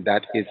 and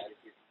that is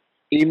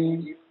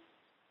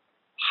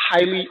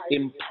highly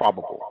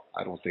improbable.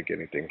 I don't think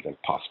anything's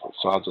impossible,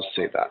 so I'll just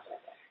say that.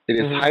 It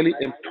is highly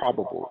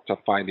improbable to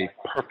find a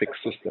perfect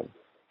system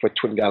for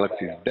Twin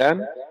Galaxies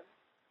then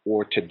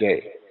or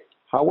today.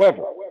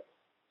 However,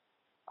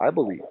 I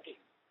believe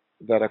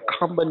that a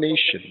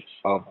combination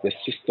of the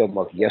system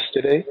of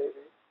yesterday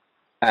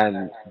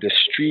and the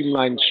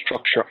streamlined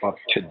structure of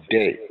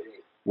today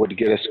would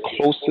get us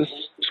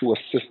closest to a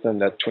system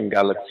that Twin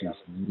Galaxies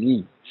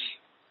needs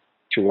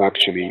to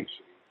actually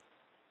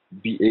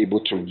be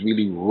able to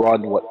really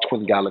run what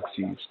Twin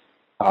Galaxies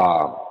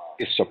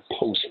is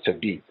supposed to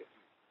be.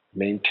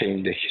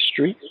 Maintain the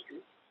history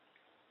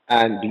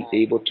and be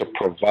able to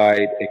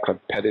provide a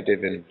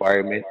competitive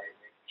environment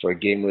for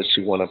gamers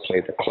who want to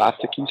play the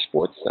classic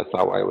esports. That's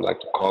how I would like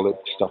to call it,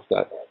 stuff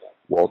that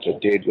Walter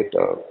did with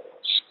the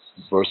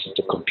versus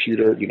the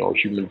computer,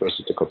 human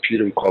versus the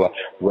computer. We call it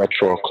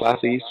retro or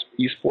classic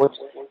esports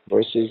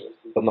versus,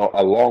 no,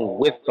 along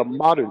with the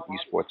modern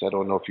esports. I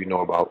don't know if you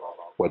know about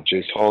what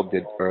Jace Hall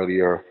did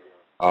earlier,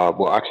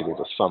 well, actually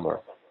this summer,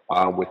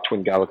 with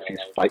Twin Galaxies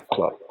Fight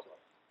Club,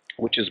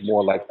 which is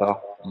more like the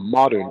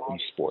modern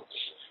esports.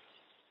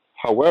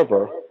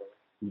 However,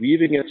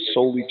 leaving it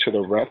solely to the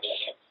refs,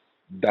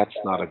 that's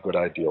not a good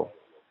idea.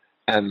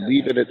 And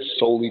leaving it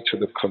solely to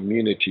the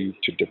community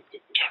to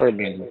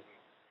determine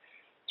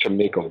to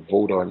make a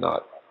vote or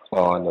not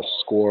on a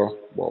score,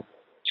 well,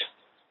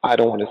 I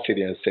don't want to sit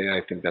here and say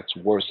I think that's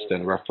worse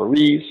than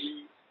referees,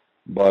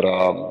 but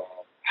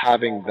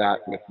having that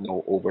with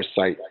no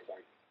oversight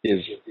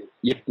is,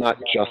 if not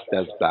just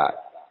as bad.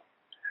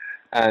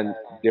 And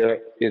there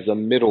is a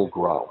middle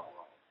ground,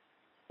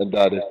 and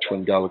that is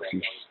Twin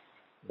Galaxies,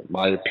 in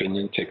my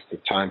opinion, takes the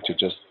time to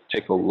just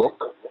take a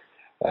look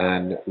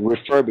and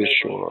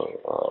refurbish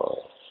or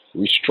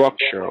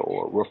restructure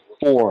or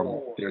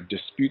reform their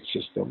dispute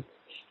system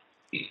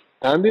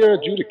and their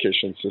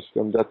adjudication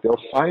system, that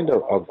they'll find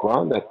a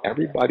ground that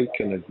everybody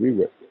can agree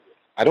with.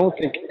 I don't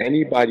think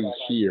anybody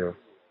here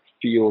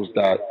feels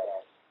that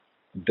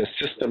the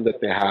system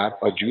that they have,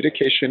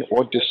 adjudication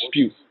or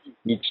dispute,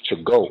 needs to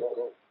go.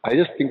 I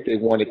just think they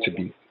want it to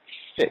be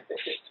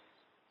fixed.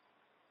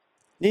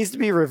 Needs to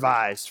be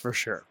revised for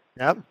sure.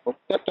 Yep.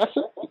 That's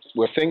it.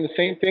 We're saying the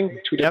same thing,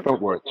 two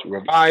different words.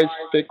 Revised,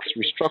 fixed,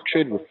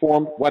 restructured,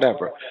 reformed,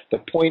 whatever. The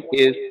point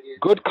is,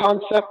 good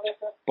concept,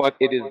 but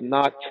it is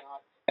not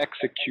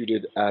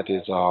executed at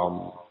its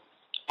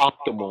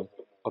optimal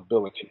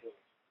ability.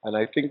 And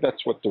I think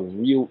that's what the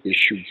real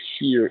issue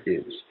here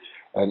is.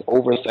 An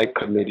oversight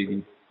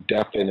committee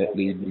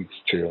definitely needs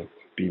to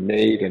be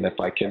made. And if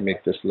I can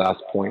make this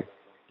last point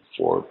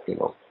before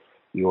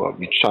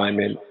you chime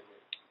in.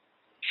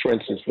 For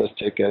instance, let's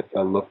take a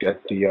look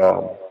at the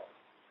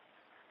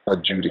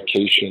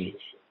adjudication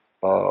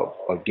of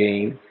a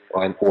game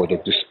or the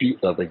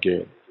dispute of a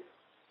game.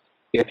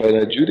 If an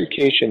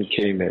adjudication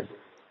came in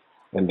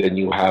and then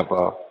you have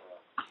a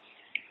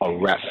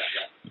ref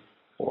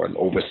or an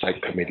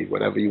oversight committee,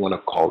 whatever you want to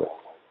call it,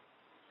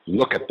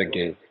 look at the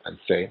game and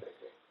say,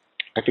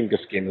 I think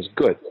this game is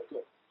good.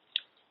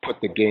 Put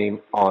the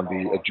game on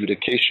the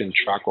adjudication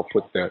track or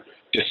put the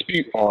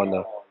dispute on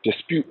a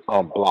dispute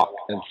block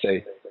and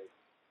say,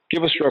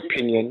 give us your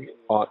opinion.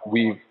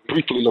 We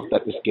briefly looked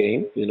at this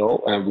game, and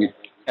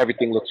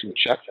everything looks in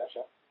check.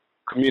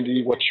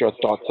 Community, what's your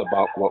thoughts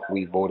about what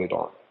we voted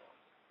on?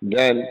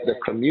 Then the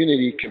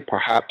community can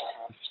perhaps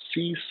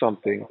see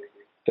something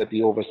that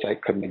the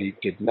oversight committee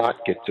did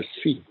not get to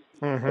see,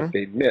 that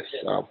they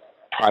missed.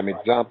 Prime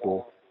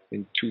example,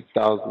 in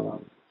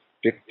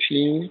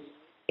 2015,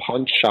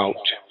 Punch-Out,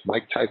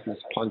 Mike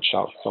Tyson's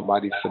Punch-Out,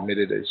 somebody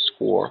submitted a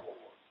score,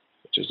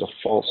 which is a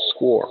false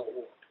score.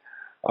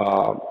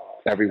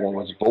 Everyone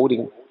was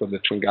voting, from the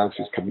Twin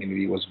Galaxies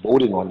community was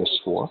voting on the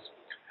score.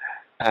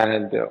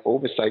 And the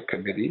oversight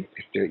committee,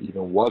 if there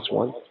even was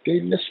one, they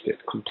missed it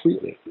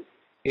completely.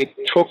 It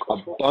took a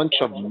bunch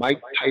of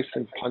Mike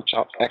Tyson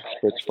Punch-Out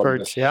experts from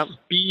the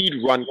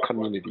speed run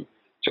community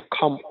to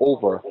come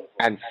over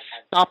and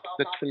stop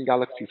the Twin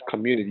Galaxies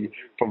community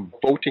from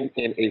voting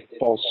in a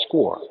false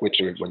score,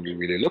 which, when you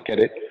really look at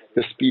it,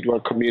 the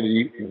speedrun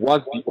community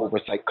was the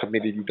oversight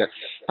committee that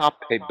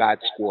stopped a bad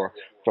score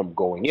from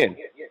going in.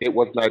 It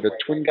was neither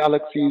Twin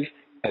Galaxies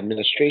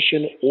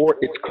administration or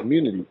its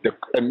community. The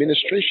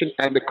administration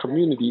and the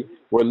community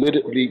were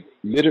literally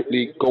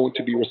going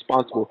to be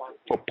responsible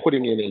for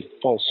putting in a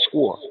false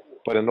score,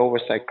 but an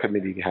oversight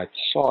committee had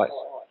saw it.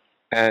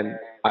 And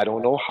I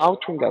don't know how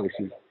Twin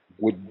Galaxies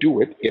would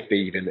do it, if they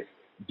even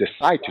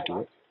decide to do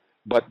it,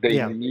 but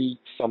they need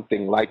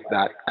something like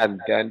that,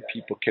 and then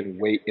people can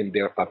weigh in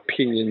their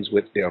opinions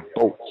with their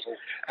votes.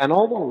 And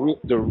all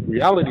the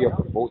reality of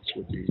the votes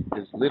would be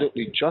is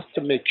literally just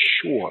to make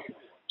sure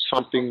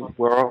something,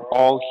 we're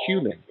all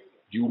human.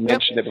 You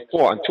mentioned it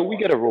before. Until we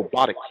get a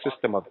robotic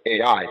system of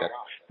AI,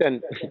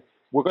 then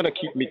we're going to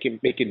keep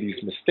making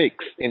these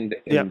mistakes.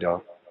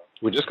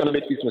 We're just going to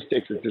make these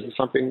mistakes. This is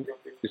something,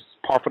 it's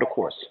par for the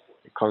course.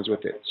 It comes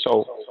with it.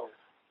 So,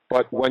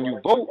 but when you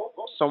vote,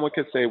 someone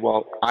can say,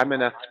 well, I'm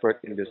an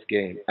expert in this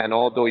game, and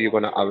although you're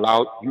going to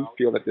you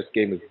feel that this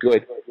game is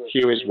good,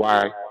 here is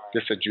why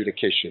this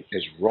adjudication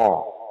is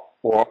wrong.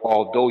 Or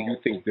although you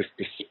think this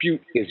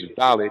dispute is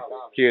valid,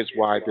 here's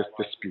why this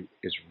dispute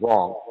is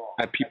wrong.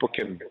 And people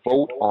can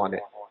vote on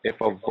it.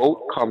 If a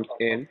vote comes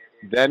in,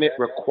 then it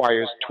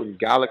requires Twin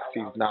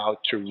Galaxies now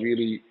to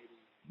really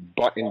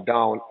button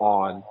down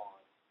on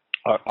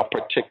a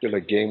particular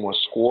game or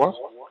score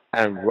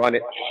and run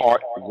it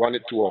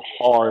through a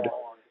hard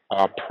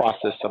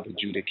process of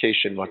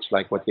adjudication, much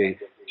like what they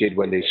did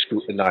when they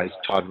scrutinized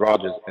Todd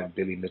Rogers and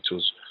Billy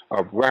Mitchell's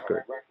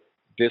record.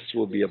 This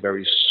will be a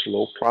very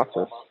slow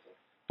process,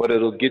 but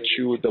it'll get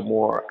you the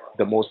more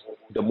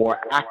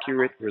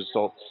accurate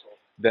results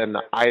than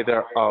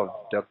either of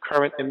the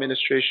current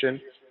administration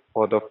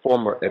or the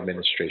former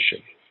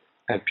administration.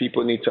 And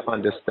people need to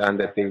understand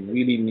that they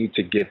really need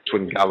to give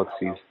Twin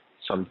Galaxies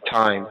some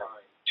time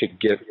to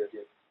get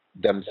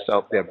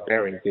themselves, their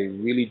bearing. They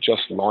really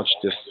just launched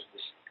this.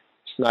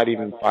 It's not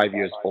even 5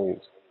 years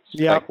old.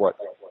 It's Yep. like what,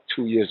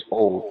 2 years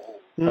old.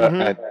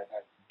 Mm-hmm.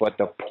 But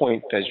the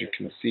point, as you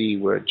can see,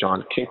 where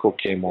John Kinkle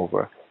came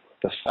over,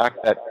 the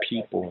fact that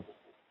people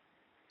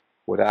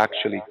would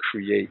actually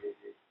create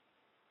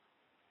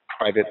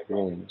private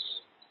rooms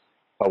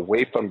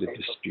away from the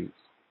dispute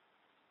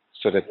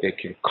so that they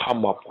can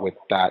come up with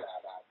that,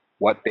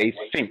 what they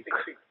think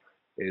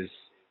is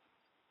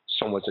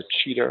someone's a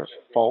cheater,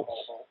 false,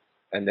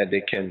 and then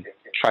they can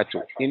try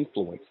to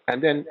influence.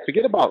 And then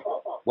forget about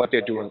what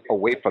they're doing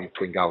away from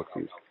Twin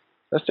Galaxies.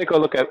 Let's take a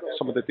look at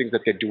some of the things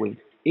that they're doing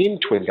in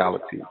Twin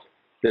Galaxies.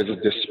 There's a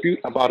dispute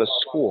about a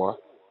score.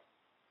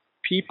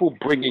 People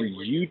bringing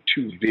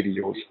YouTube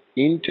videos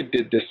into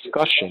the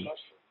discussion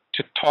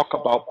to talk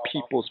about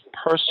people's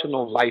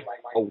personal life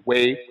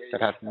away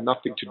that has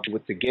nothing to do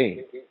with the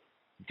game.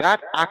 That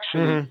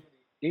actually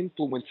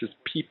influences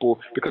people,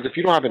 because if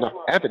you don't have enough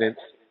evidence,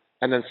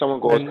 and then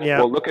someone goes,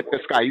 well, look at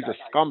this guy, he's a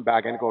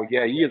scumbag, and go,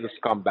 yeah, he is a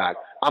scumbag.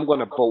 I'm going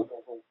to vote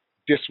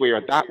this way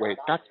or that way.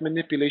 That's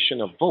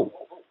manipulation of vote.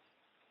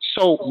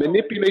 So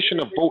manipulation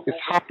of vote is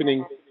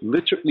happening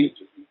literally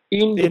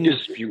in the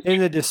dispute.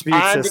 In the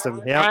dispute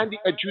system, yeah. And the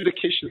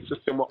adjudication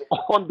system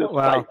on the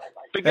site.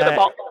 Forget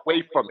about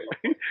away from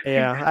it.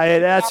 Yeah,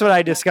 that's what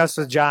I discussed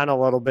with John a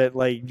little bit.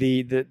 Like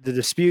the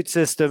dispute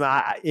system,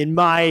 in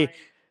my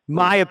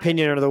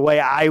opinion, or the way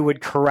I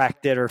would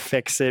correct it or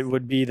fix it,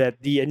 would be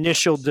that the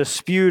initial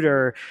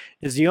disputer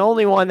is the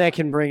only one that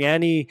can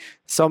bring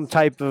some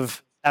type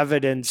of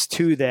evidence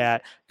to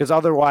that, because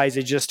otherwise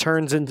it just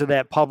turns into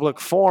that public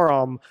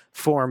forum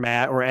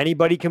format where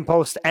anybody can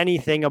post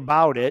anything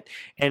about it,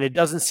 and it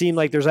doesn't seem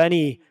like there's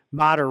any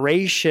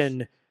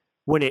moderation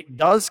when it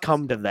does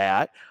come to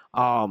that.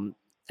 I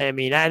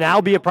mean, and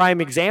I'll be a prime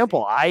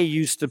example. I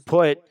used to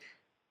put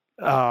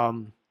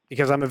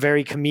because I'm a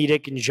very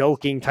comedic and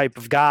joking type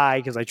of guy,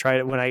 because I try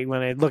to, when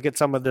I look at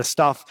some of this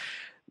stuff,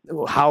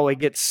 how it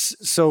gets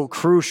so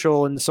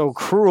crucial and so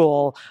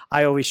cruel,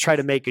 I always try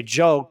to make a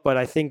joke. But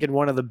I think in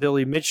one of the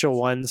Billy Mitchell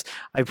ones,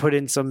 I put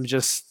in some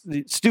just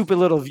stupid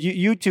little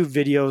YouTube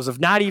videos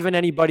of not even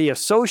anybody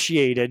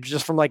associated,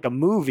 just from like a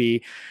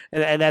movie,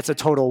 and that's a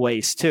total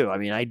waste too. I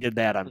mean, I did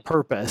that on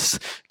purpose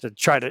to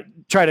try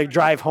to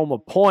drive home a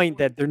point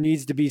that there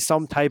needs to be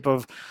some type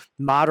of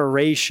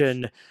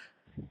moderation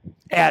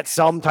at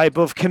some type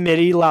of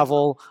committee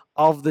level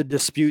of the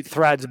dispute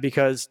threads,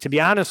 because to be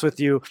honest with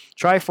you,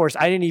 Triforce,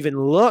 I didn't even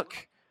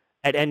look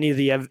at any of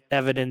the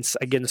evidence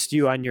against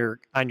you on your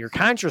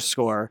Contra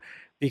score,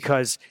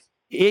 because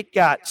it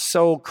got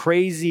so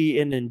crazy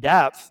and in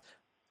depth.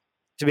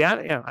 To be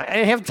honest, I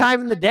didn't have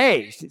time in the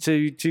day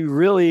to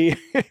really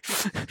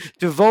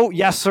to vote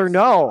yes or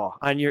no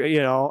on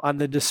on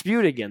the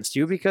dispute against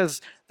you,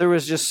 because there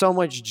was just so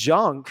much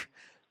junk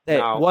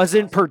that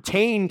wasn't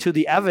pertained to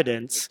the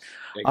evidence.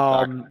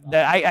 Exactly.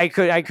 That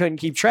I couldn't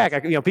keep track.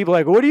 People are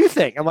like, what do you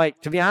think? I'm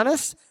like, to be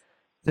honest,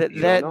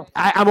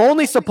 I'm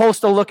only supposed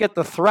to look at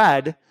the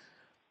thread,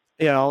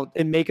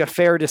 and make a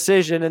fair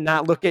decision, and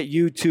not look at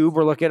YouTube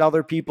or look at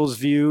other people's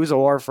views,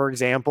 or, for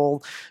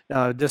example,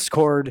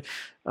 Discord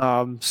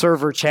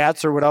server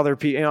chats, or what other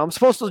people. I'm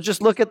supposed to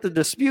just look at the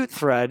dispute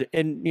thread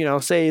and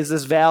say, is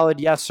this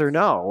valid? Yes or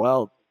no?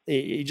 Well,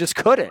 you just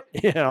couldn't,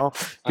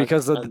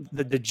 because of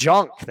the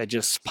junk that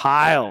just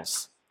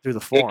piles through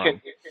the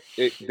forum.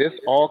 This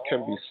all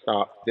can be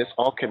stopped. This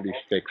all can be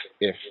fixed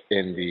if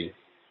in the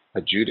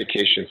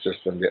adjudication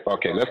system.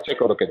 Okay, let's take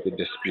a look at the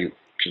dispute,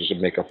 to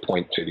make a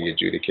point to the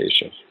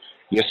adjudication.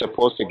 You're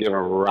supposed to give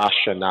a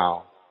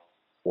rationale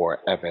or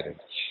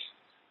evidence.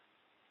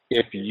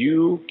 If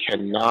you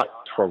cannot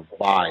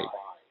provide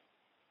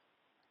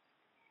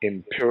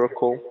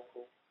empirical,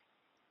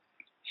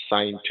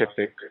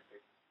 scientific,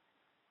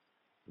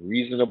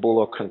 reasonable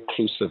or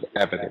conclusive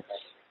evidence,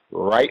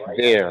 right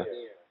there,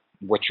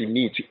 what you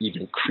need to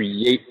even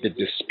create the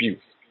dispute,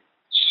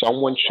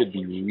 someone should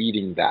be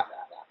reading that.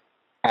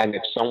 And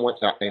if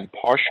an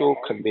impartial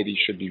committee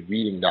should be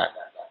reading that.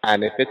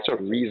 And if it's a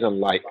reason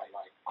like,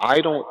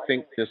 I don't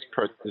think this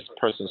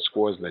person's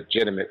score is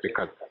legitimate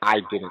because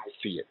I didn't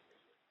see it,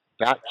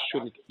 that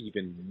shouldn't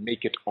even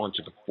make it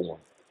onto the form.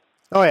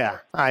 Oh yeah,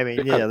 I mean,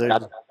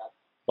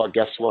 but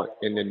guess what?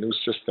 In the new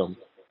system,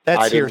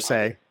 that's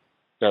hearsay.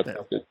 That's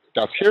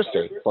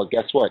hearsay. But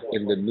guess what?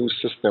 In the new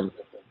system,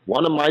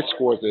 one of my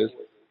scores is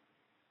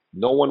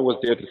no one was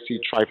there to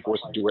see Triforce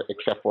do it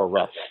except for a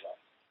ref.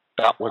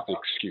 That was the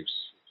excuse.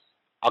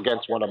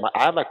 Against one of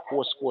I have like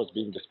 4 scores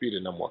being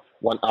disputed no more.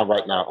 One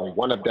right now, and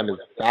one of them is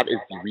that is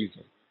the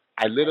reason.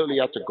 I literally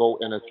had to go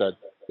in and said,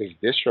 "Is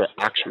this your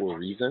actual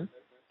reason?"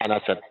 And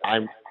I said,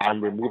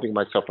 "I'm removing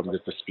myself from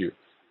this dispute.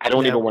 I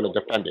don't even want to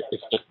defend it.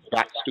 It's just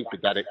that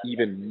stupid that it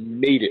even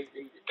made it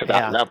to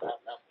that level."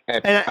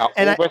 And an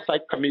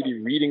oversight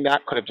committee reading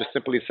that could have just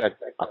simply said,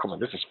 "Oh, come on,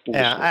 this is foolish."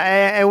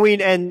 Yeah, and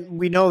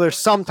we know there's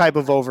some type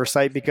of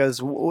oversight,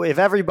 because if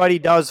everybody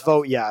does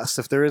vote yes,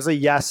 if there is a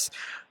yes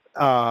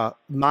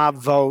mob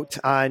vote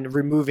on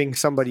removing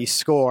somebody's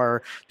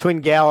score, Twin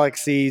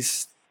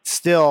Galaxies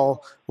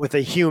still with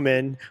a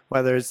human,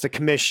 whether it's the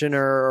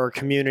commissioner or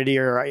community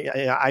or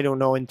I don't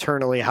know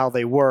internally how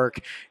they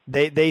work,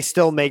 they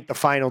still make the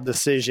final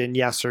decision,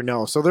 yes or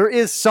no. So there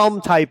is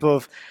some type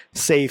of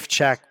safe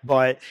check,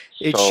 but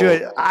it So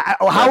should.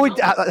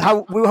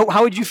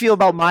 How would you feel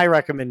about my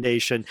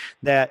recommendation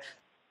that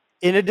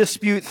in a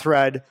dispute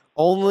thread,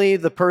 only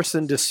the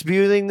person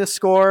disputing the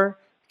score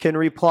can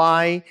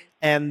reply,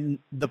 and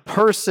the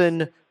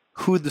person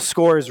who the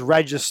score is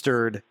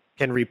registered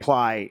can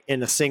reply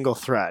in a single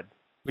thread?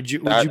 Would you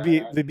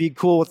be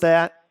cool with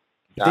that?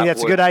 You think that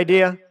that's a would good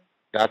idea?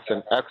 that's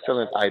an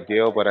excellent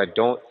idea, but I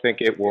don't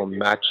think it will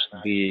match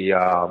the.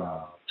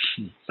 I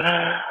don't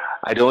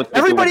think it will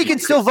Everybody be. can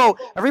still vote.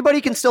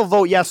 Everybody can still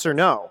vote yes or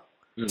no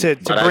to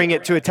But bring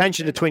it to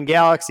attention to Twin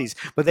Galaxies,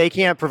 but they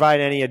can't provide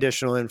any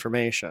additional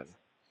information.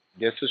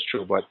 this is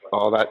true, but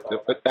all that.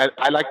 But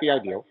I like the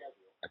idea.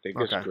 I think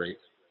it's Okay. great.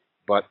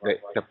 But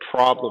the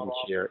problem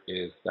here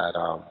is that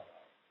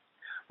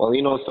well,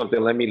 you know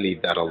something. Let me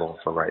leave that alone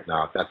for right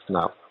now. That's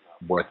not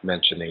worth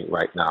mentioning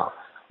right now.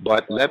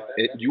 But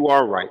you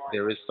are right.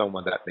 There is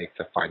someone that makes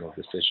a final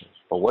decision.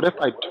 But what if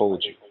I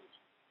told you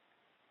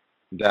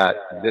that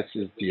this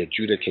is the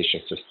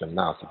adjudication system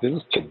now? So this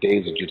is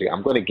today's adjudication.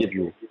 I'm going to give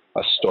you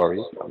a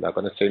story. I'm not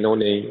going to say no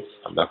names.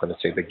 I'm not going to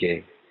say the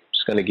game. I'm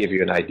just going to give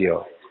you an idea.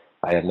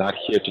 I am not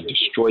here to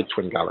destroy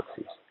Twin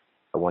Galaxies.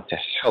 I want to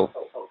help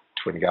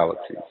Twin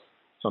Galaxies.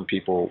 Some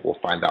people will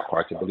find that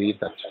hard to believe.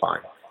 That's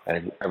fine.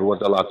 And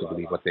everyone's allowed to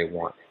believe what they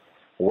want.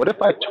 But what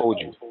if I told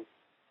you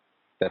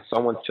that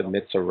someone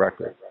submits a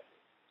record,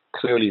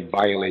 clearly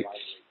violates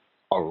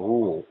a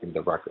rule in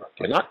the record?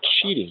 They're not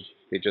cheating,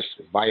 they just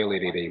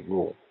violated a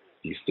rule.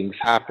 These things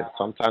happen.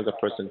 Sometimes a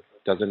person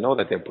doesn't know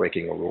that they're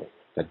breaking a rule.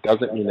 That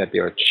doesn't mean that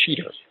they're a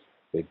cheater.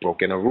 They've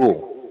broken a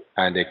rule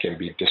and they can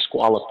be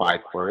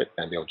disqualified for it,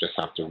 and they'll just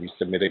have to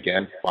resubmit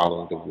again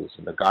following the rules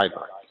and the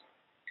guidelines.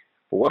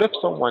 But what if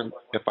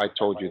I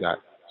told you that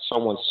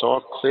someone saw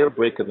a clear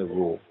break in the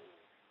rule,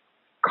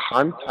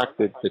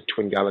 contacted the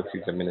Twin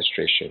Galaxies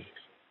administration,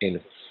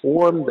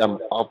 informed them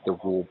of the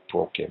rule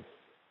broken,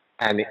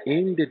 and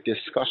in the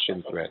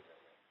discussion thread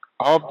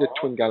of the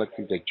Twin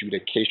Galaxies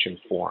adjudication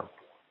form,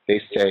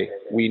 they say,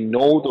 we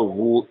know the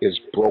rule is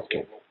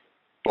broken,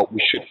 but we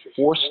should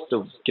force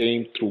the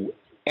game through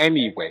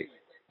anyway.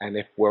 And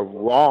if we're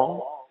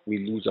wrong,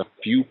 we lose a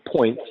few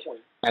points,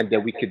 and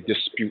then we could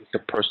dispute the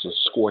person's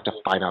score to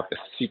find out the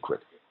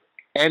secret.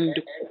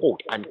 End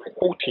quote. I'm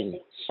quoting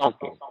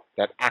something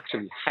that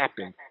actually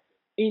happened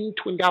in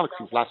Twin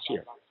Galaxies last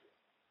year.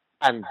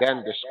 And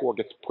then the score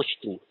gets pushed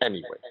through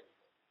anyway.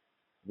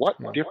 What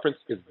difference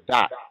is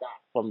that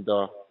from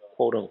the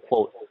quote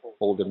unquote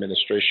old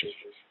administration?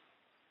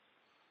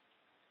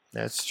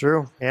 That's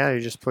true. Yeah, you're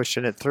just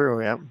pushing it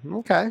through. Yeah.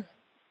 Okay.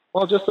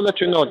 Well, just to let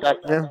you know that.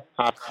 Yeah.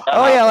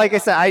 Oh yeah, like I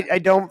said, I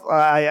don't.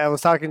 I was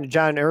talking to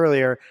John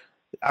earlier.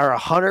 Are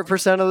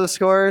 100% of the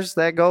scores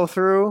that go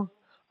through?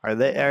 Are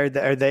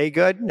they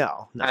good?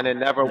 No. And it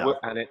never no. will.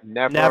 And it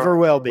never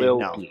will be.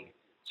 No.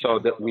 So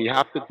that we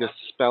have to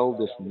dispel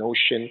this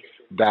notion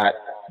that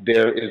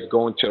there is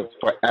going to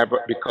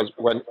forever, because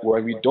when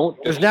we don't,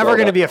 there's never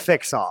going to be a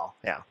fix all.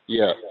 Yeah.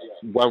 Yeah.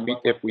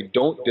 If we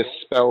don't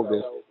dispel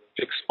this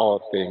fix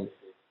all thing,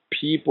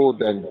 people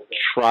then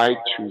try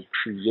to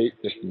create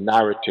this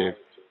narrative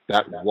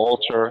that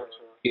Walter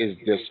is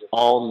this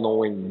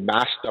all-knowing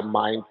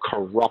mastermind,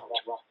 corrupt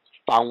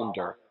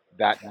founder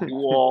that knew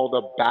all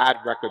the bad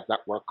records that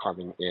were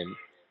coming in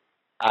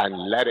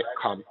and let it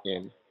come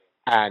in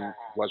and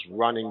was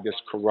running this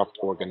corrupt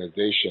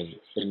organization.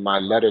 In my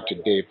letter to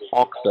Dave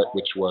Hawksett,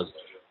 which was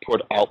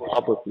put out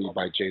publicly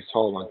by Jace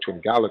Hall on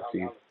Twin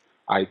Galaxies,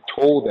 I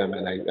told them,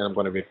 and I'm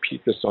going to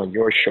repeat this on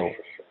your show,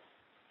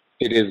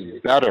 it is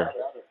better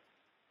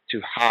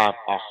to have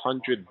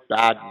 100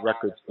 bad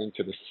records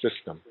into the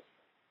system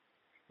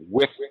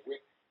with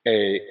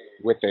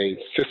a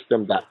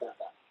system that,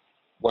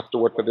 what's the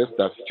word for this,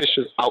 that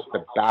fishes out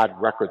the bad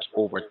records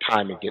over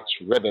time and gets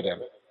rid of them,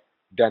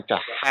 than to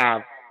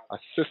have a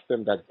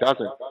system that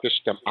doesn't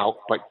fish them out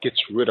but gets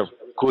rid of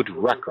good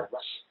records.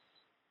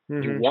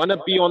 Mm-hmm. You want to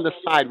be on the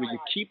side where you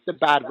keep the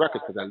bad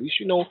records, because at least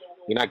you know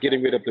you're not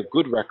getting rid of the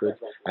good records,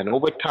 and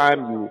over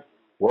time you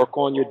work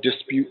on your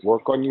dispute,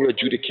 work on your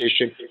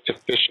adjudication to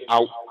fish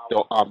out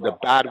the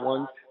bad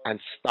ones and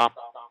stop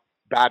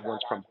bad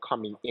ones from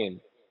coming in,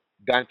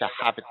 than to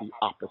have it the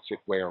opposite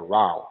way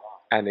around.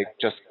 And it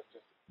just,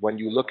 when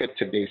you look at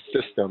today's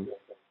system,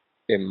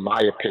 in my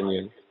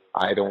opinion,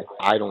 I don't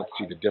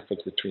see the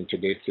difference between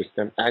today's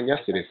system and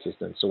yesterday's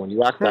system. So when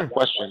you ask that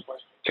question,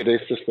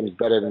 today's system is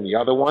better than the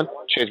other one,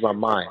 change my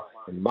mind.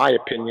 In my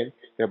opinion,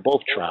 they're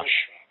both trash.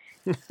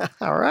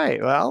 All right.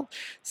 Well,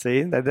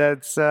 see,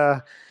 that's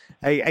I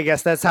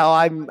guess that's how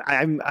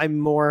I'm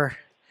more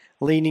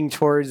leaning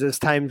towards as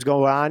times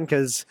go on,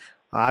 because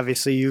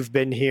obviously you've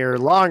been here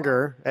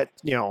longer at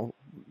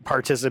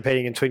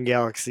participating in Twin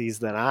Galaxies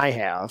than I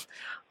have,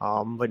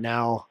 but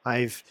now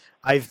I've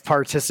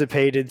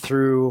participated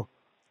through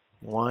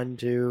 1,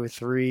 2,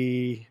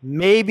 3,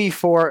 maybe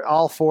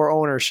all 4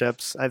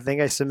 ownerships. I think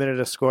I submitted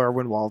a score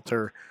when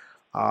Walter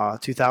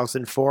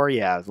 2004.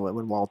 Yeah,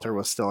 when Walter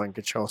was still in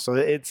control. So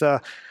it's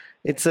an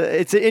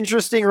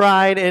interesting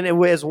ride, and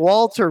as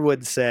Walter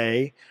would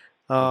say,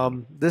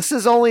 this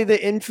is only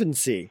the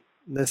infancy.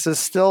 This is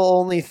still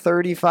only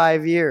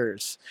 35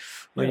 years.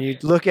 When you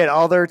look at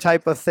other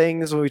type of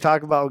things, when we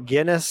talk about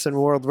Guinness and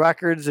world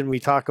records, and we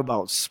talk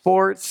about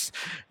sports,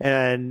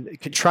 and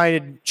try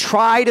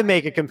to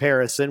make a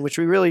comparison, which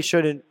we really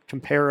shouldn't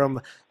compare them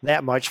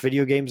that much.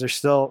 Video games are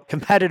still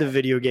competitive.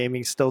 Video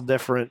gaming still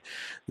different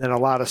than a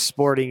lot of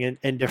sporting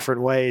in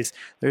different ways.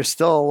 There's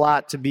still a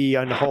lot to be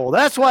unfolded.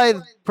 That's why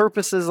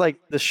purposes like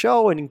the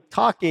show and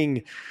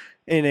talking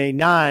in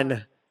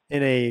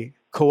a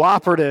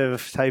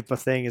cooperative type of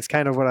thing is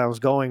kind of what I was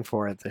going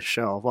for at this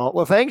show.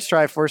 Well, thanks,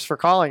 Triforce, for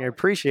calling. I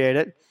appreciate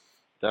it.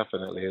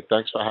 Definitely.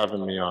 Thanks for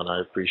having me on.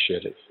 I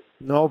appreciate it.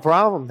 No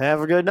problem.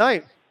 Have a good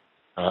night.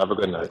 Have a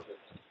good night.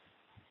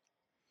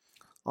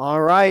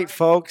 All right,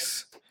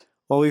 folks.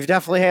 Well, we've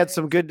definitely had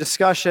some good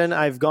discussion.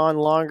 I've gone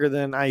longer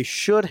than I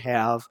should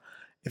have.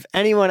 If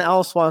anyone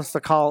else wants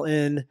to call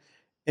in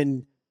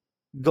and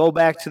go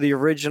back to the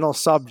original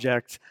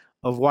subject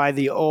of why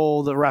the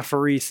old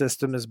referee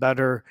system is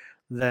better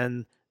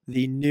than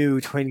the new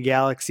Twin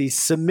Galaxies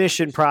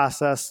submission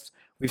process.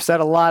 We've said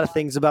a lot of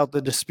things about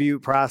the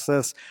dispute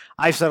process.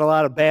 I've said a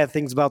lot of bad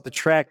things about the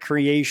track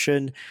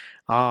creation.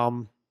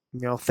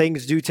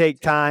 Things do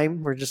take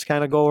time. We're just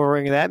kind of going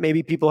over that.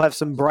 Maybe people have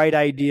some bright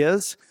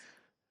ideas.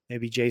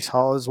 Maybe Jace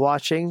Hall is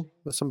watching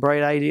with some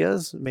bright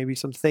ideas. Maybe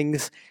some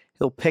things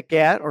he'll pick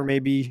at, or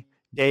maybe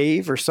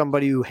Dave or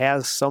somebody who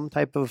has some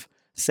type of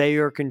say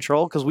or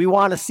control, because we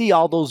want to see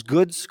all those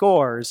good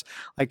scores.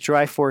 Like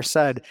Triforce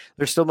said,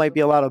 there still might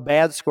be a lot of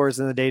bad scores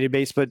in the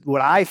database, but what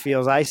I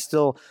feel is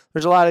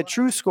there's a lot of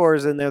true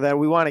scores in there that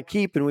we want to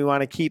keep, and we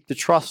want to keep the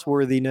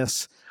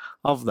trustworthiness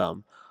of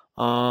them.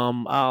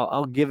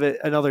 I'll give it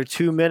another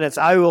 2 minutes.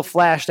 I will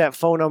flash that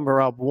phone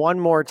number up one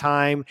more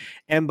time.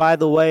 And by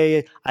the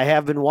way, I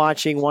have been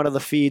watching one of the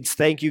feeds.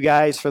 Thank you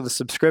guys for the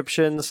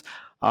subscriptions,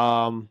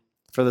 for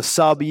the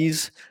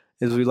subbies,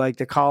 as we like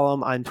to call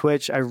them, on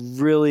Twitch. I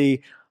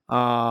really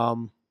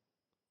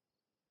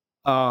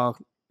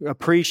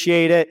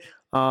appreciate it.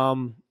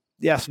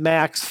 Yes,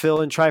 Max,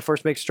 Phil, and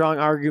Triforce make strong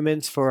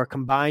arguments for a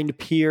combined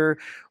peer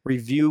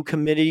review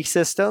committee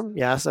system.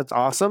 Yes, that's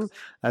awesome.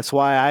 That's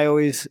why I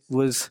always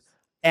was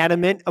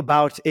adamant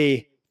about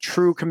a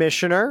true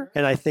commissioner,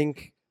 and I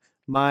think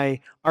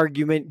my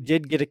argument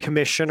did get a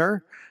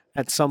commissioner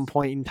at some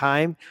point in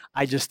time.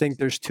 I just think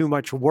there's too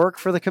much work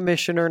for the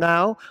commissioner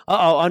now.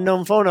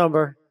 Unknown phone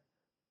number.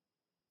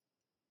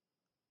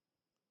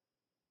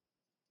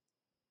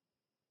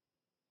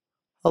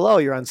 Hello,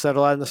 you're on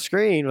Settle on the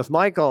Screen with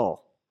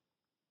Michael.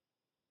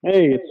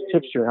 Hey, it's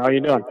Tipster. How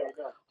you doing?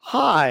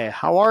 Hi,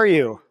 how are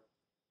you?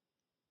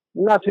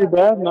 Not too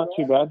bad, not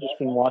too bad. Just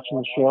been watching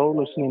the show,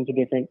 listening to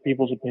different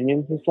people's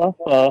opinions and stuff.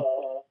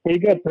 Pretty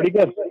good.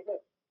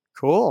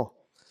 Cool.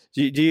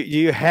 Do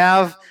you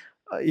have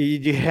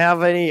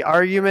any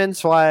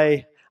arguments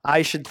why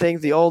I should think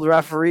the old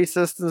referee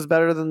system is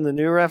better than the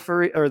new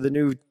referee or the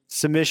new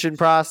submission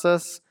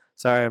process?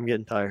 Sorry, I'm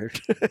getting tired.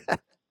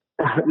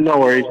 No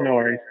worries.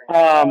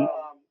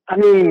 I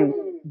mean,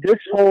 this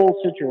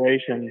whole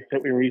situation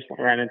that we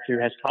recently ran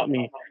into has taught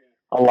me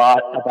a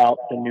lot about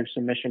the new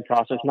submission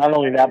process. Not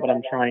only that, but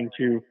I'm trying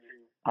to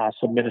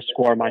submit a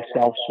score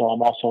myself, so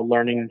I'm also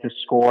learning the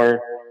score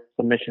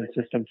submission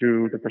system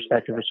through the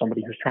perspective of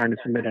somebody who's trying to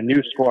submit a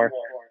new score.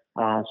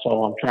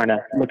 So I'm trying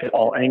to look at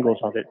all angles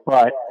of it.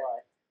 But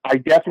I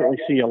definitely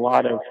see a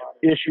lot of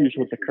issues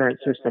with the current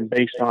system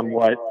based on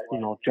what,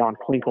 John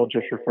Klinkle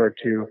just referred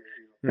to,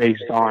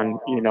 based on,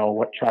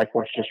 what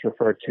Triforce just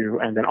referred to,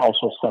 and then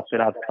also stuff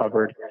that I've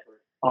covered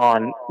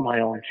on my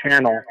own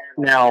channel.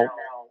 Now,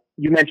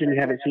 you mentioned you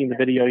haven't seen the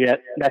video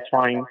yet. That's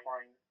fine.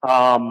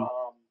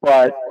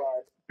 But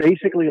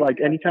basically, like,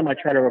 anytime I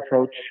try to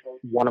approach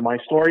one of my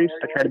stories,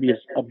 I try to be as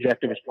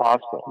objective as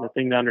possible. And the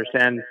thing to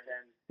understand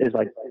is,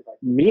 like,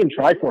 me and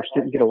Triforce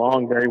didn't get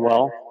along very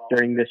well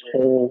during this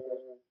whole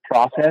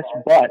process,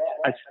 but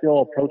I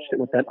still approached it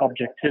with that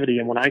objectivity.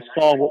 And when I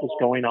saw what was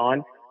going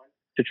on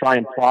to try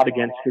and plot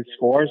against his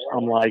scores,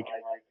 I'm like,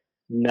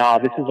 nah,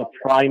 this is a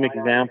prime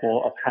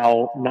example of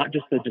how not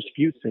just the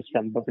dispute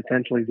system, but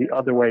potentially the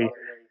other way,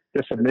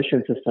 the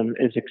submission system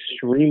is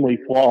extremely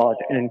flawed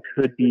and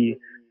could be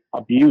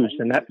abused.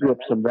 And that threw up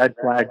some red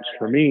flags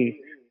for me.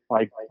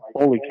 Like,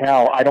 holy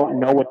cow, I don't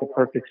know what the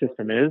perfect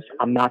system is.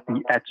 I'm not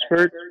the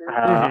expert.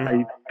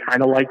 I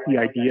kind of like the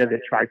idea that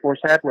Triforce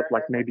had with,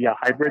 like, maybe a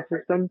hybrid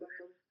system,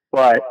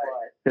 but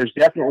there's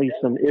definitely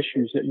some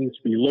issues that need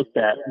to be looked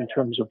at in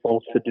terms of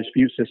both the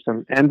dispute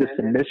system and the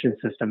submission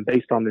system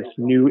based on this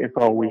new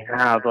info we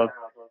have of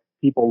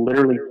people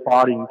literally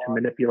plotting to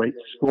manipulate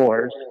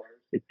scores.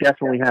 It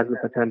definitely has the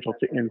potential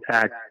to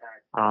impact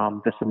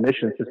the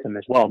submission system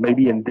as well.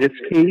 Maybe in this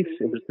case,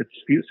 it was the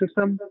dispute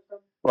system,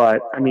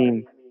 but I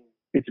mean,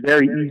 it's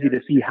very easy to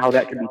see how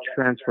that can be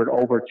transferred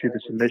over to the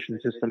submission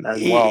system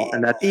as well,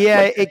 and that's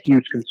a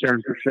huge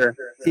concern for sure.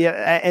 Yeah,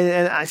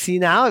 and I see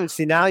now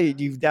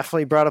you've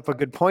definitely brought up a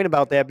good point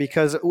about that,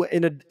 because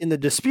in the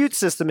dispute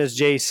system, as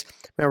Jace,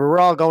 remember, we're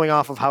all going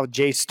off of how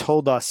Jace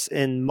told us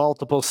in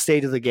multiple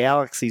State of the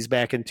Galaxies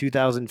back in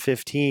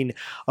 2015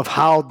 of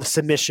how the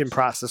submission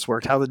process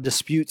worked, how the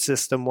dispute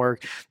system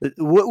worked.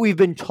 What we've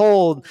been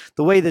told,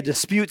 the way the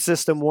dispute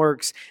system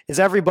works is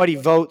everybody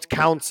votes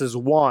counts as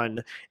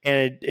one,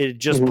 and it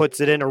just puts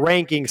it in a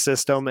ranking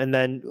system, and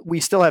then we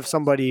still have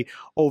somebody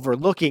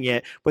overlooking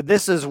it. But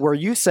this is where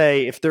you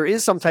say if there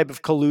is some type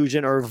of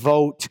collusion or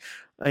vote,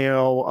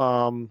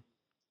 vote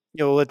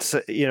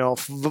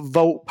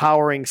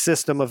powering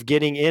system of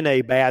getting in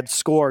a bad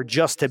score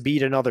just to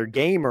beat another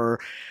gamer.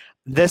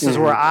 This is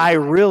where I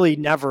really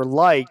never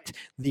liked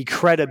the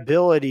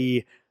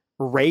credibility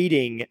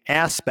rating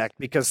aspect,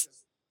 because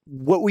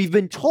what we've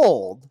been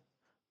told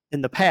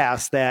in the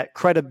past that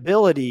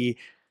credibility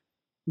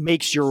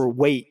makes your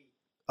weight,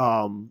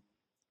 the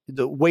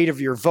weight of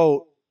your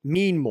vote,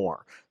 mean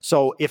more.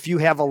 So if you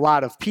have a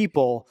lot of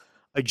people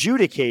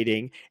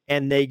adjudicating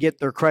and they get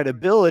their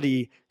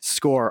credibility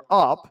score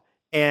up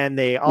and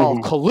they all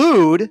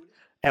collude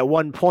at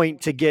one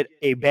point to get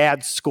a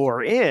bad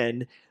score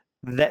in,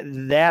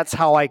 that's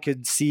how I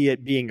could see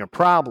it being a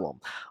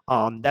problem.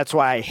 That's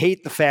why I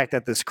hate the fact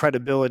that this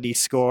credibility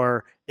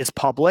score is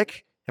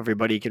public.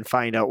 Everybody can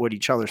find out what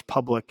each other's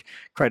public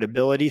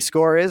credibility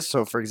score is.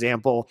 So, for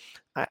example,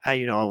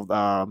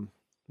 one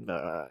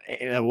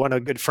a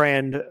good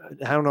friend,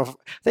 I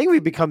think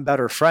we've become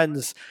better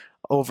friends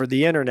over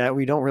the internet.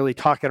 We don't really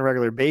talk on a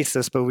regular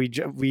basis, but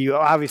we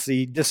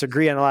obviously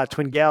disagree on a lot of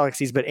Twin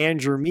Galaxies. But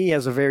Andrew Me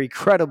has a very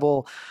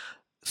credible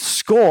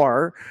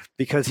score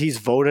because he's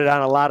voted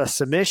on a lot of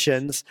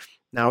submissions.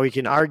 Now, we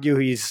can argue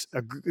he's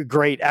a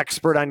great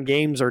expert on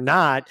games or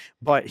not,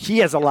 but he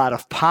has a lot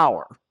of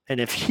power. And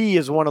if he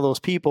is one of those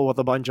people with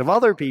a bunch of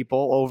other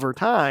people over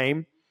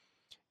time,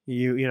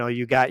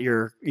 you got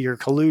your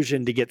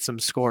collusion to get some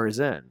scores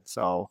in.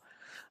 So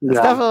it's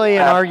definitely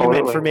an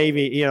argument for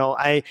maybe,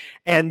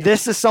 and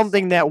this is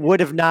something that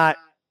would have not,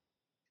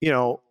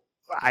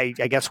 I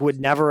guess would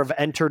never have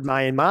entered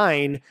my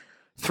mind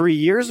 3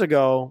 years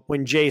ago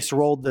when Jace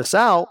rolled this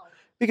out,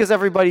 because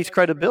everybody's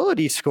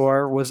credibility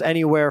score was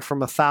anywhere from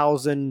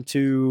 1,000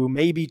 to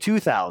maybe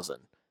 2,000.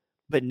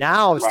 But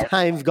now, as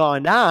time's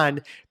gone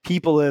on,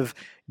 people have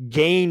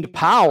gained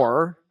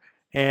power.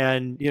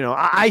 And,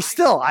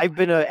 I've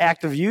been an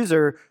active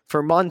user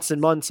for months and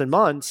months and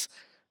months,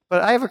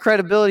 but I have a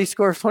credibility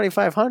score of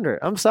 2,500.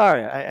 I'm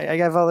sorry. I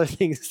have other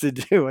things to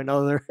do and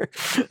other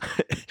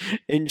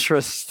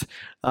interest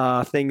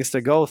things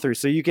to go through.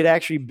 So you could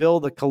actually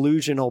build a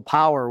collusional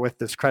power with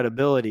this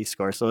credibility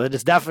score. So it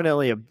is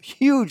definitely a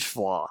huge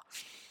flaw.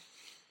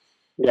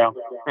 Yeah,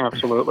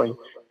 absolutely.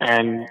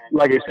 And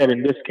like I said,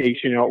 in this case,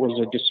 it was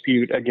a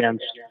dispute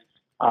against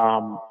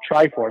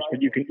Triforce,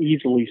 but you can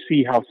easily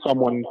see how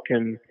someone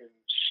can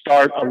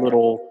start a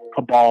little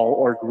cabal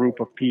or group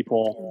of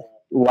people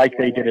like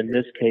they did in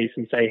this case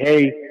and say,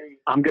 hey,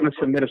 I'm going to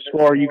submit a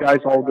score. You guys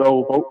all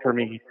go vote for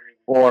me.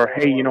 Or,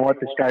 hey, you know what?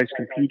 This guy's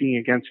competing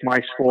against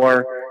my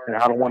score and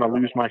I don't want to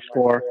lose my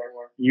score.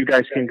 You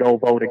guys can go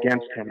vote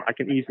against him. I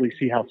can easily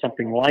see how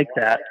something like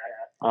that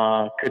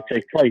could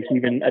take place,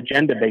 even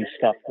agenda-based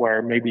stuff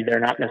where maybe they're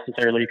not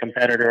necessarily a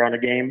competitor on a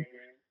game,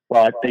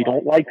 but they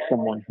don't like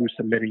someone who's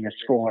submitting a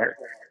score,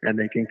 and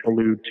they can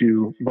collude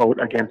to vote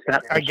against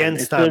that person.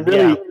 It's a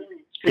really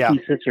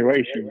sticky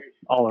situation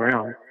all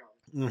around.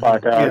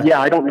 But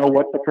I don't know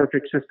what the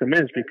perfect system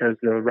is, because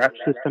the rep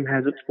system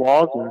has its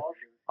flaws, and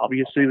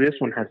obviously this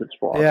one has its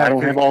flaws. I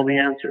don't have all the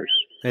answers.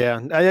 Yeah,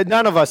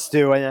 none of us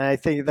do, and I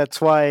think that's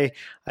why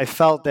I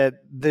felt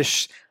that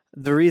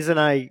the reason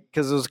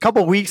because it was a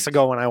couple of weeks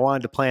ago when I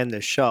wanted to plan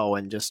this show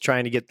and just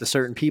trying to get the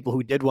certain people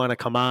who did want to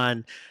come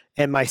on,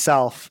 and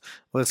myself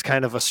was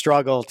kind of a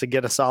struggle to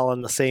get us all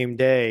on the same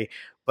day.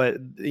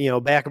 But,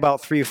 back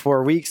about 3 or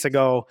 4 weeks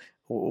ago,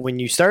 when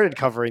you started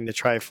covering the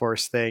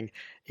Triforce thing,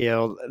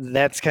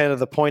 that's kind of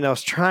the point I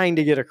was trying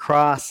to get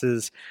across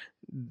is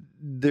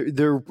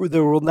there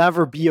will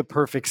never be a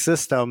perfect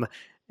system,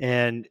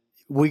 and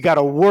we got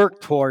to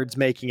work towards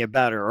making it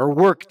better, or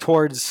work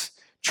towards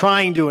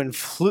trying to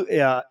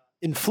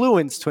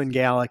influence Twin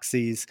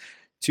Galaxies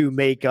to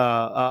make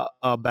a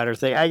better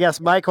thing. I guess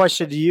my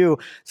question to you,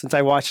 since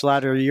I watched a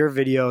lot of your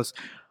videos,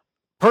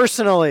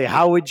 personally,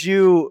 how would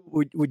you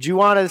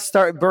want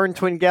to burn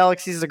Twin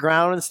Galaxies to the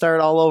ground and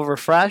start all over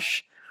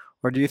fresh?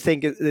 Or do you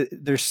think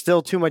there's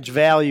still too much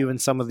value in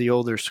some of the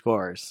older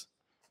scores?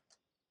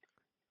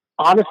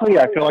 Honestly,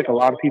 I feel like a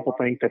lot of people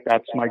think that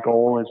that's my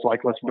goal, is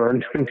like, let's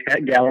burn Twin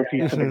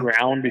Galaxies to the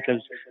ground,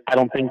 because I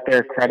don't think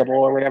they're credible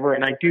or whatever.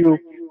 And I do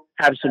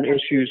have some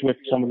issues with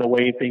some of the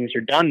way things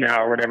are done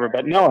now or whatever.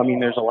 But no, I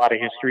mean, there's a lot of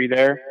history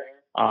there.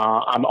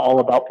 I'm all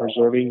about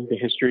preserving the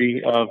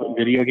history of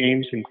video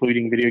games,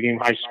 including video game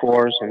high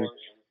scores and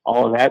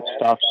all of that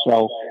stuff.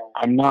 So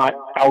I'm not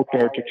out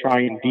there to try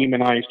and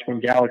demonize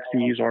Twin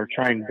Galaxies or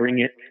try and bring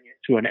it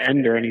to an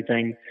end or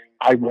anything.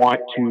 I want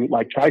to,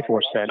 like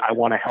Triforce said, I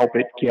want to help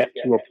it get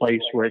to a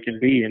place where it can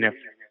be. And if,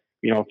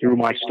 through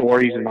my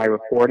stories and my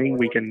reporting,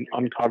 we can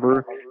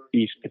uncover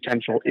these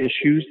potential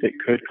issues that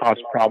could cause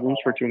problems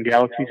for Twin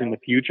Galaxies in the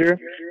future.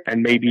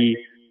 And maybe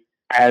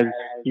as,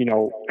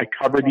 I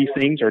cover these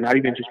things, or not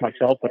even just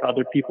myself, but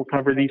other people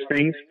cover these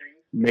things,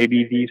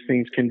 maybe these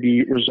things can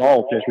be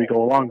resolved as we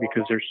go along,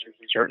 because there's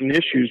certain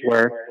issues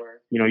where,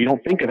 you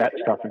don't think of that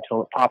stuff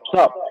until it pops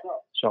up.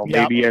 So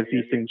maybe as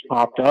these things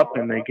popped up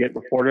and they get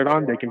reported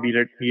on, they can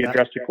be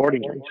addressed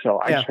accordingly. So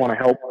I just want to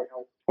help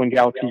Twin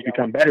Galaxies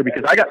become better,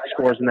 because I got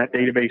scores in that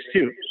database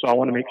too. So I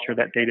want to make sure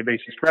that database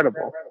is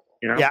credible.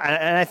 Yeah,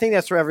 and I think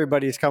that's where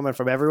everybody's coming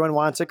from. Everyone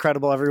wants it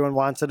credible. Everyone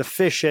wants it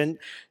efficient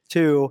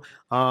too.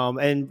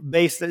 And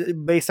based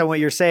on what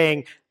you're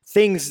saying,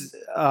 things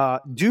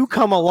do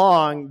come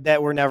along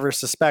that were never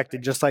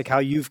suspected, just like how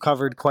you've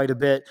covered quite a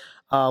bit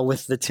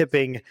with the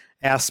tipping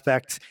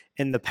aspect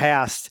in the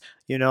past.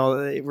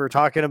 We're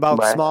talking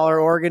about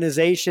smaller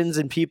organizations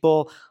and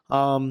people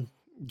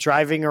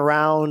driving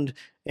around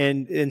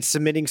and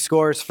submitting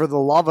scores for the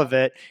love of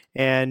it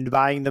and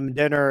buying them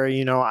dinner.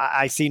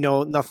 I see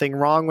nothing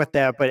wrong with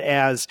that.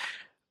 But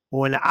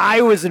when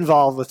I was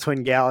involved with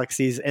Twin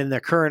Galaxies and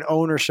the current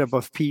ownership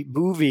of Pete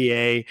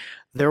Bouvier,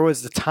 there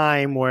was a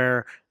time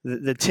where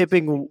the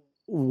tipping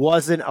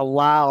wasn't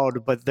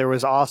allowed, but there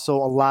was also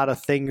a lot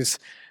of things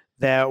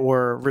that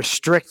were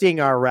restricting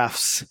our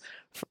refs.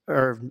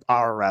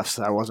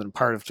 I wasn't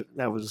part of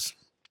that.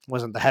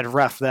 Wasn't the head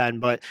ref then,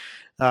 but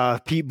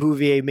Pete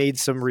Bouvier made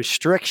some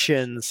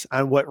restrictions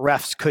on what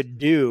refs could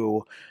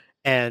do,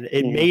 and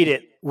it made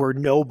it where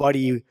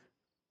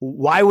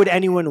why would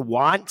anyone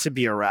want to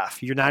be a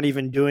ref? You're not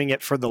even doing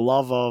it for the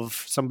love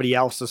of somebody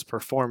else's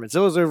performance. It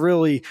was a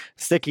really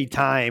sticky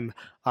time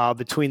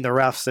between the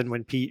refs and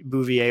when Pete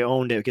Bouvier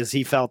owned it, because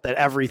he felt that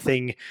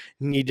everything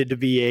needed to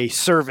be a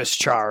service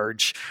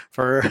charge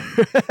for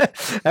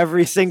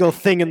every single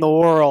thing in the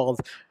world.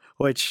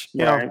 Which,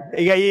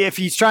 if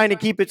he's trying to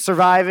keep it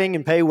surviving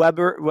and pay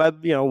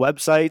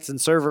websites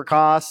and server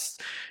costs,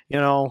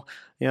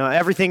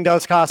 everything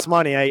does cost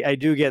money. I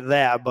do get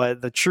that,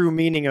 but the true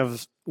meaning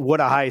of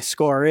what a high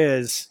score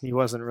is, he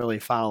wasn't really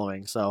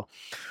following. So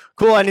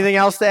cool. Anything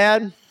else to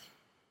add?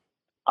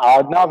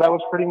 No, that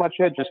was pretty much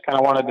it. Just kind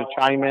of wanted to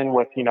chime in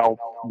with,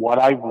 what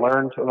I've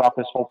learned about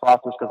this whole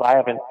process, because I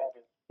haven't,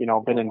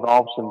 been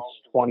involved since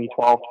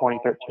 2012,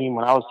 2013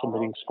 when I was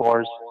submitting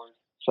scores.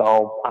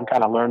 So I'm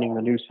kind of learning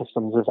the new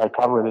systems as I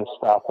cover this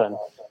stuff, and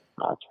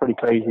it's pretty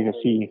crazy to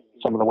see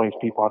some of the ways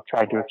people have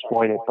tried to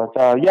exploit it. But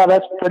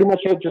that's pretty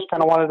much it. Just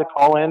kind of wanted to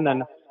call in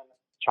and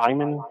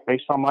chime in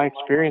based on my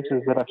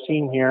experiences that I've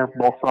seen here,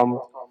 both from,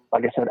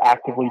 like I said,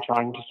 actively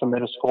trying to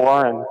submit a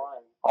score and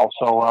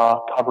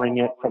also covering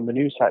it from the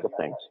news side of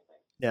things.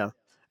 Yeah.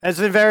 It's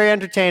been very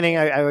entertaining.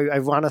 I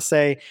want to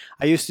say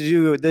I used to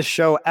do this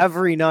show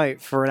every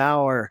night for an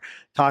hour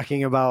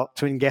talking about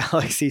Twin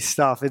Galaxy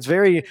stuff. It's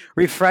very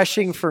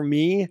refreshing for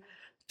me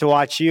to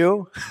watch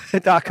you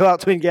talk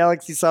about Twin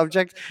Galaxy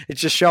subject.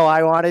 It's a show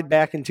I wanted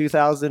back in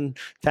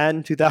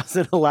 2010,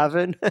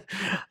 2011.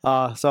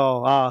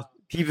 So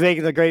keep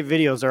making the great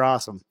videos. They're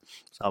awesome.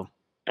 So.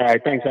 All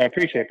right. Thanks. I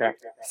appreciate that.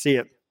 See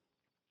you.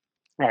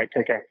 All right.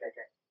 Take care.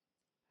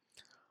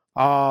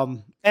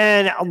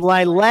 And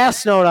my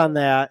last note on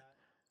that,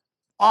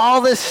 all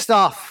this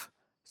stuff,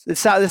 this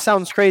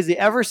sounds crazy.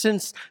 Ever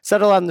since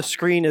Settle on the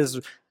Screen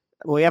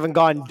we haven't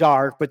gone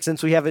dark, but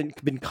since we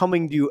haven't been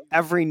coming to you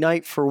every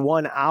night for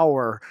 1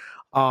 hour,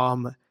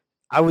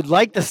 I would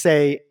like to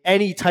say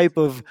any type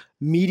of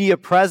media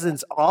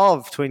presence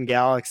of Twin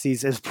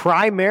Galaxies has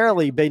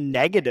primarily been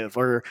negative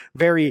or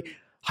very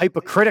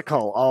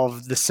hypocritical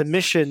of the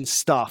submission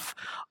stuff.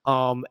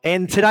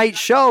 And tonight's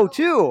show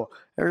too.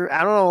 I don't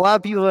know, a lot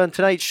of people on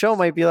tonight's show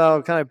might be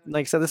kind of,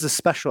 like I said, this is a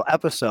special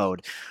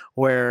episode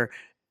where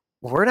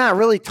we're not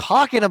really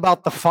talking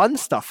about the fun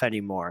stuff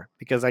anymore,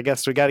 because I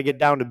guess we got to get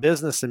down to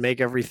business and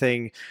make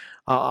everything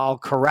all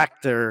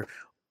correct, or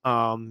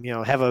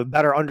have a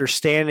better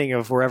understanding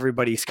of where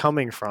everybody's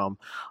coming from.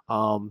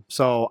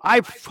 So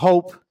I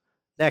hope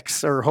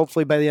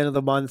hopefully by the end of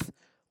the month,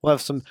 we'll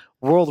have some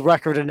world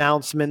record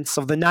announcements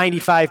of the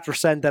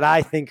 95% that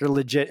I think are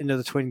legit into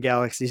the Twin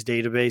Galaxies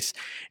database,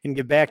 and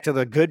get back to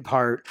the good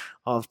part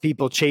of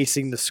people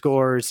chasing the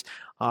scores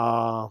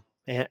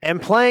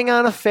and playing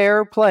on a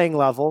fair playing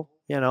level,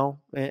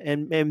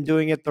 and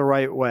doing it the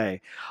right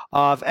way.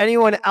 If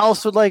anyone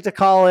else would like to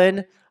call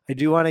in, I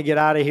do want to get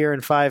out of here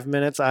in 5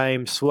 minutes. I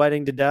am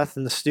sweating to death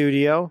in the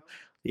studio.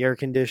 The air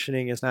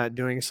conditioning is not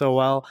doing so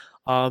well.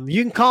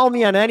 You can call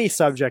me on any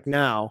subject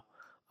now.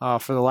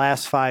 For the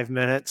last 5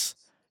 minutes,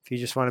 if you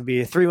just want to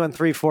be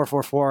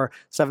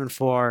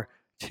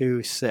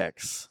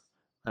 313-444-7426.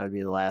 That would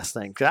be the last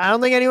thing. I don't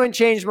think anyone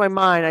changed my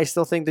mind. I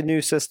still think the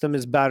new system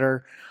is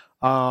better.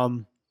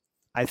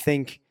 I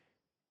think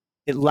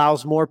it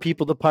allows more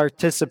people to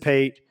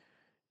participate,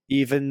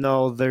 even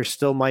though there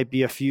still might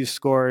be a few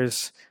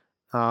scores.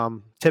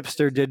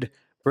 Tipster did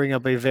bring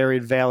up a very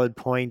valid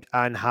point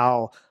on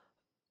how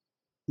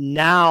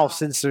now,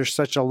 since there's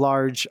such a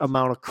large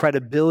amount of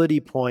credibility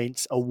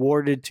points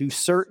awarded to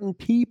certain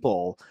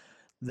people,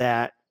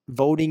 that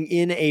voting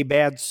in a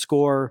bad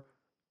score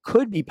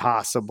could be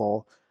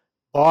possible,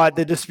 but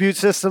the dispute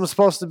system is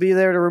supposed to be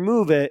there to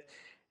remove it.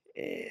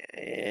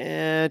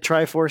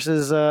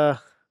 Triforce's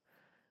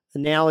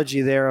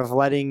analogy there of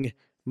letting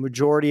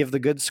majority of the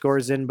good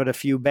scores in, but a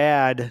few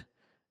bad,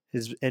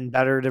 and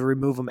better to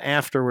remove them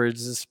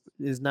afterwards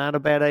is not a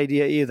bad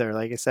idea either.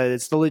 Like I said,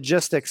 it's the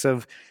logistics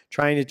of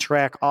trying to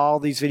track all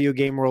these video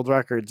game world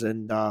records,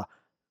 and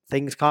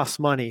things cost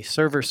money,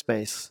 server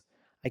space.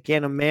 I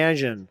can't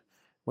imagine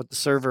what the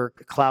server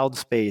cloud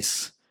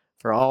space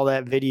for all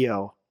that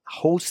video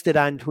hosted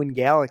on Twin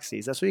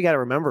Galaxies. That's what you got to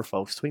remember,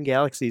 folks. Twin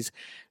Galaxies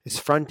is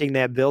fronting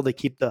that bill to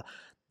keep the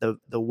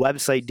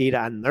website data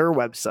on their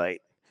website.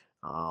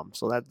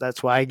 So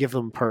that's why I give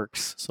them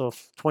perks. So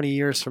if 20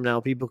 years from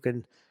now, people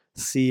can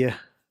see,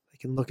 they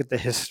can look at the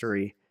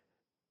history.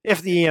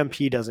 If the EMP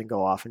doesn't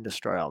go off and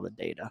destroy all the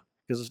data,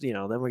 because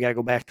then we got to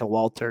go back to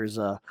Walter's.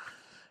 We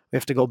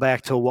have to go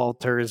back to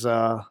Walter's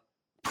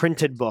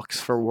printed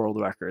books for world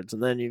records,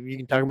 and then you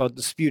can talk about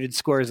disputed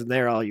scores in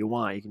there all you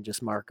want. You can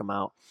just mark them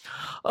out.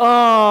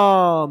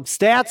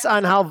 Stats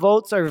on how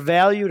votes are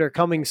valued are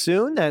coming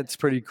soon. That's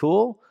pretty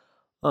cool.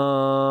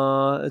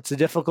 It's a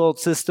difficult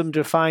system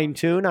to fine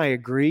tune. I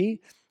agree.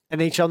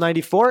 NHL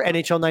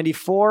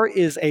 94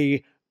 is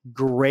a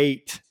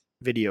great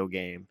video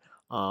game.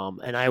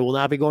 And I will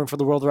not be going for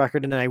the world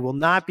record, and I will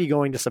not be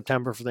going to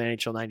September for the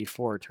NHL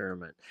 94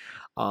 tournament.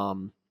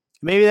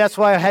 Maybe that's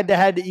why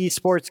head-to-head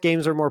esports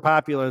games are more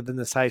popular than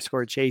this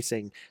high-score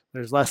chasing.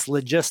 There's less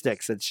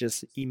logistics. It's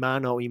just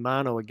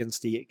imano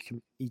against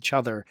each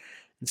other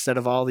instead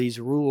of all these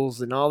rules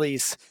and all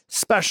these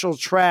special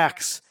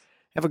tracks.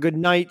 Have a good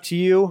night to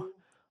you.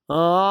 We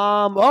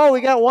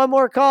got one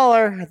more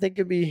caller. I think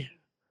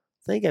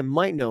I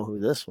might know who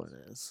this one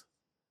is.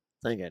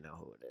 I think I know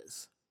who it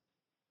is.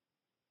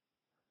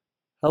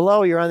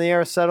 Hello, you're on the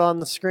air. Settle on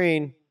the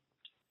screen.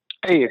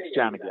 Hey, it's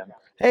John again.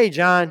 Hey,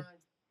 John.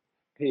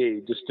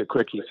 Hey, just a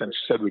quickie since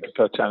you said we could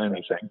touch on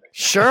anything.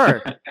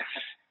 Sure.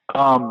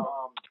 Some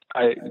of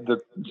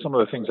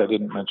the things I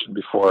didn't mention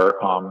before,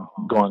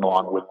 going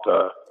along with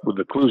the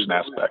collusion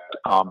aspect.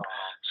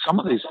 Some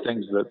of these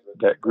things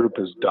that group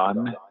has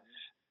done,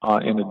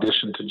 in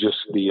addition to just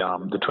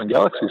the Twin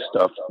Galaxy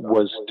stuff,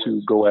 was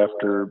to go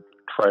after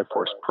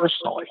Triforce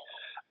personally.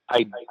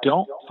 I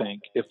don't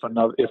think if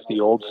the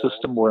old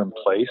system were in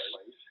place,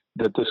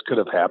 that this could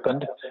have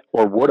happened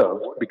or would have,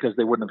 because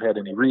they wouldn't have had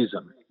any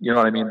reason. You know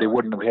what I mean? They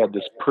wouldn't have had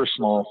this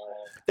personal.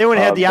 They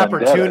wouldn't have the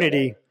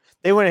opportunity.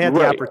 They wouldn't have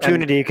the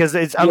opportunity because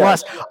it's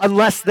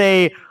unless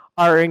they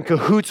are in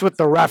cahoots with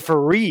the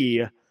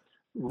referee,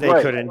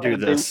 they couldn't do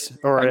this. They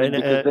were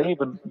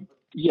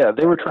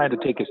trying to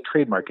take his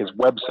trademark, his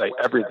website,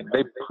 everything.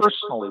 They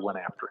personally went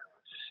after it.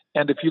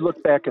 And if you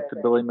look back at the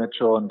Billy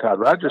Mitchell and Todd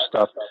Rogers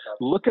stuff,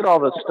 look at all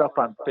the stuff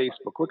on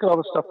Facebook. Look at all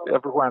the stuff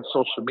everywhere on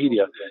social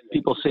media.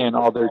 People saying,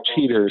 they're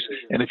cheaters.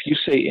 And if you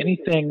say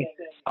anything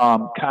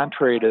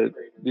contrary to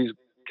these,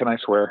 can I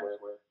swear?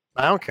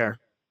 I don't care.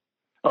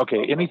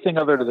 Okay, anything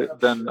other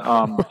than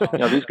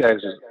these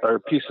guys are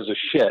pieces of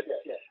shit.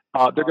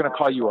 They're going to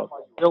call you a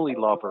Billy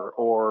lover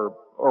or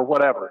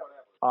whatever.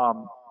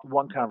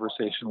 One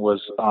conversation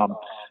was,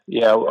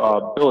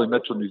 Billy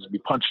Mitchell needs to be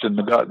punched in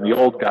the gut, and the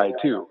old guy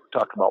too,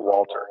 talking about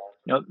Walter.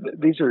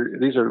 These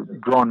are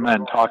grown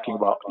men talking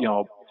about,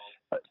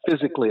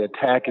 physically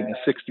attacking a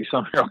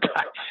 60-some-year-old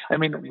guy. I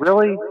mean,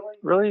 really,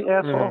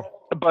 asshole.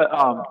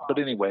 But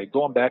anyway,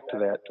 going back to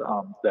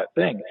that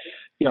thing,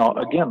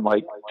 again,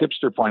 like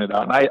Tipster pointed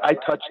out, and I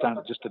touched on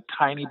it just a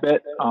tiny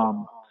bit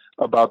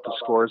about the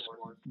scores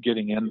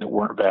getting in that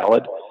weren't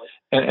valid,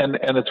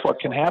 and it's what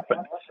can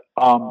happen.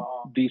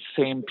 These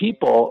same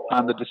people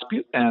on the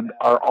dispute end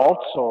are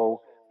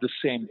also the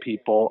same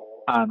people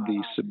on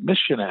the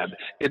submission end.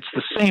 It's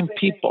the same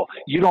people.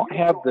 You don't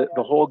have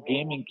the whole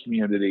gaming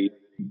community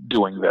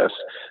doing this.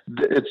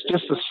 It's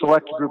just a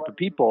select group of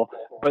people,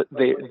 but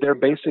they're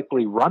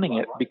basically running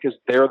it because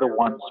they're the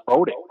ones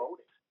voting.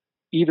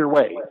 Either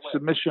way,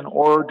 submission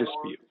or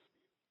dispute.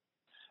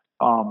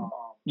 But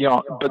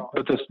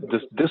this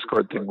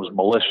Discord thing was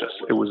malicious.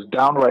 It was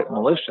downright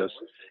malicious,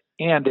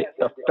 and it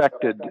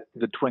affected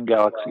the Twin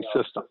Galaxy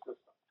system.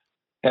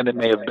 And it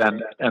may have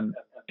been,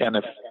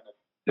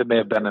 it may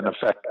have been a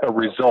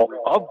result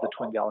of the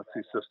Twin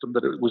Galaxy system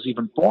that it was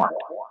even formed.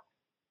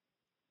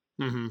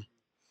 Mm-hmm.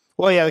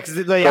 Well, yeah, because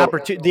the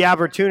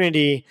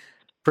opportunity,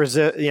 was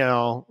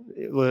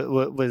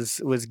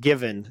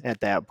given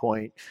at that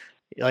point.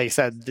 Like I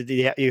said,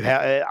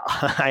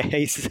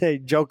 I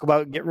joke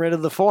about getting rid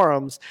of the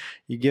forums.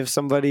 You give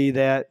somebody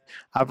that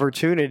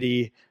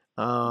opportunity,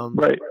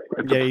 right?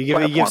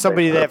 You give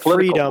somebody that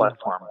freedom.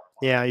 Platform.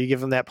 Yeah, you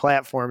give them that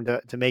platform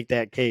to make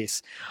that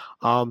case.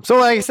 So,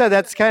 like I said,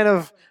 that's kind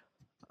of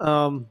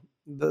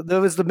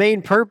that was the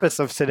main purpose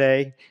of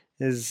today,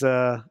 is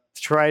to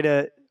try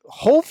to.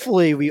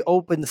 Hopefully we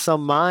open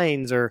some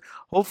minds, or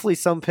hopefully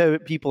some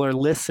people are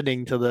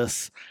listening to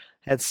this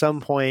at some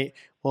point.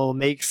 Will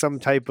make some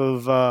type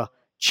of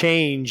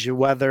change,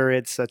 whether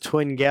it's a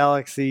Twin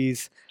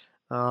Galaxies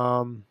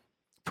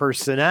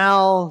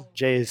personnel,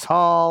 Jay's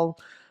Hall,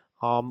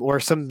 or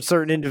some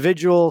certain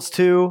individuals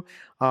too.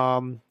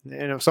 Some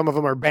of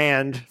them are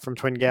banned from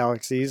Twin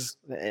Galaxies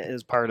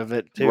as part of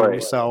it too.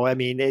 Right. So I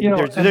mean,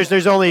 there's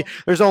there's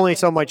only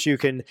so much you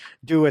can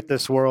do with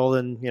this world,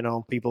 and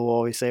people will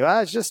always say, "Well,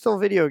 it's just still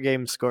video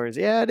game scores."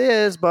 Yeah, it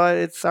is, but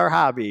it's our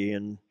hobby,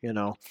 and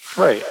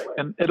Right,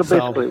 and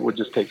it would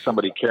just take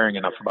somebody caring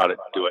enough about it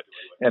to do it.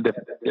 And if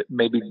it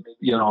maybe,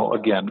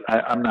 again,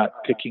 I'm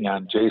not picking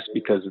on Jace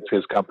because it's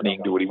his company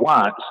and do what he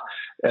wants.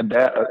 And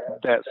that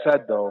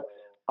said, though,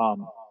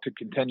 to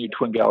continue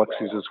Twin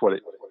Galaxies is what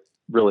it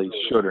really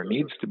should or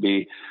needs to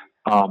be.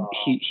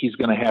 He's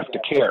going to have to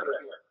care.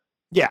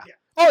 Yeah.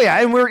 Oh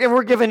yeah, and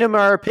we're giving him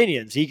our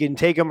opinions. He can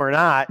take them or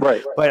not.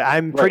 Right. But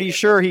I'm pretty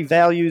sure he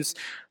values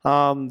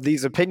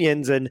these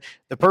opinions, and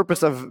the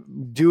purpose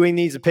of doing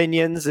these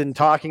opinions and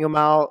talking them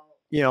out,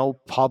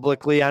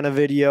 publicly on a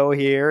video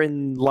here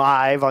and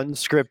live,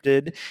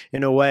 unscripted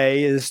in a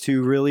way, is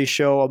to really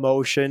show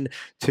emotion,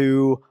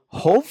 to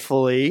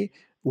hopefully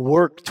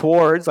work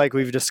towards, like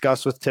we've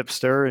discussed with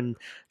Tipster and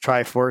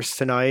Triforce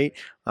tonight,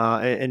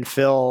 and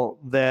Phil,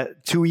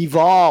 that to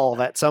evolve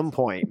at some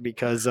point,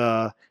 because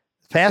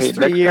past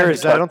 3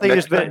 years, I don't think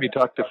there's been. Next time you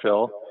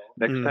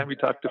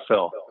talk to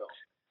Phil,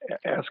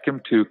 ask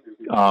him to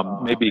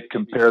maybe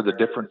compare the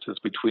differences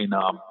between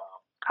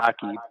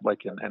hockey,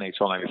 like in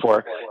NHL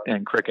 '94,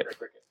 and cricket.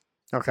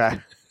 Okay,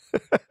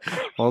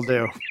 will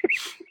do.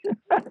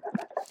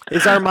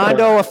 Is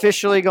Armando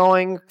officially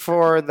going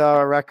for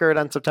the record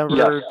on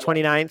September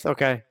 29th?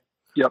 Okay.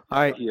 Yep. All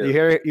right.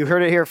 You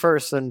heard it here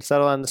first, and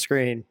settle on the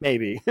screen.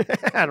 Maybe.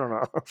 I don't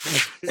know.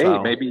 Hey,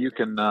 maybe you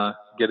can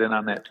get in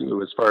on that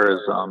too, as far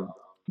as a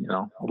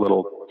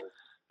little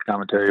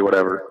commentary,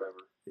 whatever.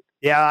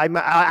 Yeah,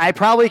 I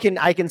probably can.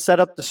 I can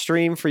set up the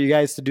stream for you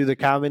guys to do the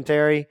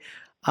commentary.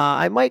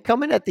 I might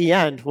come in at the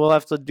end. We'll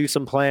have to do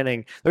some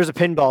planning. There's a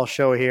pinball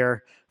show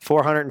here,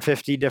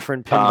 450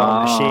 different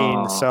pinball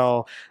machines.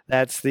 So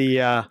that's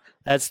the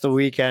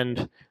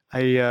weekend.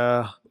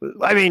 I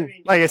mean,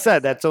 like I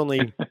said, that's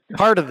only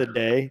part of the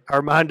day.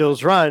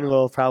 Armando's run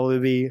will probably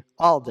be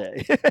all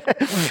day.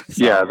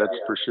 Yeah, that's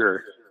for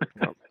sure.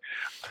 All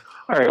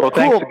right. Well,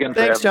 thanks again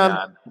for having John. me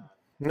on.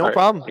 No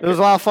problem. It was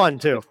a lot of fun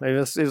too.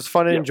 It was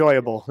fun and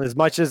enjoyable. As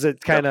much as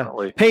it's kind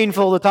of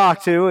painful to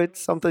talk to, it's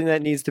something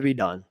that needs to be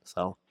done.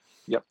 So.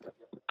 Yep.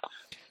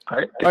 All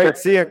right. All right.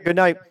 See you. Good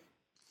night.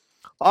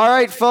 All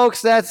right,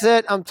 folks. That's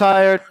it. I'm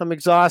tired. I'm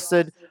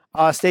exhausted.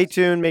 Stay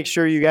tuned. Make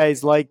sure you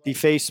guys like the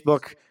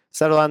Facebook,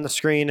 settle on the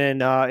screen,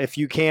 and if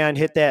you can,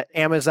 hit that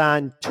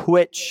Amazon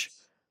Twitch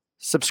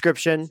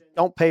subscription.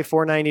 Don't pay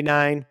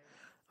 $4.99.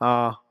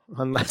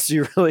 Unless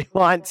you really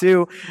want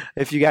to.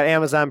 If you got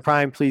Amazon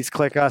Prime, please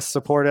click us,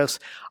 support us.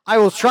 I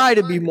will try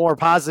to be more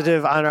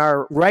positive on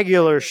our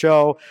regular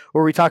show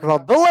where we talk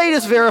about the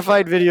latest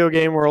verified video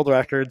game world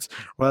records,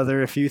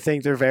 whether if you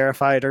think they're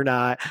verified or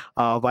not,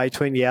 by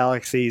Twin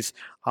Galaxies.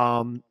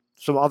 Some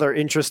other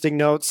interesting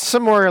notes,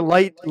 some more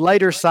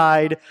lighter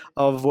side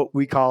of what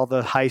we call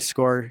the high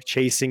score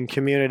chasing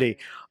community.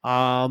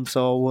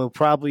 So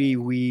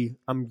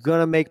I'm going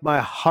to make my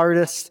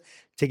hardest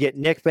to get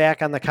Nick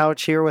back on the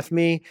couch here with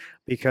me,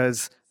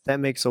 because that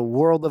makes a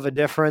world of a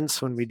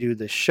difference when we do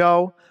this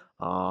show.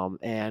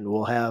 And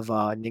we'll have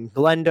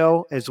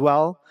Glendo as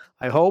well,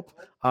 I hope,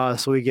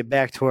 so we get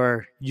back to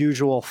our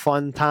usual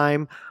fun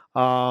time.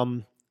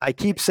 I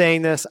keep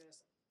saying this.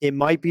 It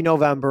might be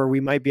November. We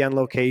might be on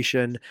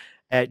location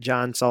at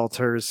John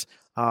Salter's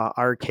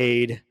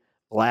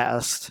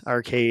Blast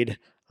Arcade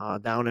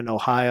down in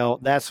Ohio.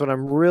 That's what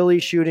I'm really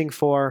shooting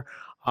for.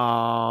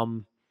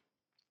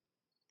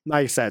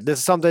 Like I said, this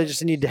is something that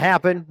just need to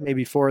happen.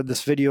 Maybe forward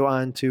this video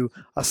on to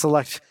a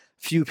select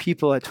few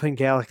people at Twin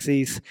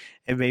Galaxies,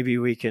 and maybe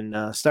we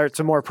can start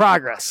some more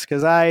progress.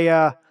 Because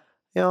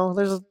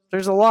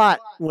there's a lot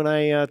when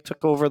I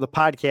took over the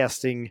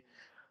podcasting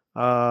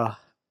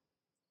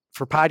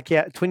for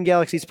Twin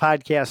Galaxies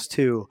Podcast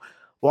 2.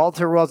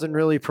 Walter wasn't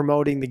really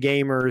promoting the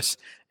gamers,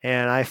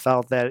 and I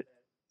felt that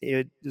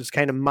it was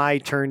kind of my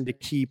turn to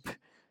keep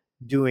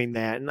doing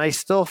that. And I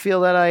still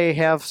feel that I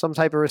have some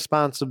type of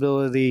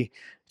responsibility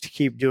to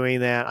keep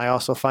doing that. I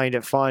also find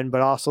it fun,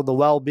 but also the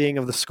well-being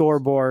of the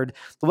scoreboard,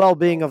 the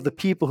well-being of the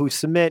people who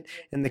submit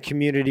in the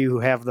community who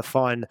have the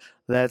fun.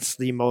 That's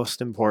the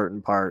most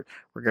important part,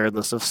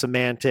 regardless of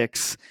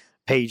semantics,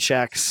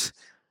 paychecks,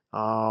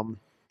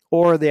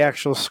 or the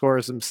actual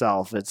scores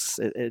themselves.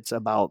 It's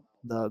about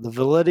the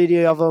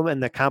validity of them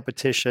and the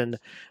competition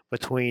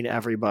between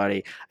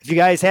everybody. If you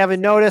guys haven't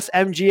noticed,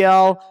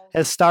 MGL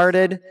has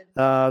started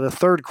the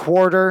third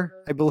quarter,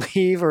 I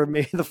believe, or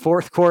maybe the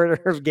fourth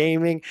quarter of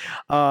gaming.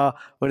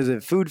 What is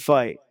it? Food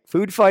Fight.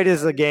 Food Fight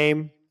is a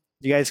game.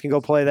 You guys can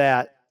go play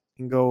that.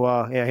 You can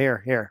go,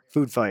 here,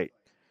 Food Fight.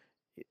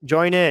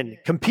 Join in.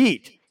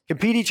 Compete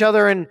each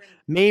other in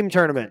MAME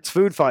tournaments.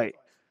 Food Fight.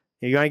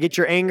 You want to get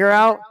your anger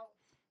out?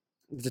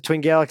 The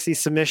Twin Galaxy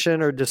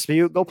submission or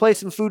dispute, go play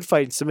some Food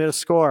Fight and submit a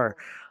score.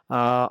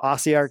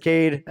 Aussie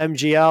Arcade,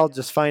 MGL,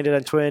 just find it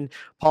on Twin.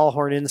 Paul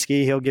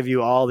Horninski, he'll give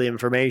you all the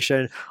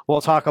information.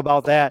 We'll talk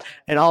about that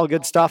and all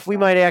good stuff. We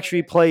might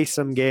actually play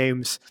some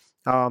games,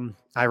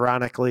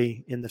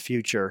 ironically, in the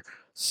future.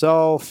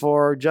 So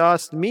for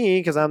just me,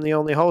 because I'm the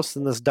only host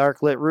in this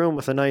dark lit room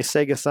with a nice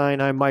Sega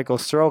sign, I'm Michael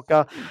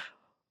Soroka.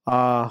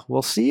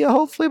 We'll see you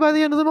hopefully by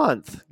the end of the month.